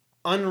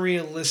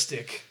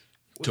unrealistic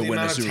with to the win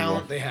amount a Super of talent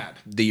Bowl they had.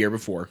 the year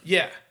before.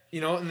 Yeah.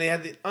 You know, and they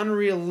had the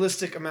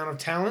unrealistic amount of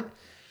talent,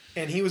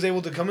 and he was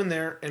able to come in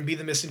there and be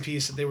the missing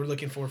piece that they were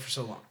looking for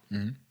so long.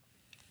 Mm-hmm.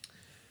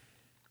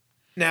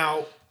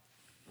 Now,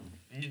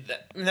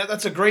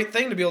 that's a great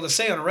thing to be able to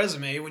say on a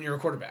resume when you're a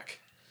quarterback.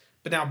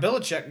 But now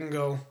Belichick can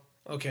go,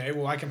 okay,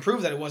 well, I can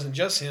prove that it wasn't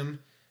just him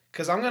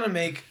because I'm going to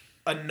make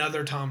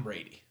another Tom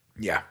Brady.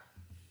 Yeah.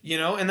 You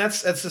know, and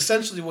that's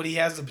essentially what he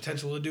has the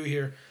potential to do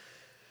here.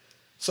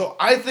 So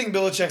I think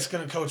Belichick's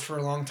going to coach for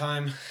a long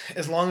time,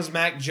 as long as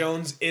Mac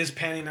Jones is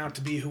panning out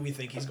to be who we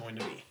think he's going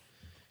to be.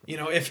 You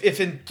know, if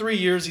in 3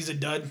 years he's a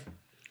dud,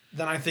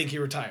 then I think he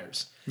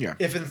retires. Yeah.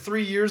 If in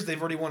 3 years they've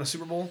already won a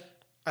Super Bowl,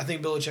 I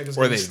think Belichick is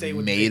going to stay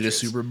with the Patriots. Or they've made a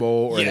Super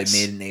Bowl, or Yes.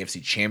 they made an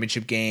AFC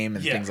Championship game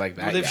and things like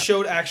that. Where they've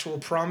showed actual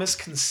promise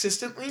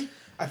consistently.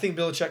 I think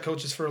Belichick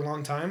coaches for a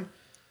long time.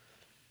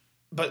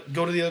 But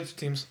go to the other two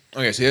teams.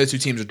 Okay, so the other two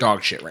teams are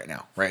dog shit right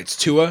now, right? It's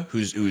Tua,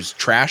 who's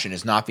trash and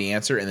is not the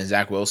answer, and then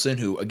Zach Wilson,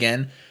 who,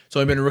 again, it's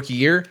only been a rookie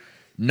year,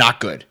 not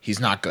good. He's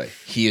not good.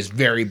 He is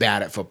very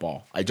bad at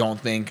football. I don't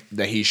think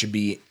that he should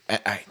be...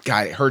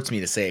 God, it hurts me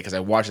to say it because I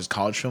watched his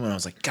college film and I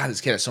was like, God,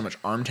 this kid has so much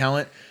arm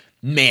talent.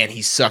 Man,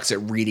 he sucks at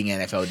reading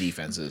NFL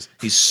defenses.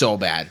 He's so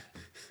bad.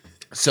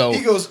 So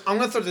he goes, I'm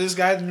going to throw to this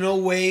guy. No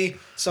way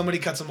somebody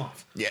cuts him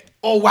off. Yeah.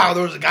 Oh, wow,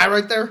 there was a guy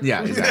right there?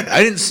 Yeah, exactly.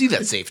 I didn't see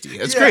that safety.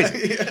 That's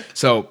crazy. Yeah.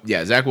 So,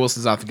 yeah, Zach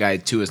Wilson's not the guy.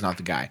 Tua is not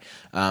the guy.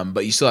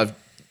 But you still have,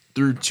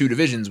 through 2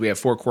 divisions, we have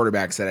 4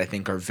 quarterbacks that I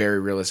think are very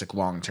realistic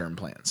long-term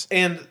plans.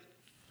 And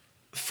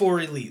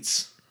 4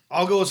 elites.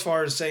 I'll go as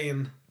far as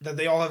saying that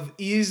they all have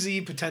easy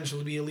potential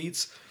to be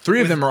elites.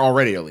 3 of them are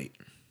already elite.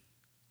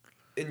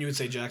 And you would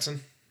say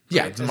Jackson?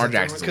 Yeah, Lamar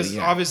Jackson's elite. Because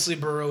obviously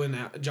Burrow and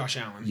Josh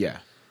Allen. Yeah.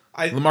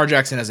 Lamar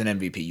Jackson has an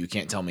MVP. You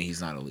can't tell me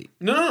he's not elite.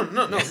 No.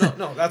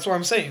 That's what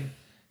I'm saying.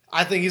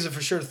 I think he's a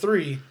for sure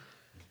 3.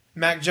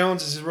 Mac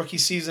Jones is his rookie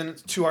season.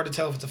 It's too hard to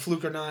tell if it's a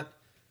fluke or not.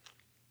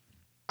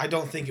 I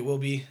don't think it will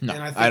be. No,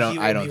 and I think I he don't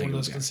will be think one of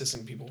those be.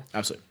 consistent people.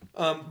 Absolutely.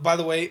 By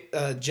the way,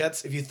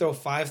 Jets, if you throw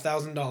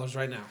 $5,000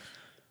 right now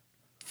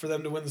for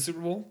them to win the Super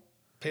Bowl,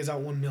 pays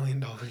out $1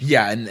 million.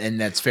 Yeah, and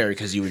that's fair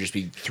because you would just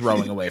be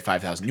throwing away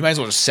 $5,000. You might as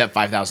well just set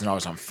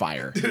 $5,000 on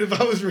fire. Dude, if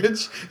I was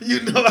rich,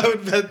 you know I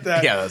would bet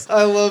that. Yeah,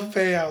 I love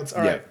payouts.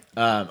 All right.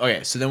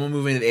 Okay, so then we'll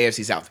move into the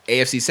AFC South.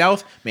 AFC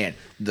South, man,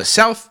 the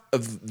South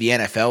of the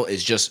NFL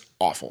is just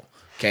awful,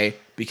 okay?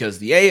 Because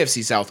the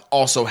AFC South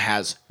also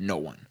has no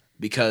one.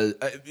 Because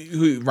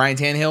Ryan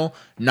Tannehill,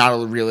 not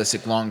a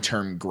realistic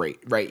long-term great,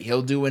 right?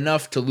 He'll do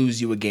enough to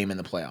lose you a game in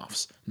the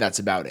playoffs. That's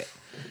about it.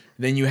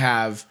 Then you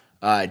have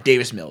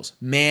Davis Mills.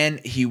 Man,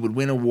 he would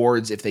win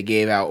awards if they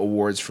gave out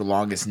awards for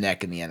longest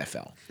neck in the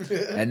NFL.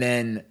 And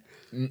then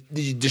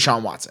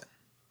Deshaun Watson.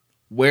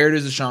 Where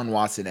does Deshaun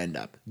Watson end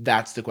up?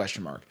 That's the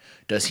question mark.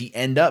 Does he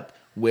end up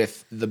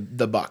with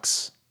the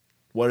Bucks?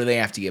 What do they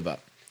have to give up?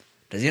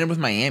 Does he end up with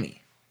Miami?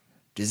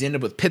 Does he end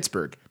up with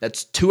Pittsburgh?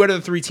 That's 2 out of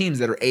the 3 teams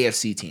that are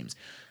AFC teams.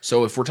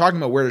 So if we're talking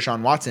about where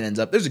Deshaun Watson ends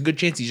up, there's a good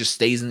chance he just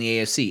stays in the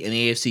AFC, and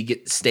the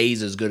AFC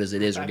stays as good as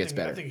it is or gets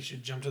better. I think he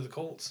should jump to the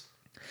Colts.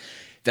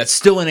 That's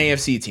still an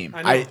AFC team.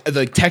 I know.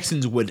 The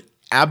Texans would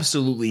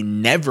absolutely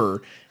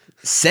never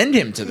send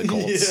him to the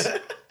Colts. Yeah.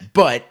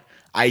 But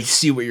I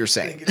see what you're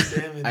saying.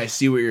 I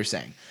see what you're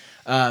saying.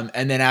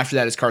 And then after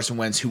that is Carson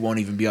Wentz, who won't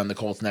even be on the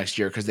Colts next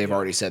year because they've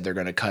already said they're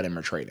going to cut him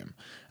or trade him.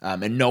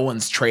 And no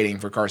one's trading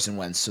for Carson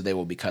Wentz, so they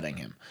will be cutting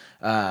him.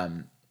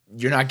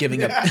 You're not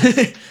giving up.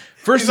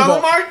 First He's of on all,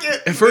 the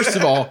market. First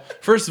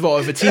of all,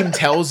 if a team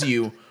tells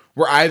you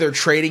we're either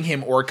trading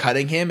him or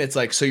cutting him, it's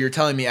like, so you're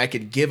telling me I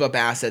could give up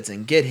assets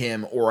and get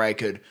him, or I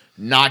could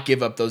not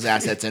give up those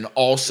assets and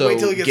also Wait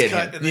till he gets get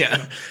cut him. and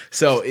then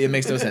So it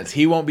makes no sense.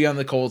 He won't be on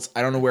the Colts.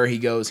 I don't know where he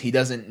goes. He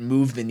doesn't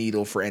move the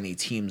needle for any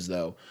teams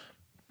though.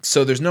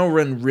 So there's no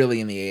run really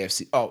in the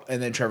AFC. Oh,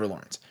 and then Trevor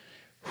Lawrence,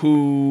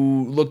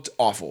 who looked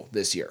awful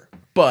this year,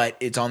 but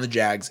it's on the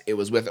Jags. It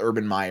was with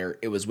Urban Meyer.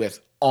 It was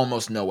with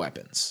almost no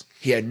weapons.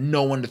 He had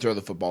no one to throw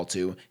the football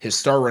to. His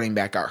star running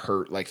back got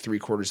hurt like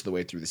 3/4 of the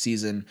way through the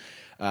season.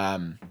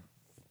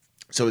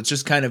 So it's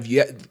just kind of,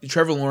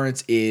 Trevor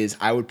Lawrence is,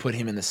 I would put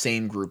him in the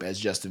same group as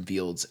Justin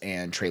Fields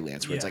and Trey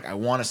Lance, where it's like, I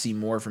want to see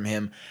more from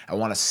him. I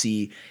want to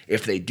see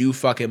if they do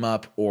fuck him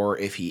up or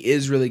if he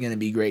is really going to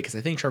be great, because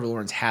I think Trevor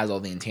Lawrence has all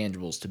the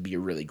intangibles to be a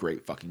really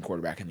great fucking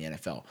quarterback in the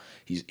NFL.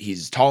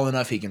 He's tall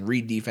enough, he can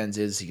read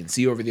defenses, he can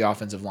see over the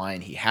offensive line,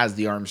 he has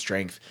the arm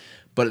strength,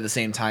 but at the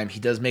same time, he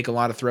does make a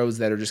lot of throws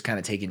that are just kind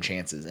of taking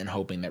chances and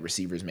hoping that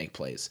receivers make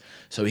plays.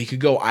 So he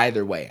could go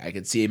either way. I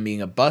could see him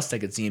being a bust. I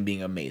could see him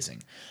being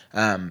amazing.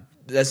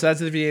 That's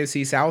the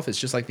AFC South. It's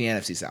just like the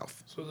NFC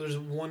South. So there's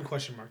one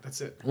question mark.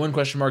 That's it. One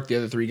question mark. The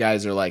other three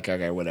guys are like,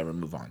 okay, whatever,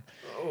 move on.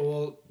 Oh,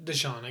 well,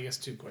 Deshaun, I guess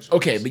 2 questions.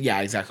 Okay, but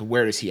yeah, exactly.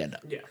 Where does he end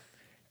up? Yeah.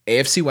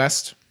 AFC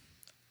West,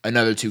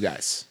 another 2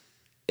 guys.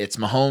 It's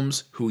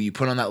Mahomes, who you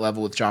put on that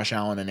level with Josh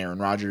Allen and Aaron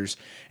Rodgers,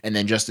 and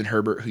then Justin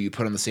Herbert, who you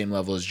put on the same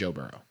level as Joe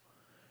Burrow.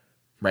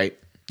 Right?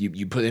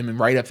 You put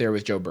him right up there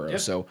with Joe Burrow.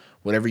 Yep. So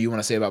whatever you want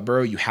to say about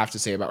Burrow, you have to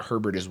say about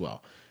Herbert as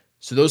well.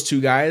 So those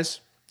 2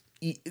 guys,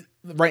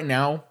 right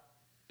now,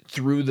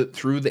 through the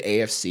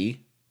AFC,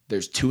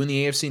 there's 2 in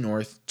the AFC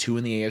North, 2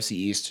 in the AFC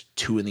East,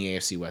 2 in the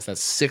AFC West.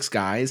 That's 6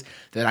 guys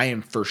that I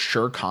am for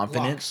sure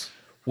confident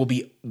will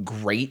be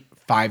great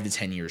 5 to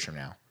 10 years from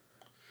now.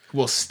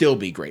 Will still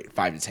be great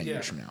 5 to 10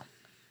 years from now.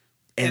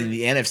 And in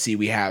the NFC,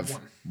 we have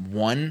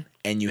one,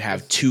 and you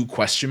have 2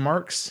 question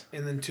marks.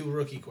 And then 2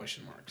 rookie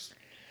question marks.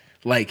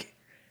 Like,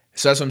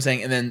 so that's what I'm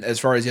saying. And then as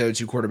far as the other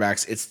 2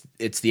 quarterbacks,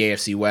 it's the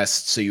AFC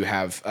West. So you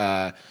have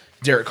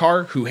Derek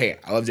Carr, who, hey,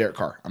 I love Derek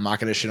Carr. I'm not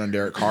going to shit on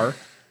Derek Carr.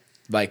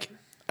 Like,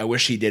 I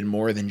wish he did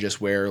more than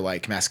just wear,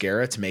 like,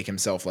 mascara to make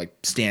himself, like,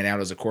 stand out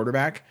as a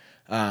quarterback.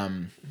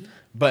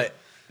 But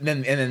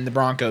then the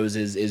Broncos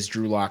is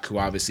Drew Lock, who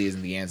obviously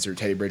isn't the answer.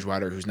 Teddy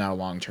Bridgewater, who's not a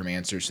long-term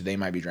answer, so they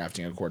might be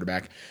drafting a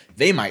quarterback.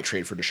 They might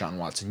trade for Deshaun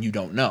Watson. You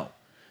don't know.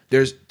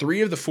 There's 3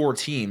 of the 4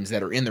 teams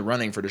that are in the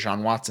running for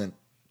Deshaun Watson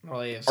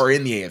are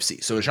in the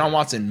AFC. So Deshaun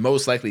Watson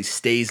most likely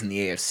stays in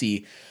the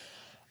AFC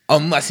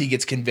unless he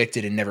gets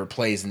convicted and never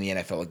plays in the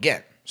NFL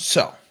again.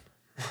 So,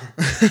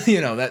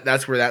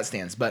 that's where that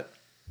stands. But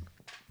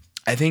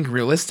I think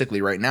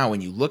realistically right now,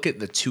 when you look at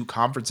the 2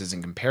 conferences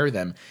and compare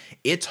them,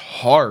 it's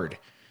hard.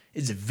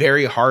 It's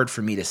very hard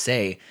for me to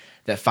say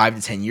that 5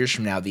 to 10 years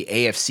from now, the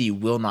AFC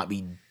will not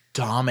be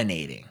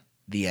dominating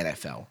the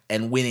NFL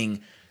and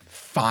winning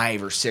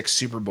 5 or 6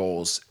 Super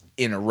Bowls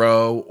in a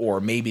row, or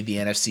maybe the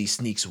NFC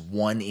sneaks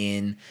 1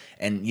 in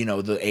and,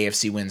 the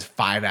AFC wins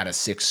 5 out of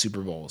 6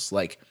 Super Bowls.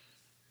 Like,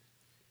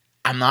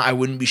 I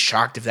wouldn't be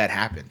shocked if that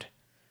happened.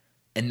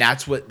 And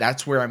that's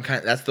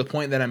the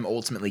point that I'm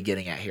ultimately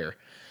getting at here.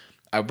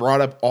 I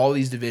brought up all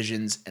these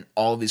divisions and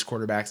all of these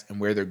quarterbacks and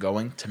where they're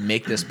going to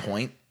make this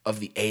point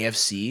of the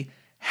AFC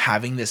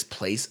having this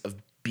place of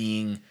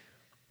being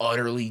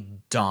utterly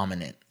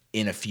dominant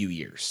in a few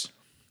years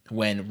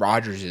when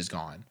Rodgers is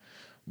gone,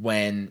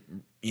 when,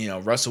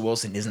 Russell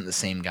Wilson isn't the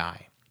same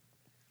guy,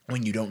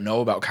 when you don't know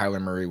about Kyler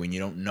Murray, when you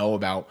don't know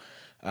about,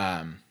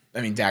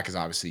 Dak is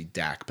obviously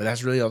Dak, but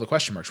that's really all the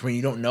question marks. When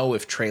you don't know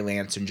if Trey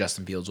Lance and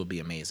Justin Fields will be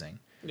amazing.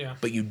 Yeah.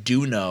 But you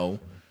do know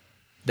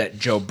that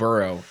Joe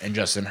Burrow and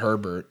Justin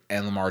Herbert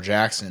and Lamar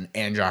Jackson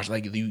and Josh,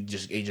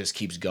 it just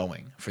keeps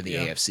going for the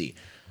AFC.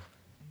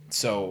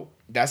 So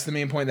that's the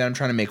main point that I'm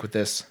trying to make with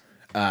this.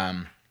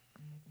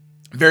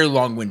 Very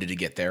long-winded to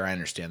get there. I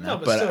understand that, no,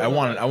 but I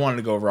wanted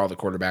to go over all the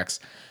quarterbacks.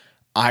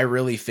 I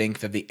really think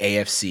that the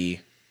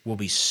AFC will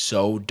be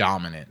so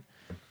dominant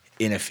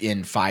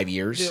in 5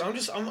 years.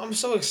 Dude, I'm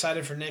so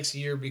excited for next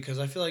year because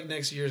I feel like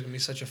next year is gonna be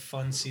such a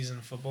fun season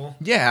of football.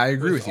 Yeah, I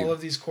agree with you. All of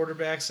these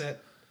quarterbacks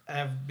that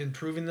have been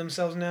proving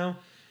themselves now,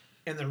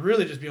 and they're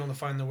really just being able to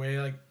find their way.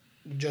 Like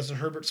Justin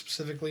Herbert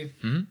specifically,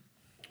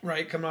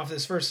 right? Coming off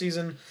this first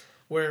season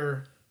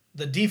where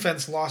the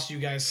defense lost you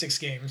guys 6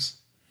 games,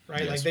 right?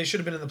 Yes. Like they should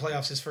have been in the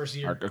playoffs his first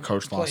year. Our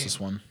coach lost this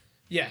one.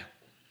 Yeah,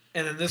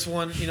 and then this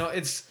one,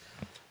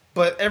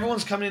 but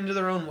everyone's coming into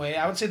their own way.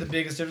 I would say the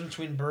biggest difference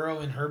between Burrow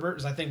and Herbert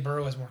is I think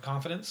Burrow has more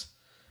confidence.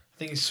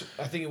 I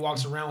think he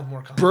walks around with more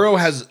confidence. Burrow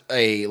has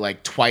a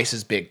twice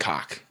as big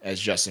cock as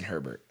Justin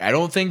Herbert. I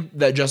don't think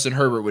that Justin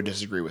Herbert would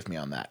disagree with me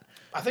on that.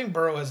 I think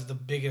Burrow has the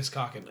biggest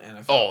cock in the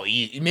NFL. Oh,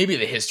 maybe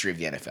the history of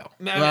the NFL.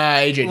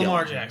 AJ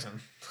Lamar Dillon.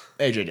 Jackson.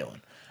 AJ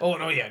Dillon. Oh,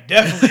 no, yeah,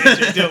 definitely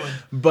AJ Dillon.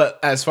 But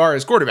as far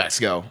as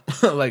quarterbacks go,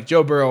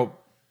 Joe Burrow,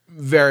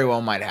 very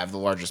well might have the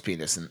largest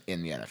penis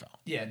in the NFL.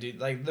 Yeah, dude.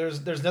 Like,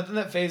 there's nothing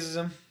that phases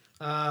him.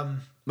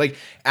 Like,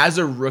 as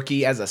a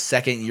rookie, as a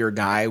second-year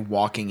guy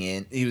walking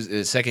in, he was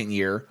his second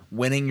year,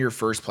 winning your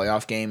first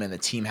playoff game, and the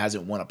team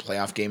hasn't won a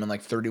playoff game in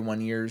like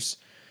 31 years.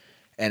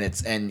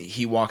 And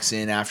he walks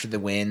in after the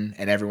win,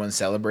 and everyone's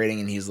celebrating,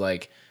 and he's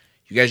like,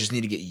 you guys just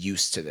need to get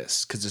used to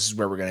this because this is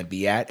where we're going to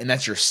be at. And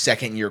that's your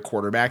second-year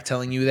quarterback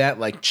telling you that?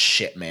 Like,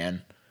 shit,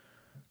 man.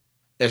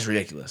 That's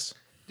ridiculous.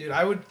 Dude,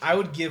 I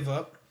would give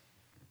up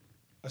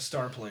a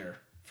star player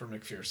for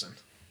McPherson.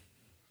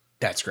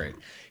 That's great.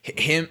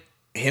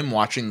 Him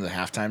watching the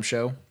halftime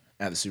show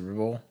at the Super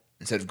Bowl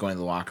instead of going to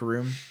the locker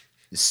room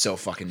is so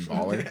fucking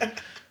baller.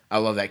 I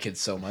love that kid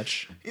so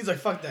much. He's like,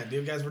 fuck that,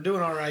 dude. Guys, we're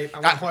doing all right. I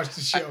want to watch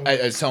the show.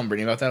 I was telling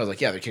Brittany about that. I was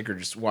like, yeah, the kicker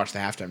just watched the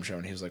halftime show.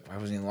 And he was like, why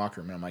wasn't he in the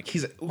locker room? And I'm like,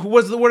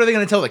 what are they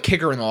going to tell the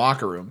kicker in the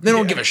locker room? They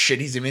don't give a shit.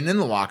 He's even in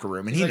the locker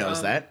room, and he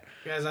knows that.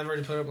 Guys, I've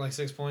already put up like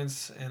 6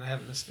 points, and I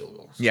haven't missed field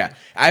goals. So. Yeah,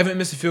 I haven't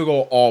missed a field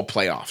goal all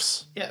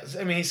playoffs. Yeah,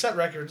 I mean, he set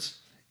records,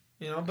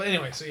 But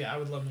anyway, so yeah, I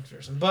would love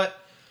McPherson. But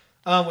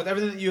with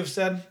everything that you have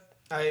said,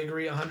 I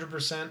agree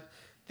 100%.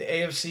 The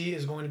AFC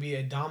is going to be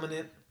a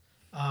dominant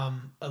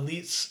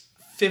elites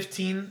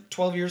 15,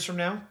 12 years from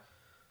now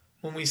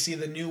when we see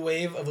the new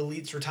wave of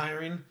elites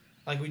retiring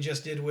like we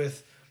just did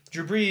with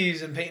Drew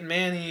Brees and Peyton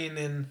Manning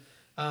and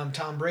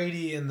Tom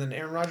Brady, and then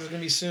Aaron Rodgers is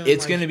going to be soon.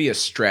 It's going to be a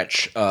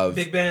stretch of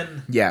Big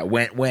Ben. Yeah,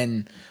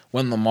 when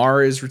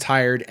Lamar is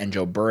retired and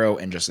Joe Burrow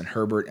and Justin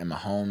Herbert and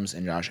Mahomes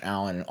and Josh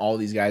Allen and all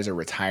these guys are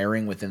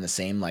retiring within the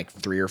same like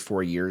 3 or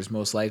 4 years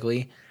most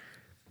likely.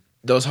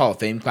 Those Hall of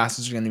Fame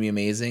classes are going to be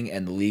amazing,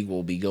 and the league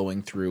will be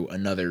going through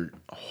another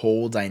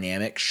whole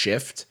dynamic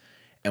shift,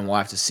 and we'll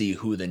have to see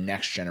who the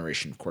next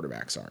generation of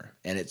quarterbacks are.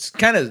 And it's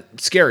kind of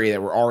scary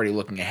that we're already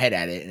looking ahead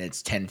at it, and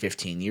it's 10,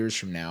 15 years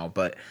from now,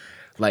 but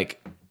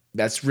like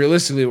that's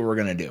realistically what we're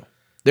going to do.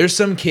 There's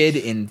some kid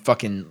in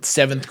fucking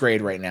 7th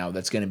grade right now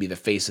that's going to be the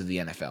face of the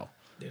NFL.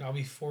 Dude, I'll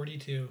be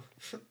 42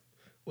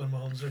 when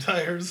Mahomes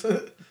retires.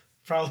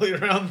 Probably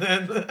around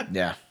then.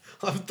 Yeah.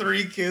 I'll have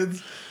 3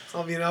 kids.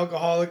 I'll be an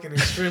alcoholic and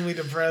extremely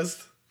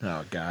depressed.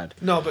 Oh, God.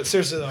 No, but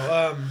seriously,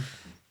 though.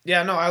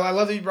 Yeah, no, I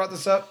love that you brought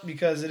this up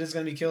because it is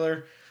going to be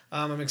killer.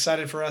 I'm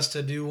excited for us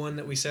to do one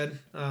that we said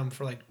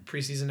for like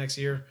preseason next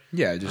year.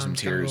 Yeah, do some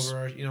tiers.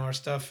 Over our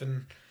stuff,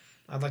 and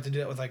I'd like to do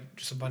that with like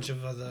just a bunch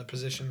of other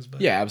positions.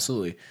 But yeah,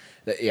 absolutely.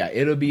 Yeah,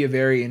 it'll be a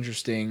very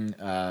interesting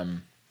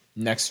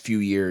next few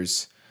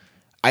years.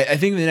 I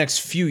think the next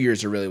few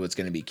years are really what's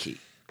going to be key.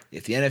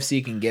 If the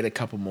NFC can get a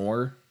couple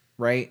more,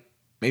 right?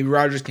 Maybe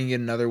Rodgers can get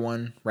another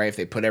one, right? If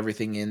they put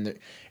everything in, if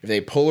they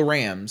pull a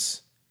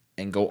Rams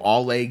and go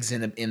all legs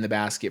in the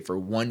basket for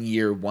 1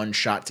 year, one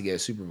shot to get a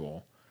Super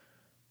Bowl.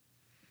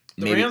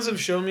 The Rams have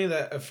shown me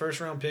that a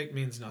first-round pick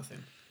means nothing.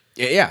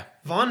 Yeah.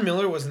 Von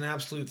Miller was an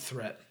absolute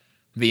threat.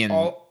 The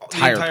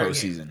entire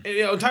postseason.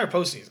 Entire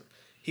postseason.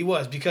 He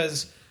was,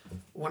 because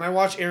when I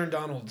watch Aaron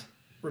Donald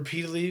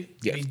repeatedly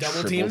be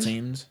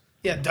double-teamed.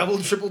 Yeah,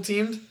 triple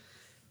teamed,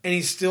 and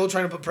he's still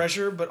trying to put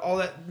pressure, but all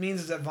that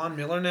means is that Von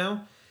Miller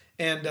now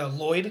and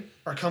Lloyd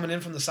are coming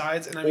in from the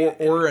sides. And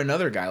or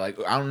another guy, like,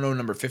 I don't know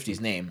number 50's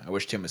name. I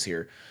wish Tim was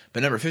here.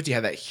 But number 50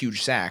 had that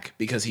huge sack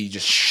because he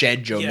just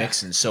shed Joe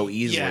Mixon so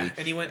easily. Yeah,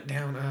 and he went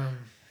down.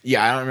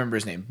 Yeah, I don't remember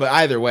his name. But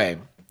either way,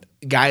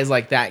 guys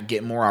like that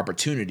get more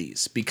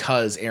opportunities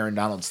because Aaron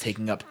Donald's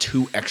taking up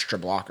 2 extra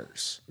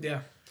blockers.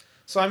 Yeah.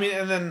 So, I mean,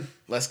 and then...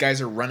 less guys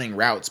are running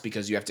routes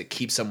because you have to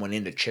keep someone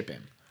in to chip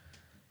him.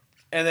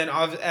 And then,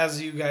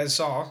 as you guys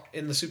saw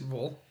in the Super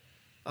Bowl,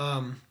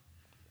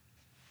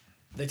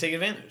 they take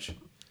advantage.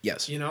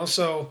 Yes.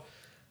 So,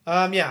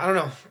 I don't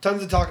know.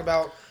 Tons to talk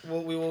about.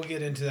 We will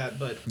get into that,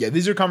 but... yeah,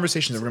 these are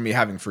conversations that we're going to be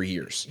having for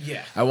years.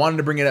 Yeah. I wanted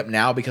to bring it up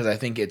now because I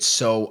think it's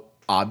so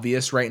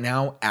obvious right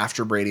now.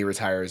 After Brady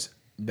retires,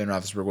 Ben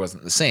Roethlisberger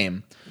wasn't the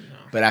same. No.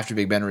 But after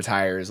Big Ben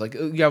retires, like,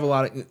 you have a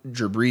lot of...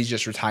 Drew Brees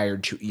just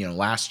retired,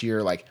 last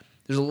year. Like,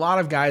 there's a lot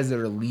of guys that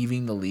are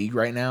leaving the league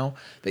right now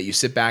that you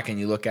sit back and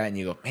you look at and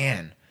you go,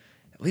 man...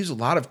 it leaves a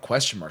lot of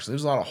question marks. It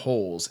leaves a lot of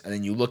holes. And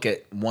then you look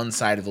at one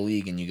side of the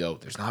league and you go,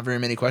 there's not very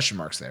many question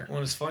marks there.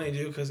 Well, it's funny,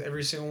 dude, because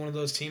every single one of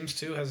those teams,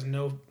 too, has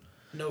no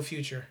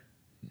future.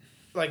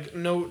 Like,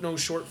 no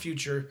short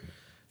future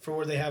for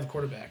where they have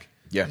quarterback.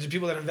 Yeah. There's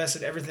people that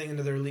invested everything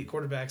into their elite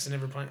quarterbacks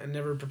and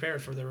never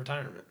prepared for their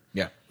retirement.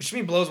 Yeah. Which to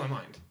me blows my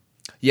mind.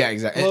 Yeah,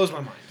 exactly. Blows my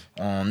mind.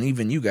 And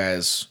even you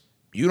guys,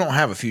 you don't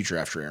have a future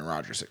after Aaron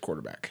Rodgers at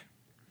quarterback.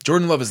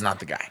 Jordan Love is not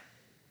the guy.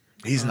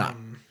 He's not.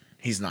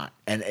 He's not.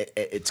 And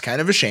it's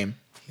kind of a shame.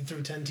 He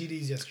threw 10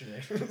 TDs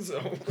yesterday.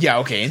 So. Yeah,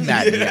 okay. In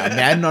Madden, yeah.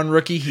 Madden on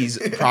rookie, he's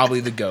probably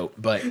the GOAT.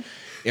 But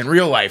in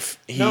real life,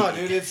 no,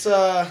 dude, it's...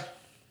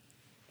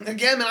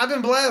 again, man, I've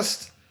been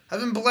blessed. I've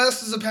been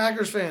blessed as a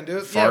Packers fan,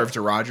 dude. Favre to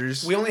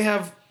Rodgers. We only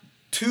have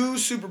 2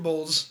 Super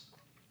Bowls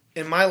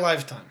in my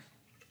lifetime.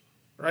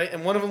 Right?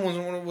 And one of them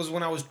was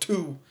when I was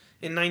 2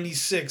 in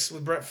 96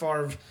 with Brett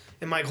Favre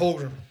and Mike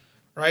Holmgren.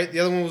 Right? The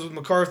other one was with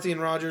McCarthy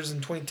and Rodgers in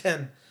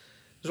 2010.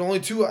 There's only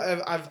 2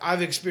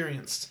 I've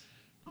experienced,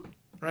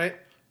 right?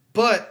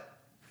 But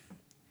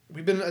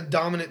we've been a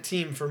dominant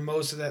team for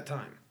most of that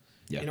time.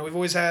 Yeah. You know, we've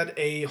always had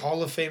a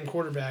Hall of Fame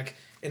quarterback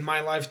in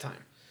my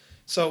lifetime.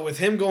 So with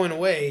him going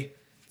away,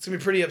 it's going to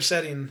be pretty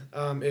upsetting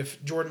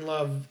if Jordan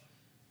Love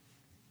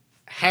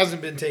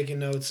hasn't been taking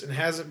notes and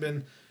hasn't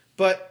been.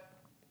 But.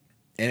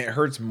 And it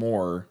hurts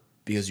more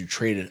because you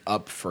traded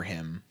up for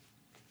him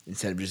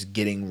instead of just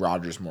getting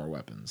Rodgers more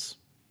weapons.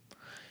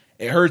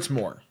 It hurts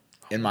more,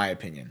 in my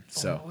opinion.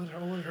 So it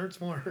hurts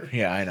more.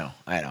 Yeah, I know.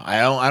 I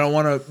don't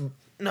want to.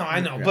 No, I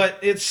know, but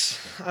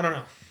I don't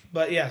know.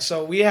 But yeah,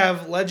 so we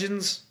have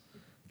legends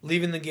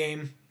leaving the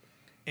game,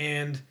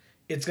 and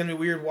it's going to be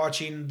weird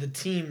watching the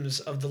teams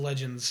of the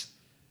legends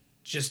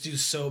just do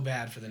so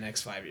bad for the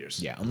next 5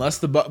 years. Yeah, unless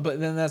but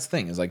then that's the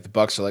thing is like the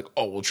Bucks are like,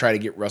 oh, we'll try to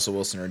get Russell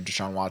Wilson or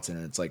Deshaun Watson,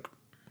 and it's like,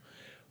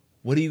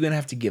 what are you going to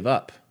have to give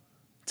up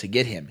to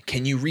get him?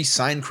 Can you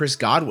re-sign Chris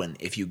Godwin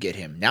if you get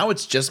him? Now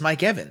it's just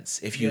Mike Evans.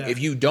 If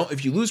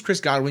you lose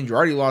Chris Godwin, you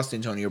already lost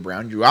Antonio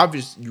Brown. You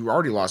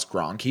already lost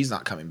Gronk. He's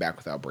not coming back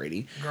without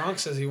Brady. Gronk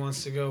says he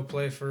wants to go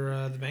play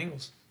for the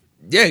Bengals.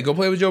 Yeah, go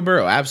play with Joe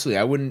Burrow. Absolutely.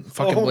 I wouldn't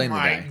fucking blame the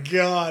guy. Oh my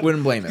God.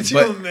 Wouldn't blame him. Could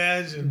you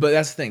imagine? But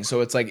that's the thing.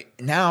 So it's like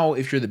now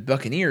if you're the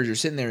Buccaneers, you're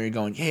sitting there and you're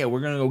going, yeah, we're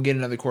going to go get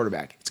another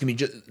quarterback. It's going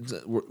to be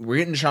just, we're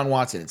getting Deshaun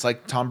Watson. It's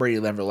like Tom Brady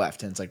never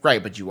left. And it's like,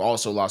 right, but you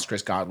also lost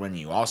Chris Godwin, and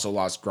you also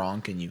lost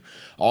Gronk, and you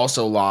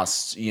also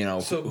lost,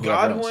 So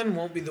Godwin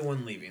won't be the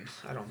one leaving,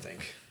 I don't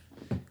think.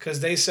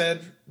 Because they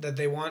said that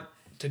they want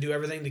to do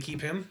everything to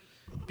keep him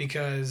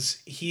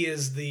because he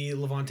is the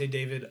Levante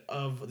David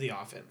of the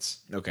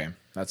offense. Okay,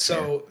 that's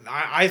so fair.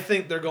 I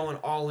think they're going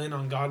all in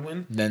on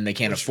Godwin. Then they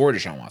can't afford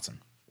Deshaun Watson.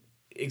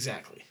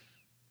 Exactly.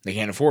 They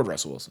can't afford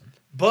Russell Wilson.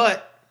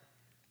 But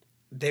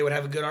they would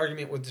have a good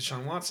argument with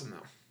Deshaun Watson,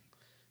 though.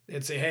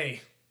 They'd say,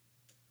 hey,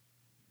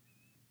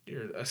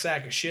 you're a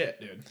sack of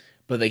shit, dude.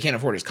 But they can't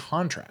afford his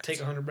contract. Take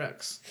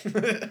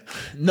 $100.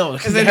 No,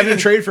 because they have to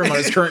trade for him on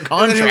his current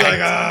contract. And then you're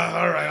like,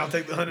 all right, I'll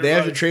take the $100. They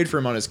have to trade for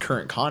him on his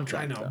current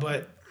contract. I know, though.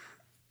 but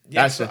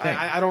yeah, that's the thing.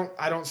 I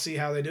don't see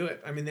how they do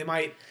it. I mean, they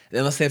might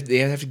unless they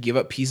have to give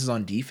up pieces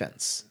on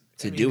defense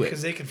to do it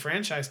because they can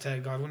franchise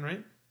tag Godwin,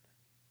 right?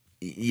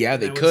 Yeah,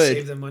 they that could would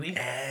save them money.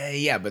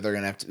 Yeah, but they're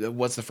gonna have to.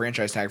 What's the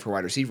franchise tag for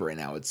wide receiver right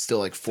now? It's still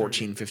like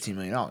 $14-15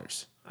 million. I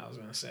was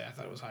gonna say I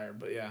thought it was higher,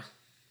 but yeah.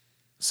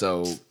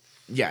 So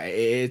yeah,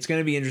 it's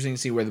gonna be interesting to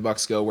see where the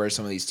Bucks go, where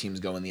some of these teams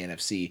go in the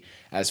NFC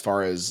as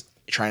far as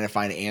trying to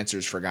find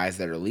answers for guys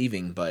that are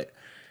leaving, but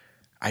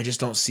I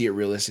just don't see it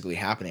realistically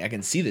happening. I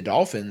can see the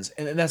Dolphins,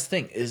 and that's the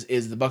thing,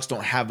 is the Bucks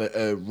don't have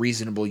a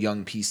reasonable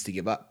young piece to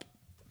give up.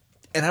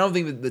 And I don't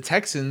think that the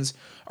Texans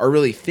are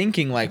really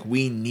thinking like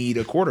we need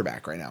a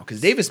quarterback right now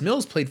because Davis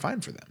Mills played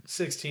fine for them.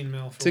 16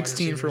 mil for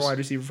 16 for wide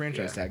receiver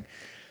franchise tag.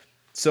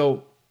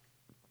 So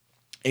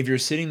if you're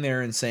sitting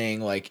there and saying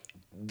like,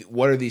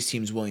 what are these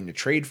teams willing to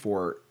trade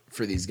for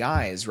these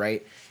guys,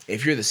 right?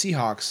 If you're the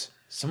Seahawks,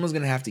 someone's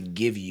going to have to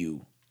give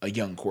you a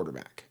young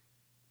quarterback.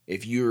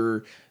 If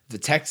you're the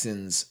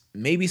Texans,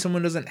 maybe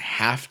someone doesn't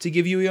have to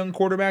give you a young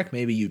quarterback.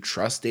 Maybe you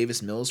trust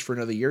Davis Mills for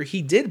another year.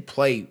 He did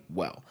play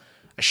well.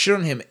 I shit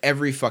on him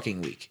every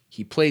fucking week.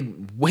 He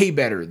played way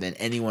better than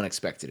anyone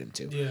expected him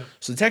to. Yeah.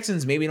 So the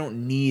Texans maybe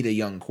don't need a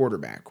young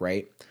quarterback,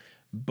 right?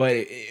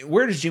 But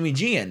where does Jimmy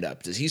G end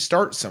up? Does he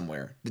start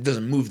somewhere? That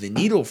doesn't move the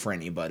needle for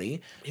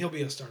anybody. He'll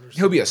be a starter.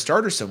 He'll be a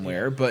starter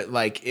somewhere, but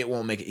like it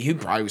won't make it.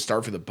 He'd probably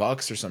start for the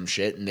Bucks or some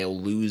shit, and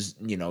they'll lose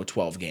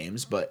 12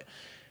 games, but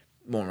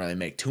won't really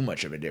make too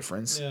much of a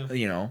difference.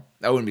 Yeah.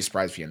 I wouldn't be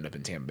surprised if he ended up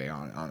in Tampa Bay,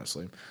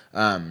 honestly,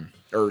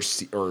 or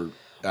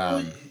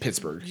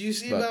Pittsburgh. Did you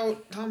see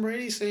about Tom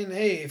Brady saying,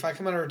 "Hey, if I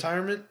come out of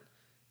retirement,"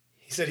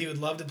 he said he would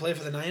love to play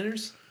for the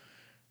Niners?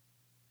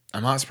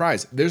 I'm not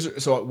surprised.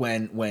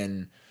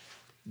 When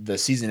the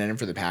season ended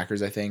for the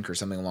Packers, I think, or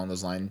something along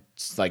those lines,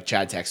 like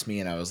Chad texted me,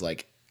 and I was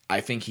like,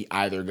 I think he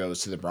either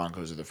goes to the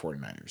Broncos or the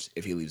 49ers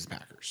if he leaves the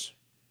Packers.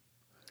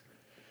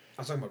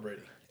 I was talking about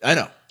Brady. I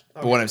know.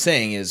 But what I'm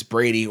saying is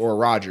Brady or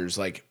Rodgers,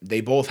 like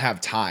they both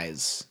have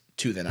ties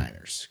to the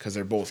Niners because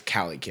they're both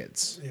Cali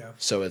kids. Yeah.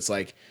 So it's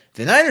like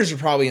the Niners are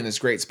probably in this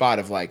great spot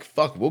of like,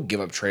 fuck, we'll give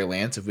up Trey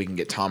Lance if we can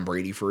get Tom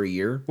Brady for a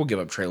year. We'll give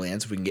up Trey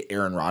Lance if we can get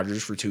Aaron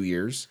Rodgers for 2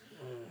 years.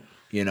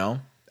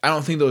 I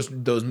don't think those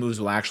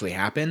moves will actually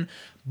happen,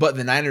 but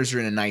the Niners are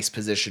in a nice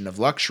position of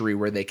luxury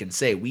where they can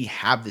say, we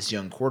have this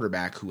young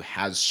quarterback who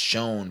has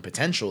shown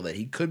potential that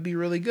he could be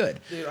really good.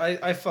 Dude,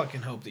 I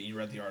fucking hope that you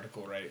read the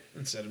article right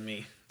instead of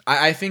me.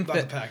 I think about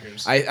that the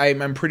Packers.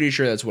 I'm pretty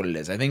sure that's what it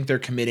is. I think they're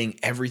committing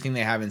everything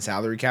they have in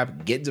salary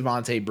cap. Get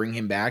Devontae, bring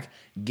him back.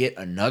 Get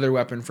another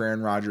weapon for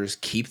Aaron Rodgers.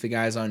 Keep the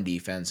guys on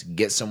defense.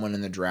 Get someone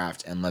in the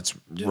draft, and let's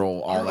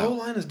roll all out. Our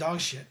O-line is dog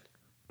shit,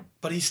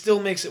 but he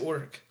still makes it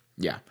work.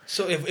 Yeah.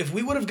 So if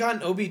we would have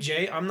gotten OBJ,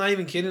 I'm not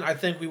even kidding, I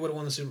think we would have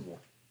won the Super Bowl.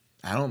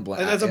 I don't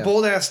blame. That's a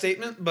bold-ass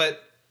statement,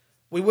 but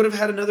we would have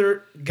had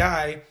another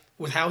guy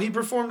with how he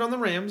performed on the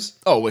Rams.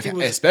 Oh,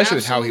 especially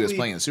with how he was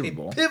playing in the Super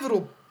Bowl.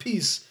 Pivotal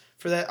piece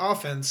for that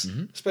offense,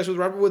 especially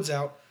with Robert Woods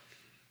out.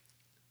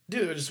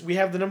 Dude, we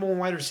have the number one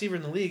wide receiver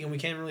in the league, and we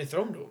can't really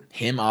throw him to him.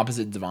 Him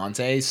opposite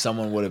Devontae,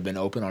 someone would have been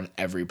open on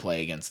every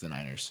play against the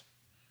Niners.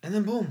 And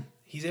then boom,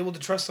 he's able to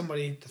trust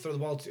somebody to throw the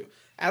ball to.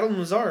 Adam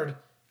Lazard,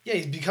 yeah,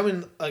 he's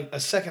becoming a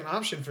second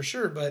option for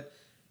sure, but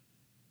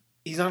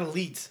he's not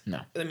elite.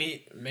 No. I mean,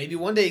 maybe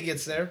one day he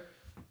gets there,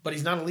 but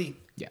he's not elite.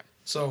 Yeah.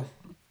 So,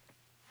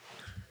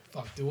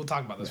 fuck, dude, we'll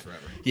talk about this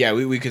forever. Yeah,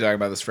 we could talk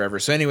about this forever.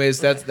 So anyways,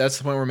 that's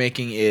the point we're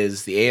making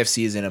is the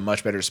AFC is in a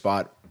much better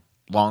spot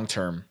long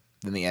term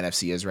than the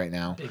NFC is right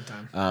now. Big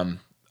time.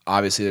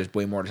 Obviously, there's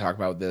way more to talk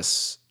about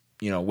this,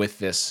 with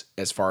this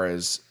as far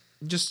as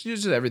just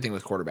everything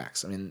with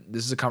quarterbacks. I mean,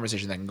 this is a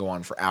conversation that can go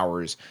on for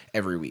hours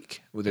every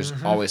week. There's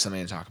always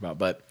something to talk about.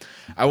 But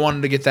I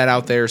wanted to get that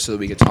out there so that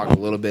we could talk a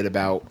little bit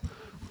about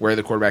where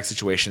the quarterback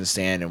situations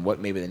stand and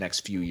what maybe the next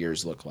few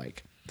years look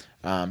like.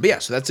 But yeah,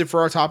 so that's it for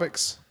our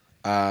topics.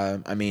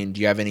 I mean, do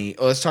you have any?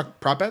 Oh, let's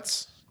talk prop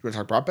bets. You want to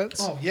talk prop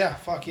bets? Oh, yeah.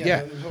 Fuck yeah.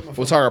 Yeah.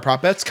 We'll talk our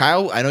prop bets.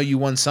 Kyle, I know you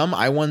won some.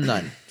 I won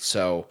none.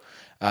 So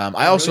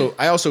I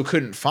also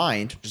couldn't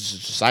find,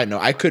 just a side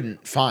note, I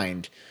couldn't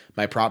find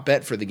my prop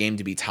bet for the game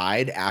to be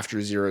tied after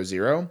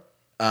 0-0.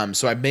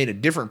 So I made a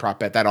different prop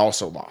bet that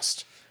also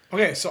lost.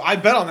 Okay, so I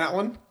bet on that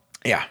one.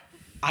 Yeah.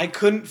 I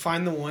couldn't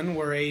find the one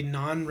where a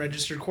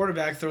non-registered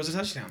quarterback throws a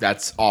touchdown.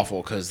 That's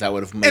awful because that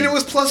would have made... And it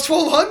was plus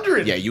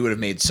 1,200. Yeah, you would have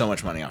made so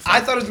much money off that.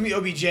 I thought it was going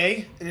to be OBJ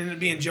and ended up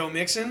being Joe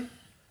Mixon.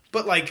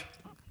 But,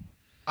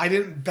 I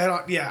didn't bet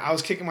on... Yeah, I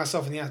was kicking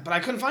myself in the ass, but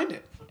I couldn't find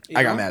it.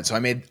 I got mad. So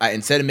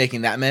instead of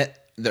making that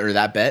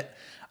bet,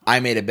 I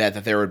made a bet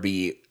that there would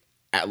be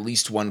at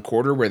least one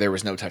quarter where there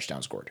was no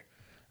touchdown scored.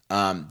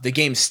 The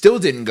game still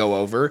didn't go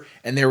over,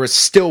 and there was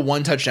still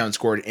one touchdown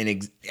scored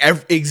in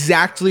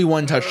exactly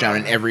one touchdown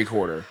in every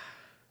quarter.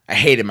 I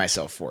hated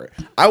myself for it.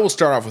 I will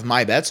start off with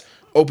my bets.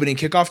 Opening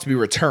kickoff to be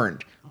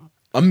returned.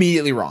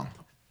 Immediately wrong.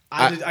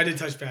 I did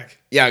touchback.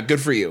 Yeah,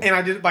 good for you. And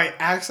I did it by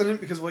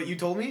accident because of what you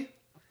told me.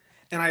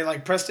 And I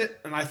pressed it,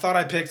 and I thought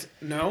I picked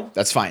no.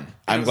 That's fine.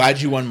 I'm glad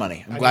you won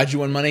money. I'm glad you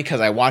won money because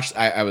I watched.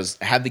 I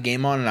had the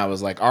game on, and I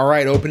was like, all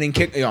right, opening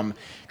kick. I'm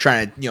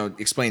trying to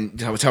explain,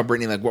 tell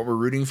Brittany what we're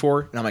rooting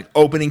for, and I'm like,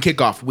 opening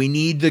kickoff. We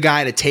need the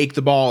guy to take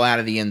the ball out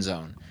of the end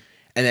zone,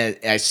 and then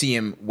I see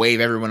him wave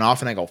everyone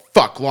off, and I go,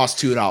 fuck, lost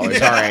 $2.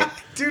 Yeah, all right,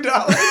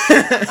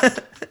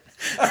 $2.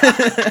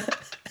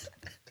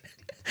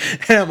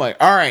 And I'm like,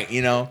 all right,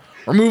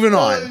 we're moving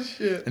on. Oh,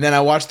 shit. And then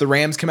I watched the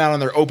Rams come out on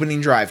their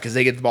opening drive because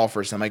they get the ball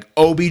first. And I'm like,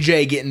 OBJ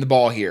getting the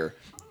ball here.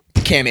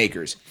 Cam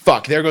Akers.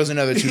 Fuck, there goes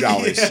another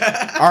 $2.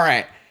 Yeah. All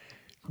right.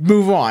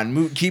 Move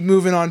on. Keep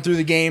moving on through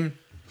the game.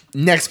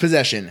 Next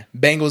possession.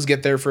 Bengals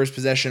get their first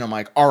possession. I'm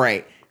like, all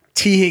right.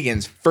 T.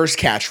 Higgins, first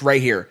catch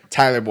right here.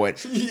 Tyler Boyd.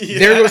 Yeah.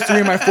 There goes 3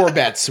 of my 4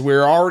 bets.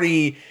 We're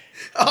already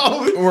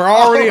off.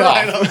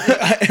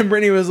 And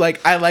Brittany was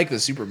like, I like the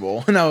Super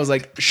Bowl. And I was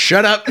like,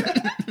 shut up.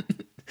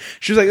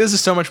 She was like, this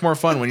is so much more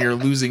fun when you're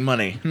losing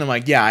money. And I'm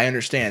like, yeah, I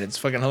understand. It's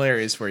fucking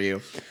hilarious for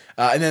you.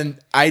 And then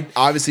I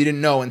obviously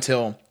didn't know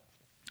until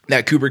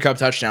that Cooper Kupp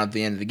touchdown at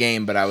the end of the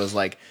game. But I was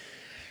like,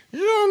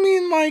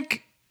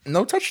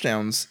 no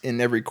touchdowns in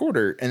every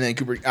quarter. And then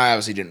I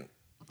obviously didn't.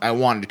 I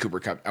wanted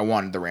Cooper Kupp. I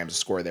wanted the Rams to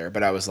score there.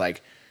 But I was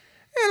like,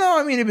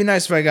 it'd be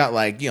nice if I got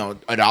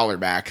 $1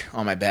 back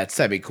on my bets.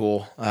 That'd be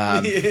cool.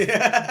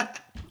 Yeah.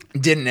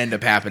 Didn't end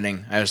up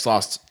happening. I just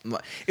lost.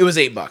 It was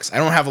 $8. I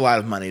don't have a lot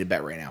of money to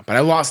bet right now, but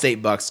I lost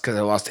 $8 because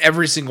I lost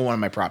every single one of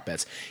my prop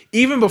bets.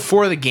 Even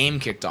before the game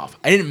kicked off,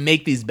 I didn't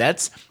make these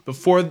bets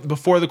before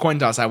the coin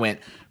toss. I went,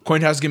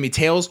 coin toss is gonna be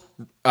tails.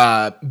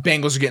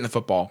 Bengals are getting the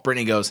football.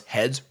 Brittany goes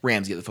heads.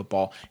 Rams get the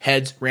football.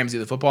 Heads. Rams get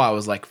the football. I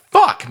was like,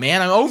 fuck,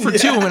 man, I'm over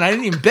 2 and I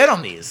didn't even bet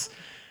on these.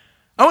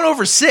 I went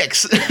over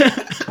 6.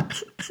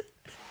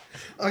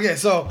 Okay,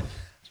 so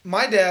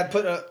my dad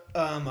put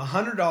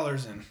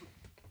 $100 in.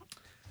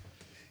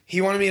 He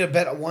wanted me to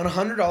bet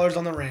 $100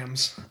 on the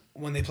Rams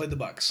when they played the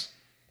Bucks.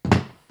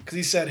 Because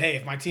he said, hey,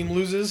 if my team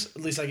loses,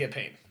 at least I get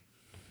paid.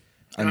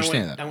 I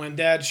understand that. I went,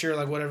 Dad,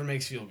 sure, whatever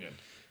makes you feel good.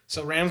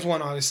 So Rams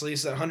won, obviously,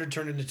 so that 100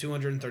 turned into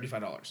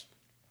 $235.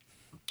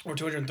 Or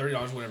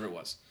 $230, whatever it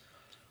was.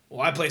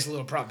 Well, I placed a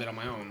little prop bet on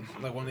my own,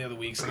 one of the other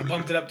weeks, and I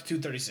bumped it up to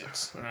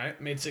 $236. All right?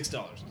 Made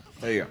 $6.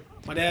 There you go.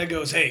 My dad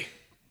goes, hey,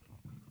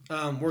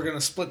 we're going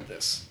to split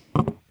this.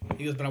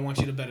 He goes, but I want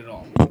you to bet it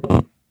all.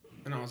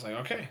 And I was like,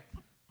 okay.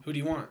 Who do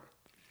you want?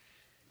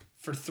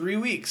 For 3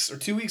 weeks, or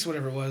 2 weeks,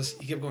 whatever it was,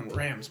 he kept going,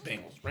 Rams,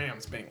 Bengals,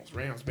 Rams, Bengals,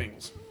 Rams,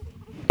 Bengals.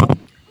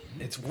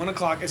 It's 1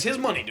 o'clock. It's his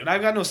money, dude.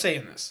 I've got no say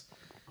in this.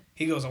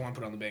 He goes, I want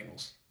to put on the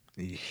Bengals.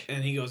 Eesh.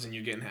 And he goes, and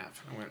you're getting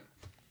half. I went,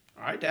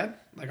 all right, Dad.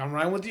 I'm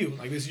riding with you.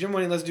 This is your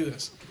money. Let's do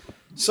this.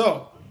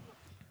 So,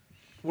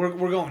 we're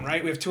going,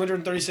 right? We have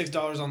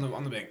 $236 on the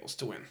Bengals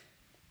to win.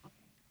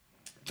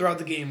 Throughout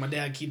the game, my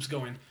dad keeps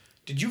going,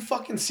 did you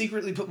fucking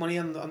secretly put money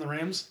on the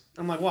Rams?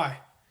 I'm like, why?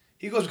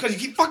 He goes, because you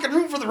keep fucking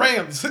rooting for the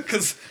Rams.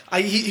 Because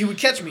he would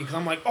catch me. Because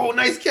I'm like, oh,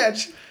 nice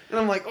catch. And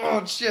I'm like,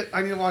 oh, shit,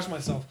 I need to watch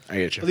myself. I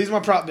get you. But these are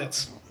my prop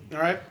bets. All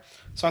right?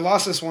 So I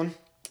lost this one.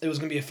 It was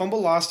going to be a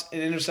fumble lost,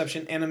 an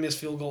interception, and a missed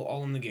field goal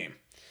all in the game.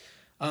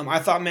 I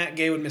thought Matt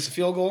Gay would miss a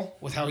field goal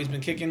with how he's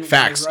been kicking.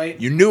 Facts. Right.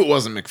 You knew it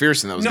wasn't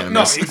McPherson that was going to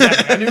miss. No,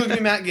 exactly. I knew it was going to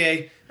be Matt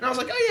Gay. And I was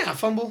like, oh, yeah,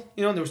 fumble.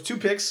 You know, there was 2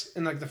 picks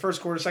in like the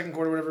first quarter, second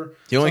quarter, whatever.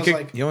 He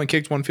only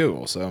kicked 1 field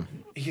goal, so.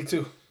 He kicked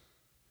 2.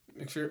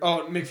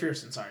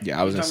 McPherson, sorry. Yeah,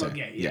 I was going to say.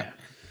 Gay. Yeah.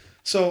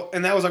 So,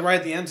 and that was like right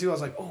at the end, too. I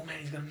was like, oh, man,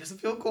 he's going to miss a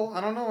field goal.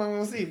 I don't know.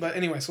 We'll see. But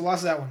anyway, so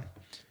lost that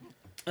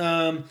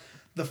one.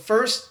 The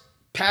first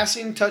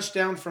passing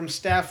touchdown from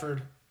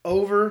Stafford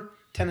over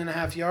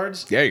 10.5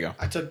 yards. There you go.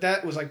 I took that.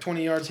 It was like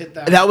 20 yards, hit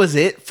that. That was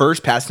it?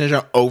 First passing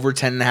touchdown over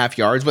 10.5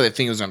 yards, but I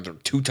think it was on a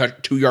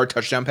 2-yard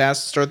touchdown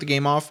pass to start the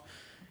game off.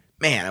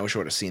 Man, I wish I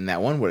would have seen that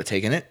one. Would have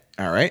taken it.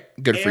 All right.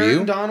 Good for you.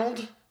 Aaron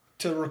Donald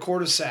to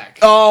record a sack.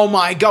 Oh,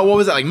 my God. What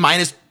was that? Like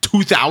minus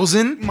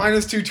 2,000?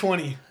 Minus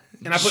 220.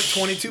 And I put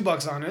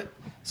 $22 on it.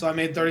 So I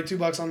made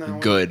 $32 on that one.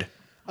 Good.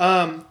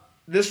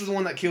 This was the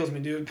one that kills me,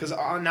 dude. Because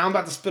now I'm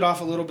about to spit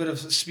off a little bit of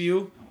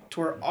spew to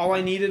where all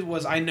I needed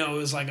was, I know it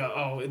was like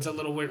it's a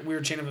little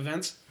weird chain of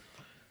events.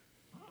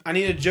 I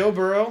needed Joe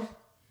Burrow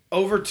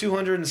over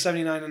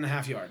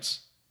 279.5 yards.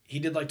 He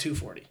did like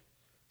 240.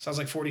 So I was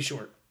like 40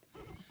 short.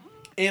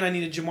 And I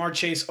needed Jamar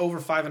Chase over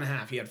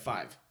 5.5. He had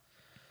 5.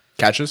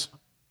 Catches?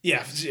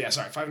 Yeah,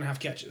 sorry, 5.5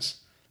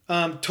 catches.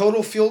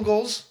 Total field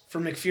goals for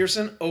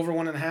McPherson over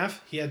 1.5.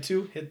 He had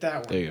 2. Hit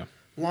that one. There you go.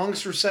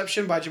 Longest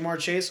reception by Jamar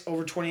Chase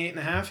over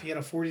 28.5. He had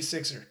a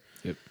 46er.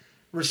 Yep.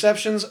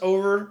 Receptions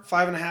over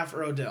 5.5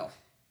 for Odell.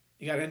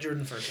 He got injured in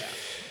the first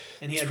half.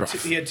 And he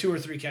had 2 or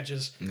 3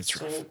 catches. That's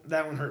so rough.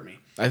 That one hurt me.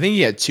 I think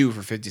he had 2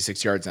 for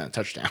 56 yards and a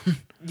touchdown.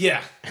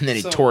 Yeah. And then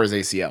he tore his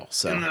ACL.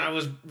 So. And then I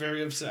was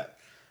very upset.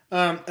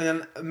 And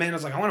then Amanda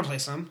was like, I want to play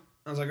some.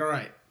 I was like, all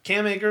right.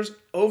 Cam Akers,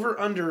 over,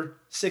 under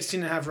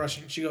 16.5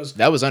 rushing. She goes...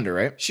 That was under,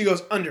 right? She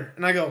goes, under.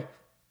 And I go,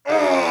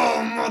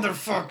 oh,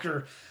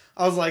 motherfucker.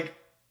 I was like,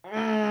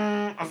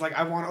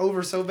 I want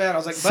over so bad. I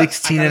was like,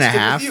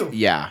 16.5?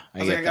 Yeah.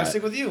 I got to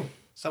stick with you.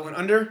 So I went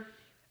under,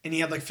 and he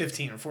had like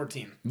 15 or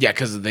 14. Yeah,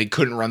 because they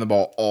couldn't run the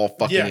ball all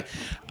fucking game.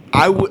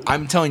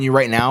 I'm telling you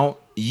right now,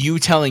 you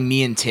telling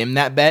me and Tim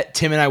that bet,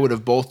 Tim and I would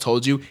have both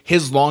told you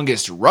his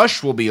longest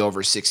rush will be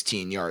over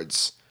 16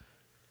 yards.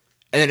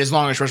 And then his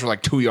longest rush was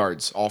like 2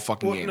 yards all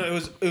fucking game. No,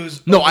 it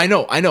was. No, I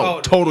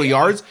know. Total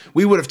yards.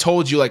 We would have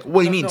told you like,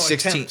 what do you mean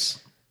 16?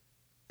 Attempts.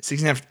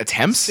 16 and a half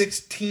attempts?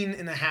 16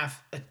 and a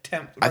half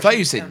attempts. I thought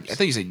you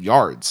said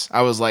yards.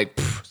 I was like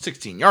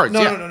 16 yards.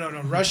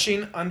 No.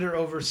 Rushing under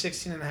over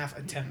 16 and a half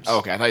attempts. Oh,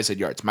 okay, I thought you said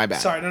yards. My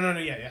bad. Sorry, no.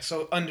 Yeah.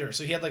 So under.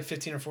 So he had like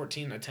 15 or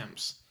 14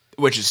 attempts.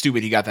 Which is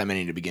stupid. He got that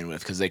many to begin with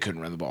because they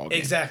couldn't run the ball.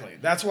 Exactly.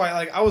 That's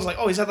why I was like,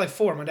 oh, he's had like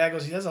 4. My dad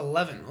goes, he has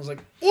 11. I was like,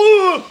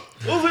 whoa!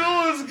 I was like,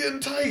 oh, it's getting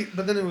tight.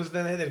 But then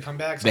they had to come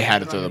back. So they had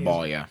to throw the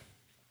ball, yeah.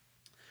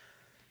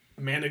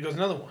 Amanda goes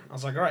another one. I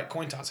was like, all right,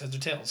 coin toss, heads or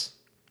tails.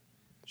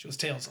 She was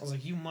tails. I was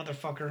like, you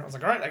motherfucker. I was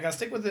like, all right, I gotta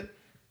stick with it.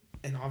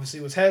 And obviously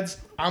it was heads.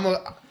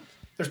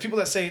 There's people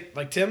that say,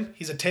 like Tim,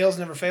 he's a tails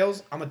never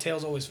fails. I'm a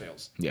tails always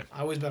fails. Yeah.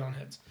 I always bet on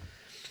heads.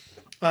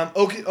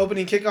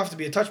 Opening kickoff to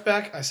be a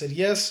touchback. I said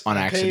yes. On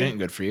accident.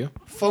 Good for you.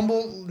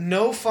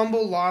 No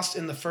fumble lost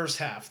in the first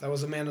half. That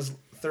was Amanda's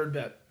third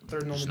bet.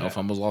 Third and only bet. No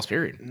fumbles lost,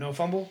 period. No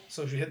fumble,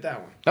 so she hit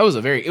that one. It was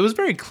a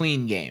very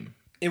clean game.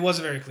 It was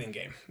a very clean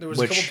game. There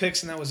was a couple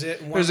picks and that was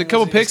it. There's a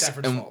couple picks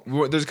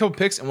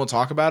and we'll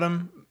talk about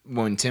them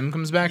when Tim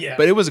comes back. Yeah.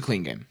 But it was a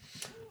clean game.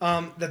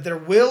 That there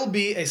will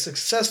be a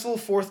successful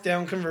 4th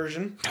down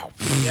conversion. Oh.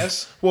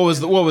 Yes. What was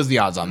the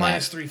odds on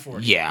Minus that? Minus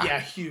 340. Yeah.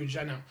 Yeah, huge.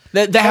 I know.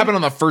 That happened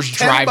on the first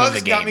drive of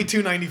the game. Got me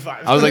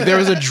 $2.95. I was like, there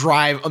was a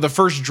drive on the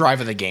first drive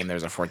of the game. There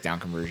was a 4th down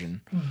conversion.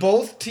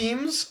 Both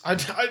teams. I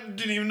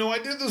didn't even know I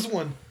did this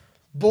one.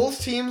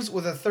 Both teams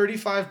with a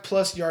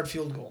 35+ yard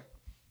field goal.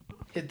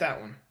 Hit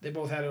that one. They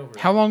both had it over.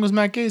 How long was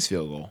Matt Gay's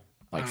field goal?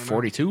 Like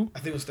 42? I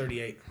think it was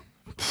 38.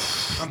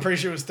 I'm pretty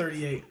sure it was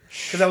 38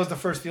 because that was the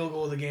first field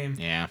goal of the game.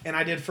 Yeah. And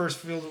I did first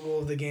field goal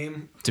of the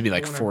game to be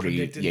like 40.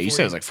 Yeah, you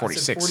said it was like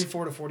 46.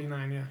 44 to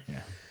 49.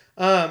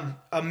 Yeah.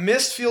 A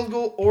missed field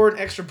goal or an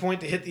extra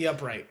point to hit the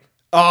upright.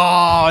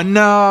 Oh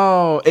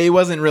no! It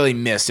wasn't really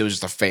missed. It was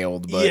just a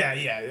failed. But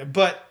yeah.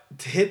 But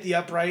to hit the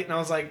upright, and I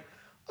was like,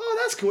 oh,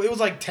 that's cool. It was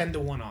like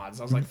 10-1 odds.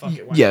 I was like, fuck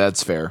it. Yeah,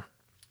 that's fair.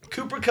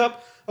 Cooper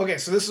Kupp. Okay,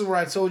 so this is where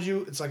I told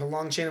you it's like a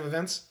long chain of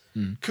events.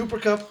 Cooper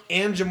Kupp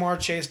and Jamar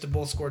Chase to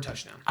both score a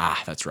touchdown.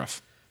 That's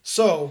rough.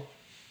 So,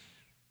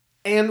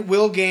 and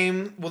will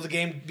the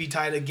game be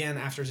tied again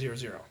after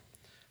 0-0?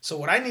 So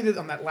what I needed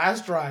on that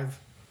last drive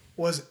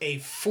was a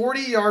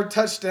 40-yard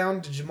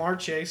touchdown to Jamar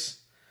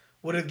Chase.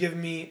 Would have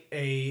given me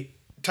a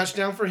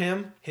touchdown for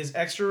him, his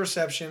extra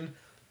reception,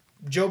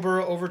 Joe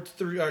Burrow over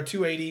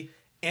 280,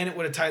 and it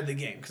would have tied the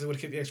game because it would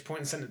have kicked the extra point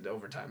and sent it to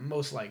overtime,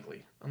 most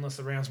likely, unless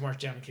the Rams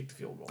marched down and kicked the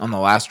field goal. On the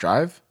last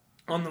drive?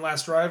 On the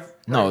last drive?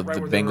 No, the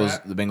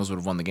Bengals would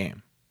have won the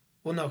game.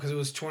 Well, no, because it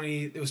was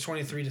 23-6.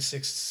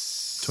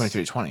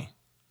 23-20.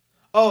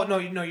 Oh, no,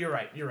 you're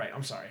right.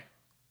 I'm sorry.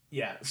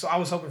 Yeah, so I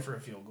was hoping for a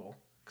field goal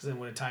because then it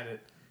would have tied it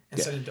and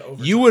sent it to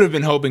overtime. You would have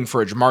been hoping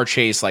for a Jamar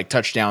Chase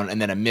touchdown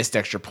and then a missed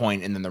extra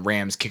point and then the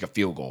Rams kick a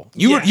field goal.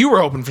 You were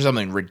hoping for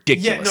something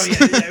ridiculous.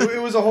 Yeah,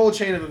 it was a whole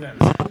chain of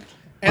events.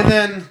 And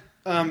then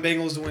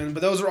Bengals to win,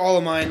 but those are all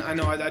of mine. I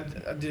know I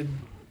did.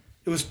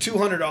 It was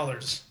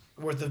 $200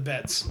 worth of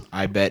bets.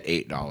 I bet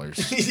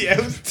 $8. Yeah,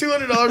 it was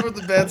 $200 worth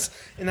of bets,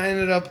 and I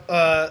ended up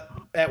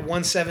at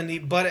 170.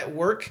 But at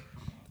work,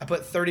 I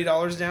put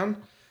 $30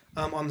 down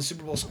on the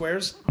Super Bowl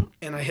squares,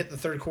 and I hit the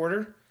third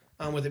quarter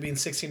with it being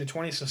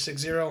 16-20, so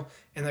 6-0,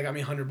 and that got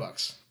me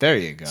 $100. There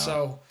you go.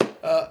 So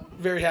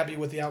very happy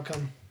with the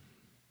outcome.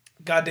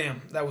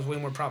 Goddamn, that was way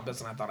more prop bets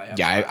than I thought I had.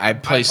 Yeah,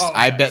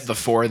 I bet the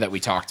 4 that we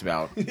talked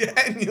about. Yeah,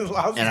 and you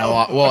lost. And I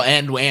lost, well,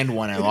 and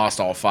one. I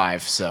lost all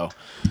 5. So,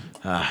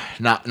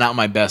 not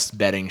my best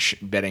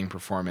betting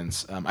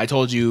performance. I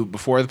told you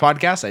before the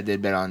podcast I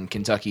did bet on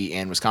Kentucky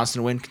and Wisconsin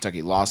to win.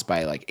 Kentucky lost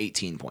by like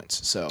 18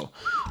 points. So,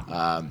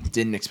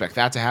 didn't expect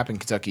that to happen.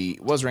 Kentucky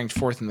was ranked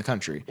 4th in the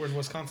country. Where's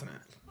Wisconsin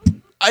at?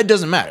 It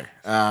doesn't matter.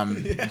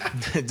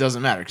 It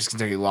doesn't matter because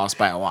Kentucky lost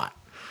by a lot.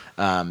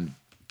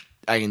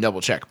 I can double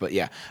check, but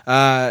yeah. All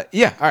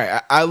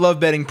right. I love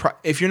betting.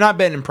 If you're not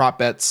betting prop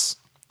bets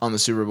on the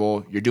Super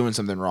Bowl, you're doing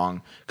something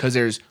wrong because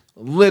there's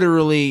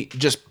literally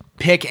just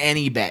pick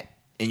any bet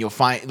and you'll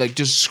find, like,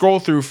 just scroll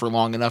through for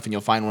long enough and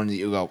you'll find one that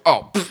you go,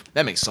 oh,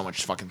 that makes so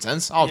much fucking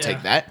sense. I'll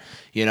take that,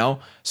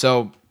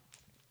 So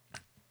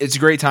it's a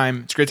great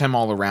time. It's a great time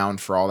all around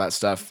for all that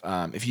stuff.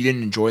 If you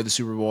didn't enjoy the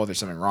Super Bowl, there's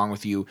something wrong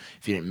with you.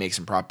 If you didn't make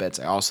some prop bets,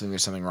 I also think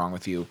there's something wrong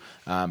with you.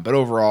 But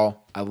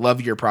overall, I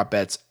love your prop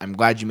bets. I'm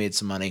glad you made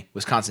some money.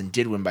 Wisconsin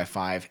did win by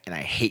 5, and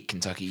I hate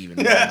Kentucky even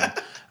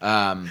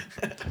more.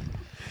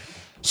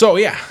 So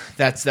yeah,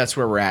 that's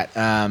where we're at.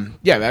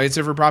 That's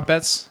it for prop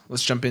bets.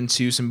 Let's jump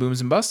into some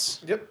booms and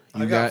busts. Yep.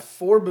 I got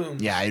 4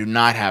 booms. Yeah, I do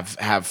not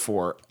have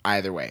 4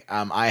 either way.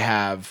 I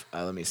have,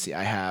 let me see.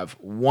 I have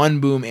 1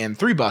 boom and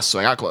 3 busts, so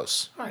I got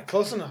close. All right,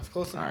 close enough.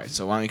 All right,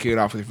 so why don't you kick it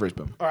off with your first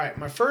boom? All right,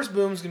 my first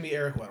boom is going to be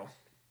Eric Weddle.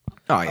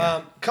 Oh,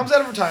 yeah. Comes out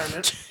of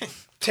retirement,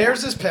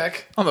 tears his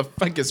pec. On the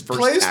fucking first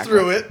plays tackle.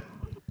 through it,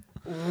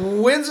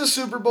 wins a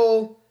Super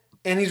Bowl,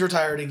 and he's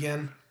retired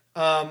again.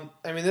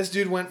 This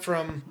dude went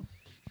from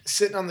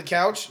sitting on the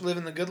couch,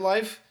 living the good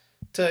life,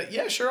 to,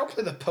 yeah, sure, I'll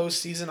play the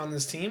postseason on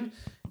this team,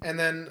 and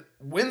then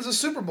wins a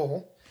Super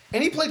Bowl,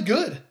 and he played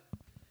good.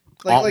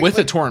 With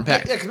a torn pec.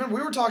 Yeah, because remember,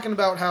 we were talking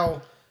about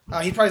how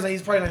he's probably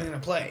not even going to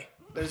play.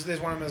 They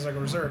want him as like a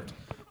reserved.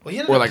 Well, he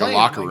ended up playing, a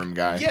locker room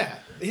guy. Yeah,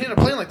 he ended up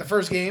playing like the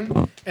first game,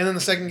 and then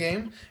the second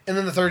game, and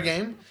then the third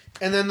game,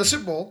 and then the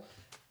Super Bowl,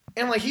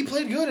 and like he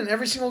played good in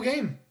every single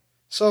game.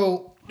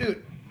 So,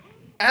 dude,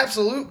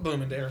 absolute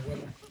boom into Eric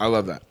Weddle. I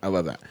love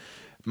that.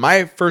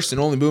 My first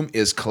and only boom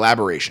is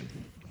collaboration.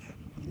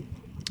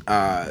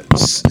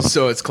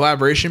 So it's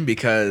collaboration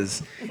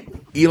because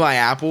Eli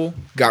Apple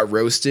got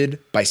roasted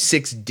by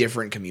 6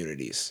 different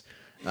communities.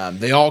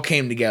 They all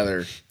came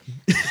together.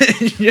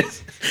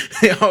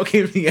 They all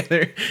came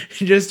together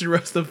just to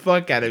roast the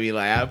fuck out of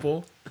Eli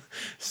Apple.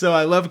 So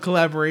I love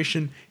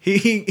collaboration.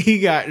 He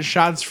got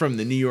shots from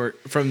the New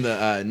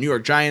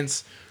York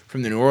Giants,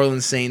 from the New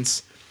Orleans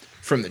Saints,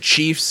 from the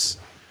Chiefs.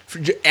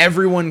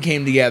 Everyone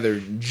came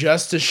together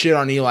just to shit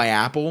on Eli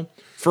Apple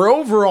for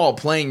overall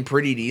playing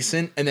pretty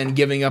decent and then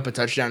giving up a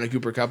touchdown to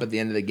Cooper Kupp at the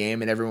end of the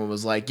game, and everyone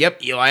was like,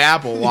 yep, Eli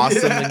Apple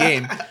lost them the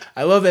game.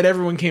 I love that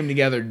everyone came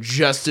together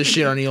just to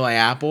shit on Eli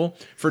Apple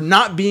for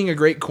not being a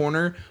great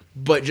corner,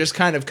 but just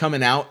kind of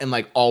coming out and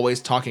like always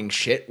talking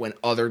shit when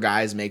other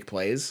guys make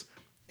plays.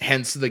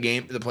 Hence the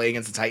play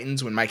against the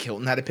Titans when Mike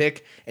Hilton had a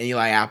pick and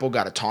Eli Apple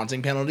got a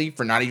taunting penalty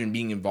for not even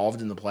being involved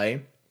in the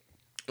play.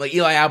 Like,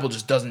 Eli Apple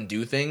just doesn't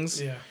do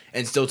things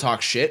and still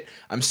talk shit.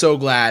 I'm so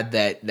glad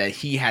that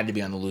he had to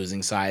be on the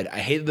losing side. I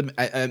hated them.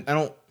 I'm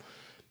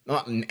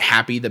not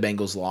happy the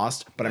Bengals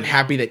lost, but I'm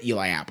happy that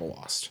Eli Apple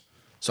lost.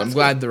 So I'm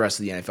glad the rest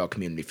of the NFL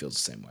community feels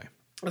the same way.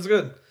 That's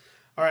good.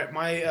 All right,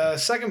 my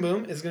second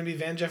boom is going to be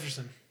Van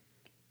Jefferson.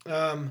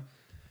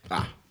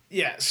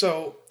 Yeah,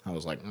 so... I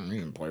was like, he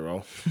didn't play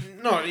well.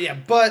 No, yeah,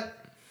 but...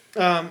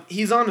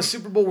 he's on a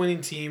Super Bowl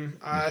winning team.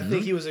 I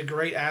think he was a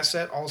great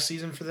asset all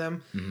season for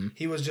them. Mm-hmm.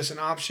 He was just an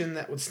option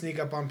that would sneak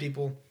up on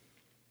people.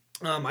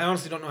 I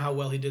honestly don't know how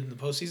well he did in the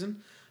postseason.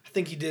 I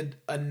think he did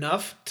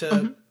enough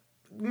to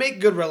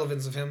make good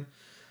relevance of him.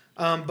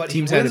 But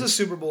Teams he wins a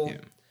Super Bowl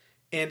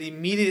and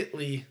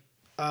immediately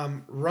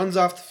runs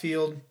off the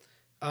field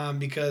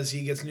because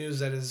he gets news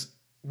that his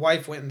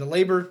wife went into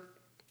labor.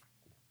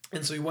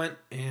 And so he went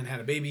and had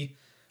a baby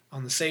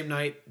on the same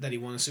night that he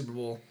won a Super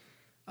Bowl.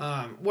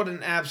 What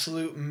an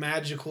absolute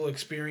magical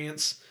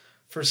experience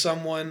for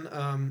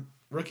someone.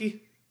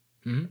 Rookie?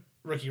 Mm-hmm.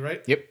 Rookie,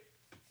 right? Yep.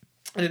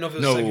 I didn't know if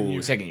it was second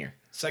year. Second year.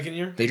 Second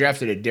year? They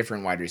drafted a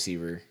different wide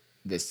receiver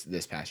this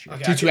past year.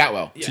 Okay, Tutu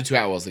Atwell. Yeah. Tutu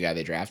Atwell's the guy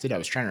they drafted. I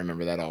was trying to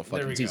remember that all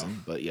fucking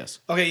season, but yes.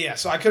 Okay, yeah.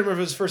 So I couldn't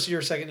remember if it was first year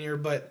or second year,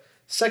 but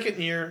second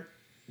year,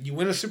 you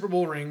win a Super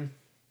Bowl ring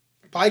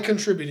by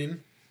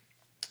contributing.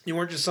 You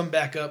weren't just some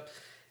backup,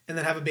 and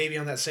then have a baby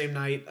on that same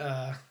night.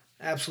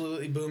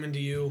 Absolutely booming to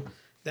you.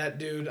 that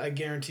dude, I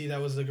guarantee that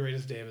was the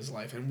greatest day of his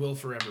life and will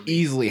forever be.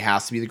 Easily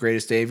has to be the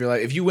greatest day of your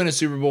life. If you win a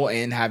Super Bowl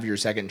and have your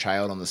second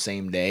child on the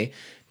same day,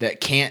 that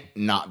can't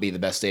not be the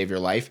best day of your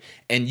life.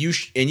 And you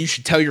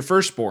should tell your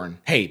firstborn,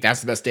 hey,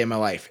 that's the best day of my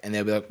life. And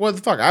they'll be like, what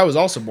the fuck? I was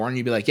also born. And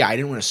you'd be like, yeah, I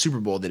didn't win a Super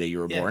Bowl the day you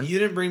were born. You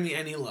didn't bring me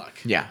any luck.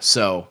 Yeah,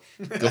 so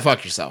go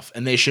fuck yourself.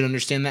 And they should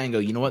understand that and go,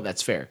 you know what?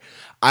 That's fair.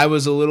 I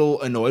was a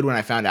little annoyed when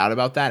I found out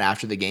about that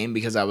after the game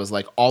because I was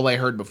like, all I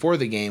heard before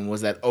the game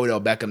was that Odell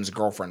Beckham's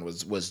girlfriend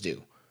was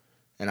due.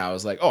 And I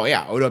was like, oh,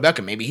 yeah, Odell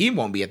Beckham, maybe he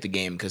won't be at the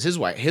game because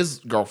his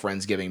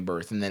girlfriend's giving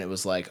birth. And then it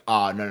was like,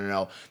 oh,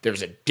 no.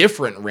 There's a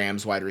different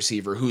Rams wide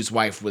receiver whose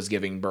wife was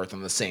giving birth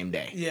on the same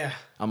day. Yeah.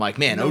 I'm like,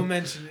 man. No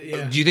mention.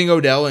 Yeah. Do you think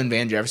Odell and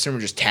Van Jefferson were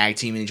just tag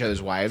teaming each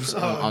other's wives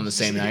on the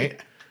same night?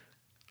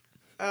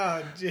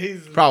 Oh,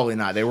 Jesus. Probably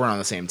not. They weren't on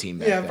the same team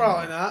back then.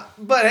 Probably not.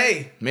 But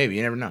hey. Maybe.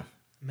 You never know.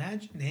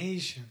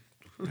 Imagination.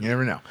 You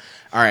never know.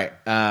 All right.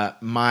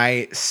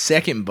 My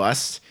second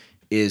bust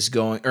is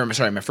going, or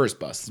sorry, my first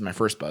bust. This is my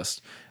first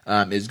bust.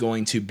 Is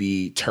going to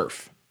be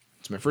turf.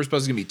 So my first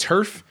bust is going to be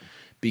turf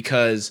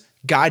because,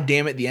 God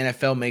damn it, the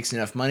NFL makes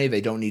enough money.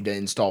 They don't need to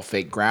install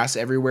fake grass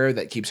everywhere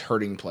that keeps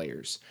hurting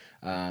players.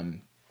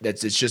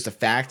 It's just a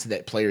fact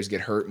that players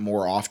get hurt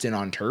more often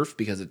on turf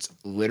because it's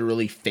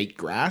literally fake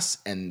grass,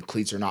 and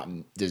cleats are not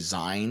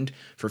designed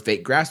for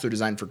fake grass. They're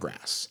designed for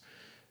grass.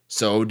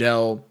 So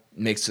Odell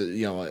makes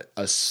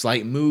a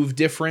slight move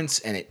difference,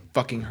 and it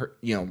fucking hurt,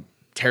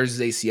 tears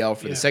his ACL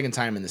for the second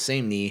time in the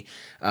same knee.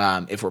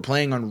 If we're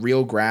playing on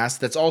real grass,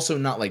 that's also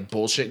not like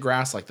bullshit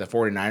grass like the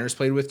 49ers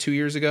played with 2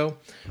 years ago,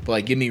 but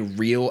like give me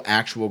real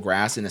actual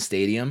grass in a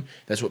stadium.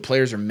 That's what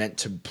players are meant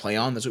to play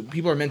on. That's what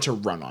people are meant to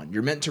run on.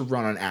 You're meant to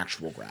run on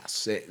actual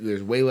grass.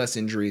 There's way less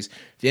injuries.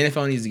 The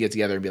NFL needs to get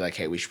together and be like,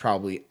 hey, we should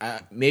probably,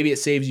 maybe it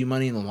saves you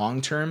money in the long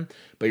term,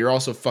 but you're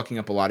also fucking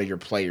up a lot of your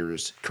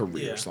players'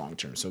 careers long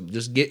term. So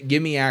just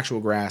give me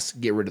actual grass,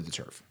 get rid of the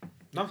turf.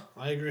 No,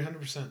 I agree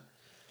 100%.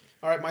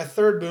 All right, my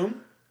third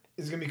boom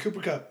is going to be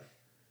Cooper Kupp.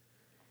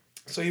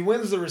 So he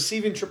wins the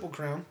receiving Triple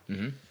Crown.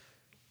 Mm-hmm.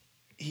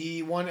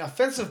 He won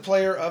Offensive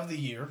Player of the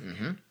Year.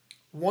 Mm-hmm.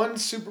 Won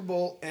Super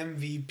Bowl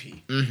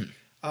MVP.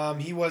 Mm-hmm.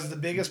 He was the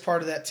biggest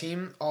part of that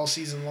team all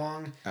season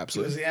long.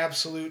 Absolutely. He was the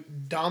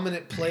absolute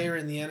dominant player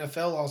in the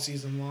NFL all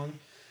season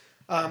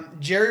long.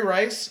 Jerry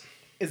Rice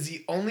is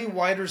the only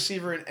wide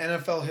receiver in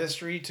NFL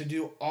history to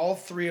do all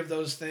three of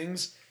those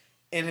things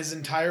in his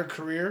entire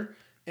career.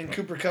 And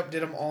Cooper Kupp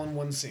did them all in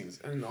one season,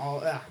 and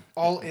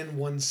all in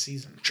one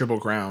season.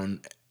 Triple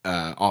Crown,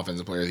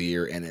 Offensive Player of the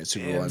Year, and a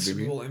Super Bowl MVP.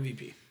 Super Bowl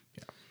MVP.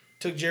 Yeah.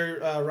 Took Jerry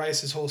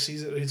Rice his whole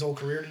season, his whole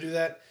career to do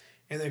that,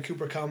 and then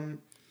Cooper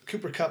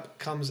Kupp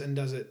comes and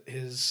does it.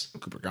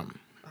 Cooper Kupp.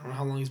 I don't know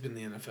how long he's been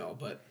in the NFL,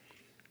 but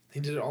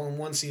he did it all in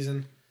one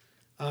season.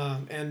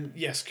 And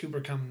yes, he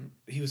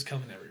was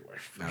coming everywhere.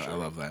 I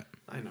love that.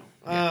 I know.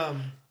 Yeah.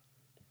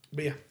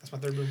 But yeah, that's my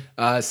third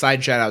boom.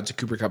 Side shout out to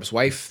Cooper Kupp's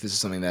wife. This is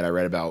something that I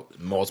read about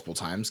multiple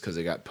times because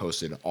it got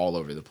posted all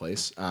over the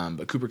place.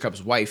 But Cooper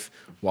Kupp's wife,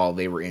 while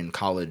they were in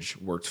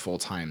college, worked full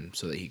time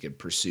so that he could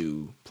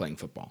pursue playing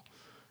football.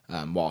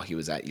 While he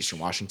was at Eastern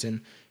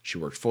Washington, she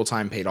worked full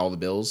time, paid all the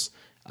bills,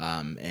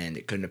 and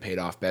it couldn't have paid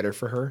off better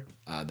for her.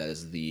 That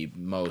is the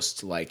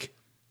most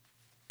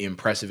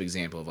impressive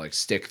example of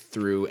stick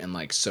through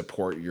and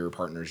support your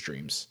partner's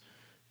dreams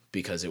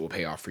because it will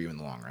pay off for you in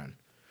the long run.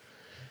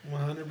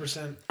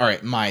 100%. All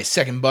right, my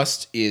second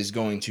bust is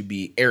going to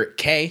be Eric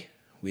K.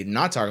 We did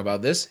not talk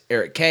about this.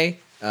 Eric K.,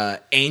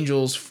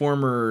 Angels'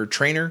 former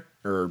trainer,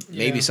 or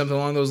maybe something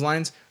along those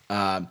lines,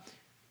 on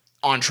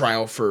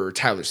trial for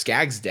Tyler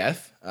Skaggs'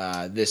 death.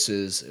 This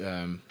is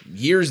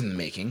years in the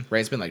making, right?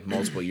 It's been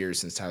multiple years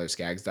since Tyler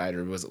Skaggs died,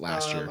 or was it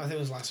last year? I think it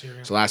was last year.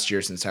 Yeah. So last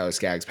year since Tyler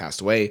Skaggs passed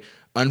away.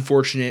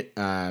 Unfortunate.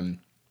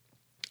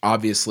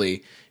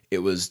 Obviously, it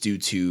was due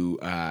to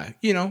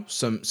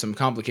some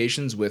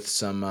complications with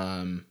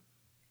some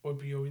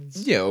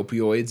opioids. Yeah,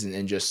 opioids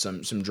and just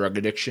some drug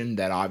addiction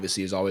that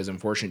obviously is always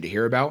unfortunate to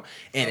hear about.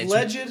 And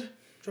alleged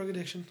drug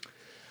addiction.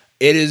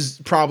 It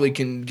is probably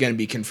going to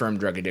be confirmed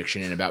drug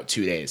addiction in about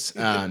 2 days,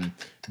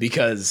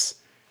 because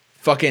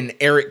fucking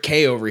Eric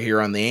K over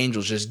here on the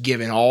Angels just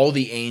giving all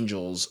the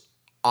Angels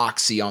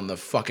oxy on the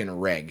fucking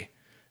reg,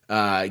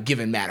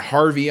 giving Matt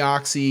Harvey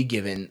oxy,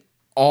 giving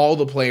all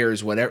the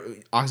players whatever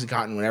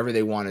OxyContin whenever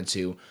they wanted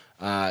to.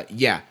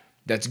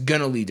 That's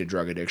gonna lead to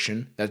drug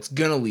addiction. That's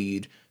gonna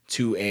lead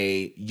to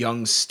a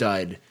young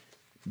stud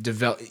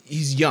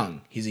he's young.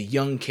 He's a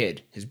young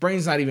kid. His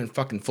brain's not even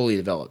fucking fully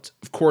developed.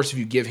 Of course, if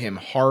you give him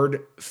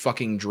hard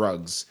fucking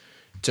drugs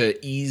to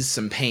ease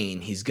some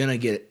pain, he's gonna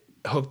get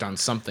hooked on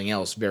something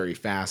else very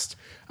fast.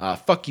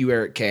 Fuck you,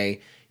 Eric K.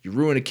 You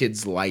ruin a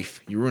kid's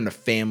life. You ruin a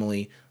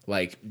family.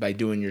 By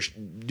doing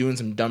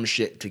some dumb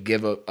shit to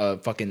give a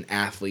fucking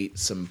athlete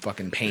some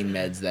fucking pain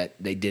meds that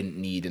they didn't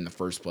need in the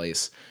first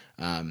place.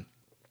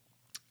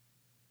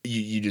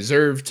 You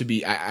deserve to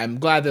be. I'm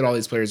glad that all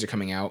these players are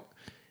coming out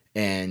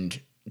and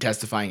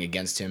testifying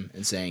against him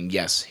and saying,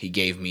 yes, he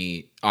gave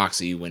me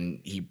oxy when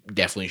he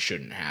definitely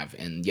shouldn't have,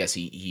 and yes,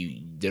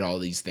 he did all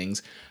these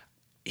things.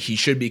 he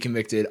should be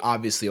convicted.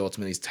 Obviously,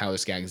 ultimately, Tyler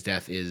Skaggs'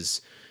 death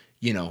is,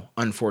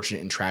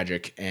 unfortunate and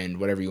tragic and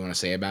whatever you want to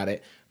say about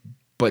it.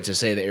 But to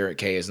say that Eric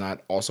K is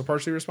not also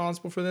partially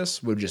responsible for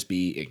this would just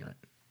be ignorant.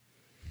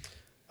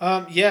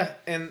 Yeah,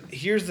 and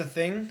here's the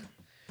thing,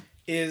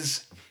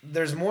 is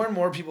there's more and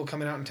more people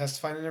coming out and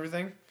testifying and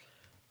everything.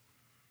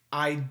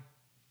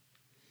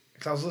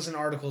 Because I was listening to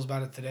articles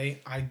about it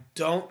today. I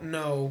don't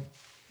know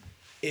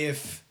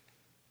if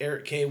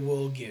Eric K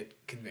will get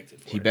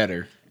convicted for it. He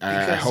better.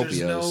 I hope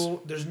he does.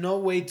 There's no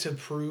way to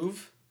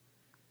prove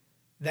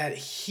that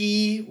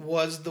he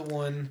was the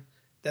one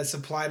that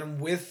supplied him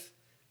with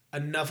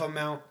enough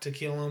amount to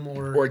kill him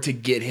or to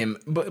get him,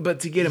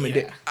 but to get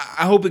him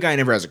I hope the guy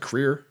never has a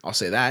career. I'll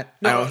say that.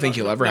 I don't think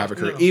he'll ever have a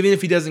career. Even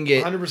if he doesn't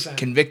get 100%.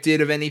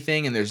 convicted of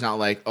anything and there's not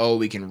like, oh,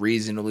 we can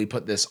reasonably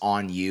put this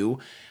on you.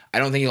 I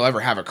don't think he'll ever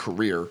have a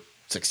career,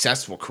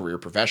 successful career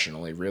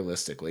professionally,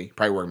 realistically.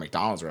 Probably work at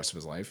McDonald's the rest of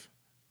his life.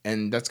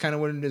 And that's kind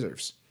of what it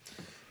deserves.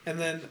 And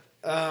then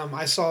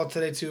I saw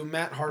today too,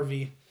 Matt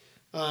Harvey,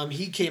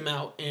 he came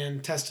out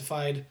and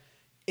testified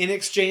in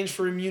exchange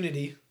for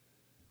immunity.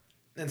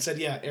 And said,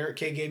 yeah, Eric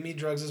K gave me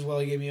drugs as well.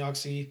 He gave me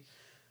Oxy.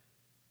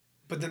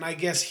 But then I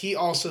guess he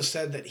also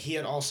said that he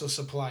had also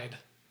supplied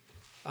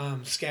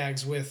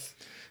Skaggs with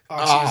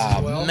Oxy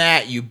as well.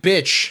 Matt, you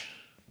bitch.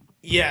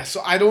 Yeah,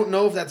 so I don't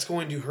know if that's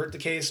going to hurt the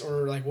case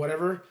or like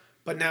whatever.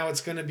 But now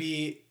it's going to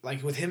be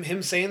like with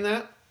him saying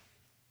that,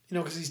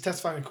 because he's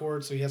testifying in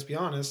court, so he has to be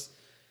honest.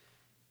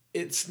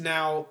 It's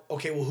now,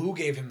 okay, well, who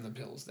gave him the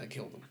pills that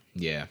killed him?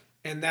 Yeah.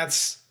 And that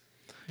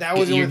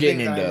was the only thing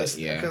that I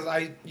listened yeah.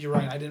 Because you're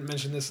right, I didn't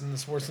mention this in the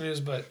sports news,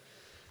 but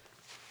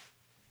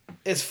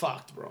it's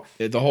fucked, bro.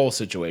 The whole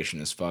situation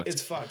is fucked.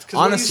 It's fucked. Because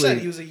honestly, like you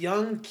said, he was a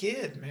young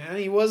kid, man.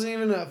 He wasn't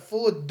even a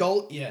full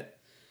adult yet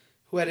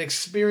who had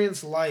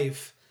experienced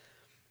life.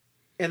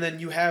 And then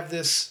you have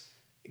this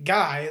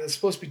guy that's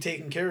supposed to be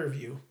taking care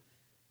of you,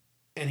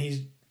 and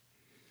he's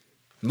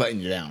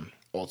letting you down,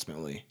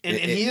 ultimately. And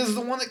he is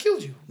the one that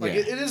killed you. Like,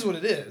 it is what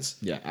it is.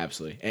 Yeah,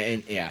 absolutely.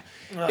 And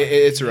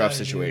it's a rough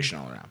situation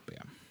all around. But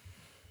yeah.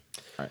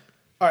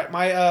 All right,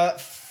 my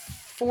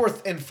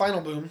fourth and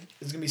final boom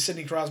is going to be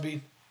Sidney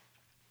Crosby.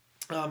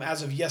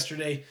 As of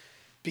yesterday,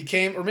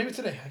 became, or maybe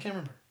today, I can't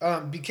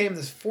remember, became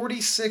this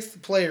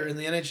 46th player in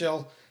the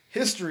NHL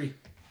history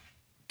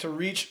to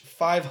reach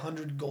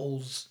 500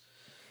 goals.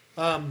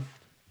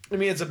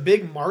 It's a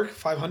big mark,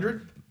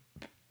 500.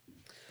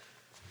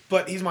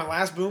 But he's my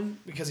last boom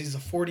because he's the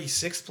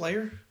 46th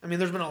player.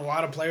 There's been a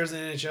lot of players in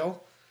the NHL,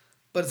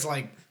 but it's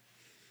like,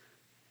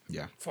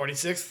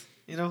 46th,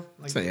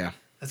 Like, so, yeah.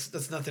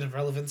 That's nothing of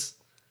relevance.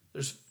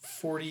 There's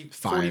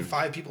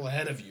 45 people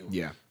ahead of you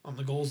on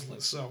the goals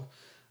list. So,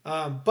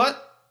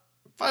 but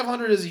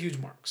 500 is a huge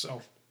mark.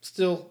 So,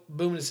 still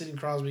booming to Sidney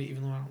Crosby,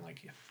 even though I don't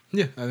like you.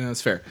 Yeah, I think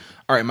that's fair.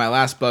 All right, my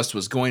last bust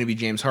was going to be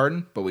James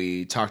Harden, but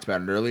we talked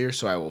about it earlier,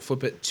 so I will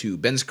flip it to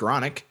Ben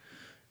Skoranek.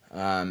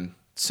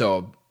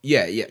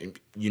 Yeah,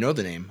 you know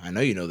the name. I know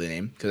you know the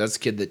name because that's the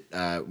kid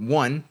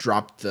that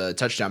dropped the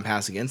touchdown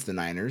pass against the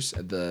Niners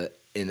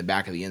in the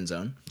back of the end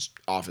zone,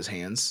 off his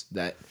hands,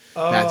 that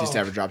Matthew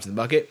Stafford dropped in the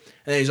bucket.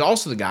 And then he's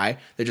also the guy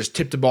that just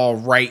tipped the ball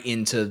right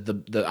into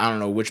the I don't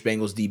know which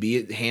Bengals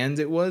DB hand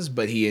it was,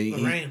 but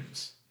the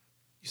Rams.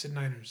 You said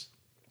Niners.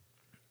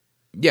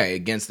 Yeah,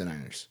 against the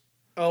Niners.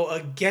 Oh,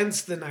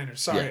 against the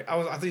Niners. Sorry, yeah.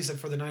 I thought you said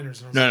for the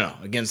Niners. No,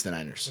 against the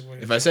Niners.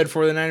 If I said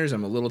for the Niners,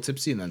 I'm a little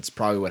tipsy, and that's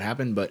probably what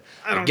happened. But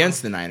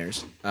against the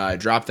Niners,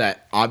 dropped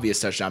that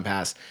obvious touchdown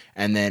pass,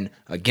 and then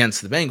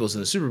against the Bengals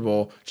in the Super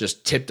Bowl,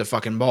 just tipped the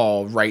fucking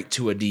ball right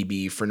to a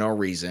DB for no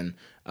reason.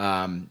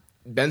 Ben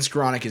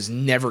Skoranek is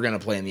never going to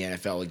play in the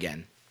NFL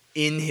again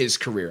in his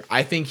career.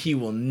 I think he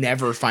will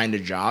never find a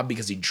job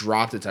because he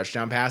dropped a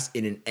touchdown pass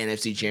in an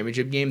NFC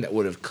Championship game that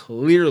would have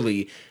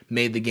clearly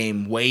made the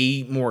game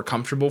way more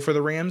comfortable for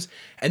the Rams.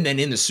 And then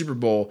in the Super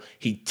Bowl,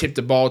 he tipped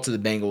the ball to the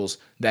Bengals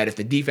that if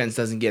the defense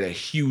doesn't get a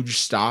huge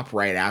stop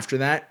right after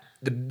that,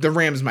 the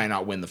Rams might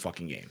not win the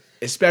fucking game.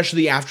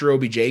 Especially after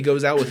OBJ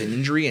goes out with an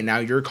injury and now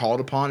you're called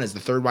upon as the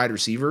third wide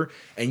receiver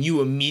and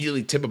you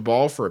immediately tip a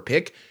ball for a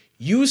pick.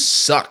 You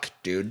suck,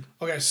 dude.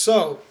 Okay,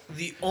 so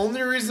the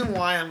only reason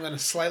why I'm going to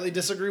slightly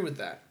disagree with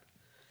that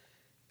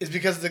is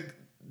because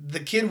the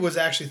kid was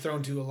actually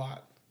thrown to a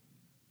lot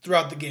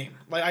throughout the game.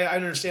 Like, I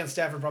understand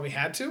Stafford probably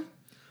had to.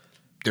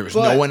 There was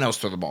no one else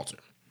to throw the ball to.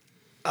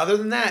 Other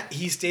than that,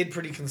 he stayed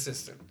pretty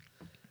consistent.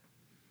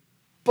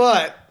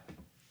 But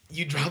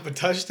you drop a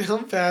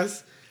touchdown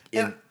pass,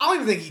 and I don't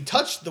even think he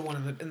touched the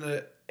one in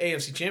the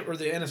AFC champ or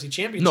the NFC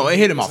Championship. No, it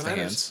hit him off the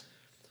hands.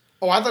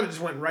 Oh, I thought it just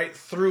went right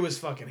through his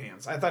fucking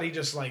hands. I thought he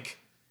just like...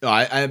 No,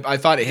 I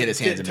thought it hit his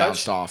hands and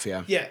bounced off,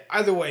 yeah. Yeah,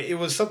 either way, it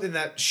was something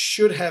that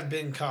should have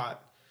been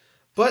caught.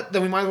 But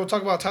then we might as well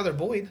talk about Tyler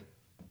Boyd.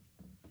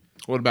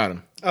 What about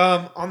him?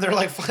 On their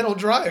final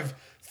drive,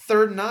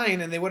 3rd and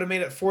 9, and they would have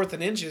made it 4th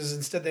and inches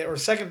instead. Or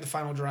second to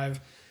final drive,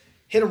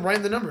 hit him right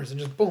in the numbers and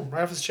just boom,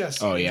 right off his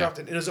chest. Oh, yeah. Dropped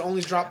it. It was the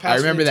only drop pass. I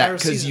remember that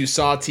because you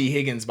saw T.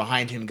 Higgins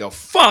behind him go,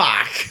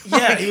 fuck!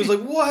 Yeah, he was like,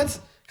 what?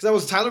 Because that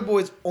was Tyler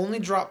Boyd's only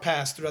drop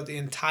pass throughout the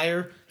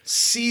entire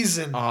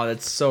season. Oh,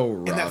 that's so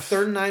rough. And that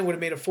 3rd and 9 would have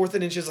made a 4th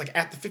and inches like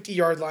at the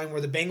 50-yard line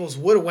where the Bengals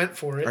would have went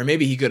for it. Or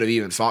maybe he could have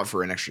even fought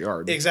for an extra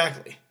yard.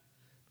 Exactly.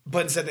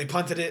 But instead they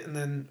punted it, and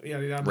then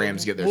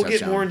Rams get their We'll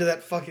touchdown. get more into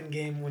that fucking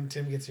game when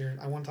Tim gets here.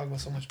 I want to talk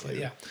about so much, but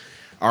yeah.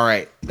 All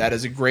right, that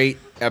is a great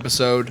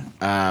episode.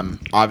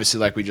 Obviously,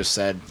 like we just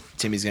said,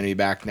 Timmy's going to be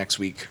back next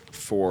week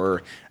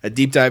for a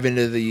deep dive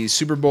into the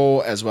Super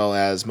Bowl, as well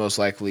as most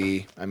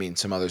likely,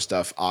 some other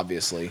stuff.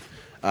 Obviously,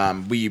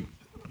 we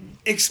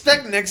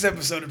expect next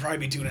episode to probably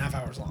be 2.5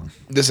 hours long.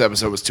 This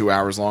episode was 2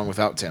 hours long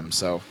without Tim,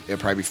 so it'll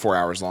probably be 4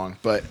 hours long.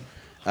 But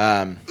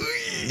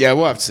yeah,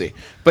 we'll have to see.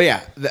 But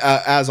yeah,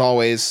 as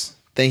always,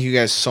 thank you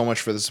guys so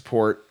much for the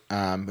support,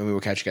 and we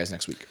will catch you guys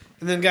next week.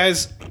 And then,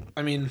 guys,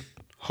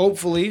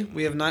 hopefully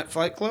we have Night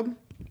Fight Club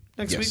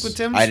next week with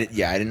Tim. I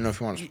didn't know if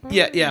you wanted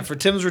to. Yeah, for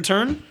Tim's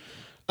return.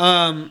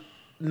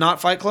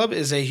 Not Fight Club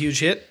is a huge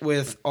hit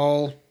with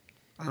all,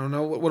 I don't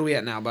know, what are we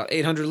at now? About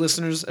 800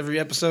 listeners every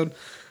episode.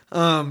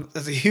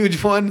 That's a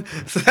huge one.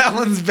 So that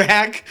one's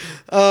back.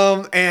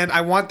 And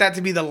I want that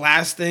to be the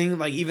last thing,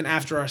 like even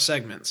after our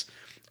segments,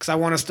 because I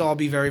want us to all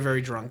be very,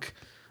 very drunk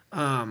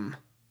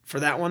for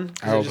that one.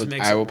 I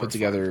will put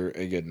together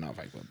a good Not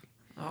Fight Club.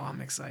 Oh,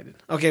 I'm excited.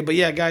 Okay, but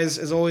yeah, guys,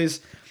 as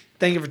always,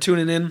 thank you for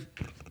tuning in.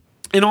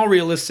 In all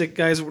realistic,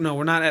 guys, no,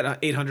 we're not at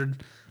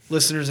 800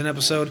 listeners an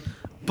episode,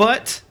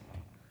 but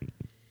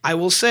I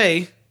will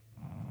say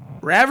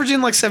we're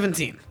averaging like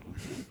 17.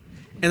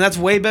 And that's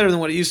way better than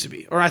what it used to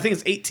be. Or I think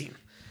it's 18.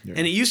 Yeah.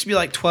 And it used to be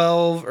like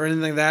 12 or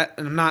anything like that.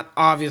 And I'm not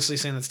obviously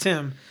saying that's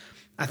Tim.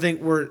 I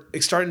think we're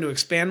starting to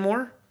expand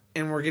more,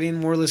 and we're getting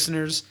more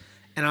listeners.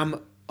 And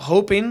I'm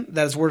hoping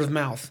that it's word of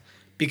mouth.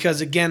 Because,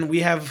 again,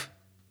 we have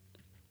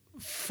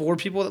 4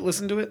 people that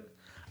listen to it.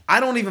 I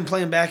don't even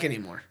play them back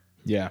anymore.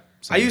 Yeah.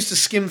 I used to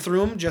skim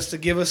through them just to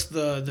give us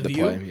the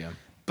view. Play, yeah.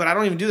 But I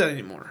don't even do that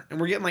anymore. And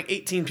we're getting like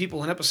 18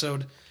 people an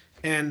episode.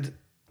 And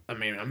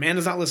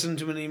Amanda's not listening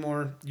to it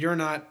anymore. You're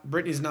not.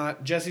 Brittany's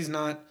not. Jesse's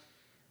not.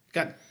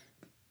 Got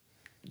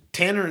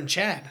Tanner and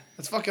Chad.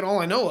 That's fucking all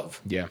I know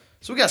of. Yeah.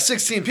 So we got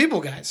 16 people,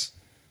 guys.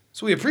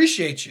 So we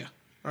appreciate you.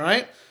 All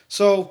right?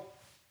 So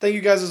thank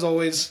you guys as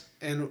always.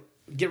 And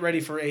get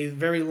ready for a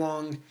very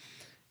long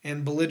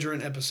and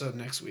belligerent episode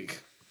next week.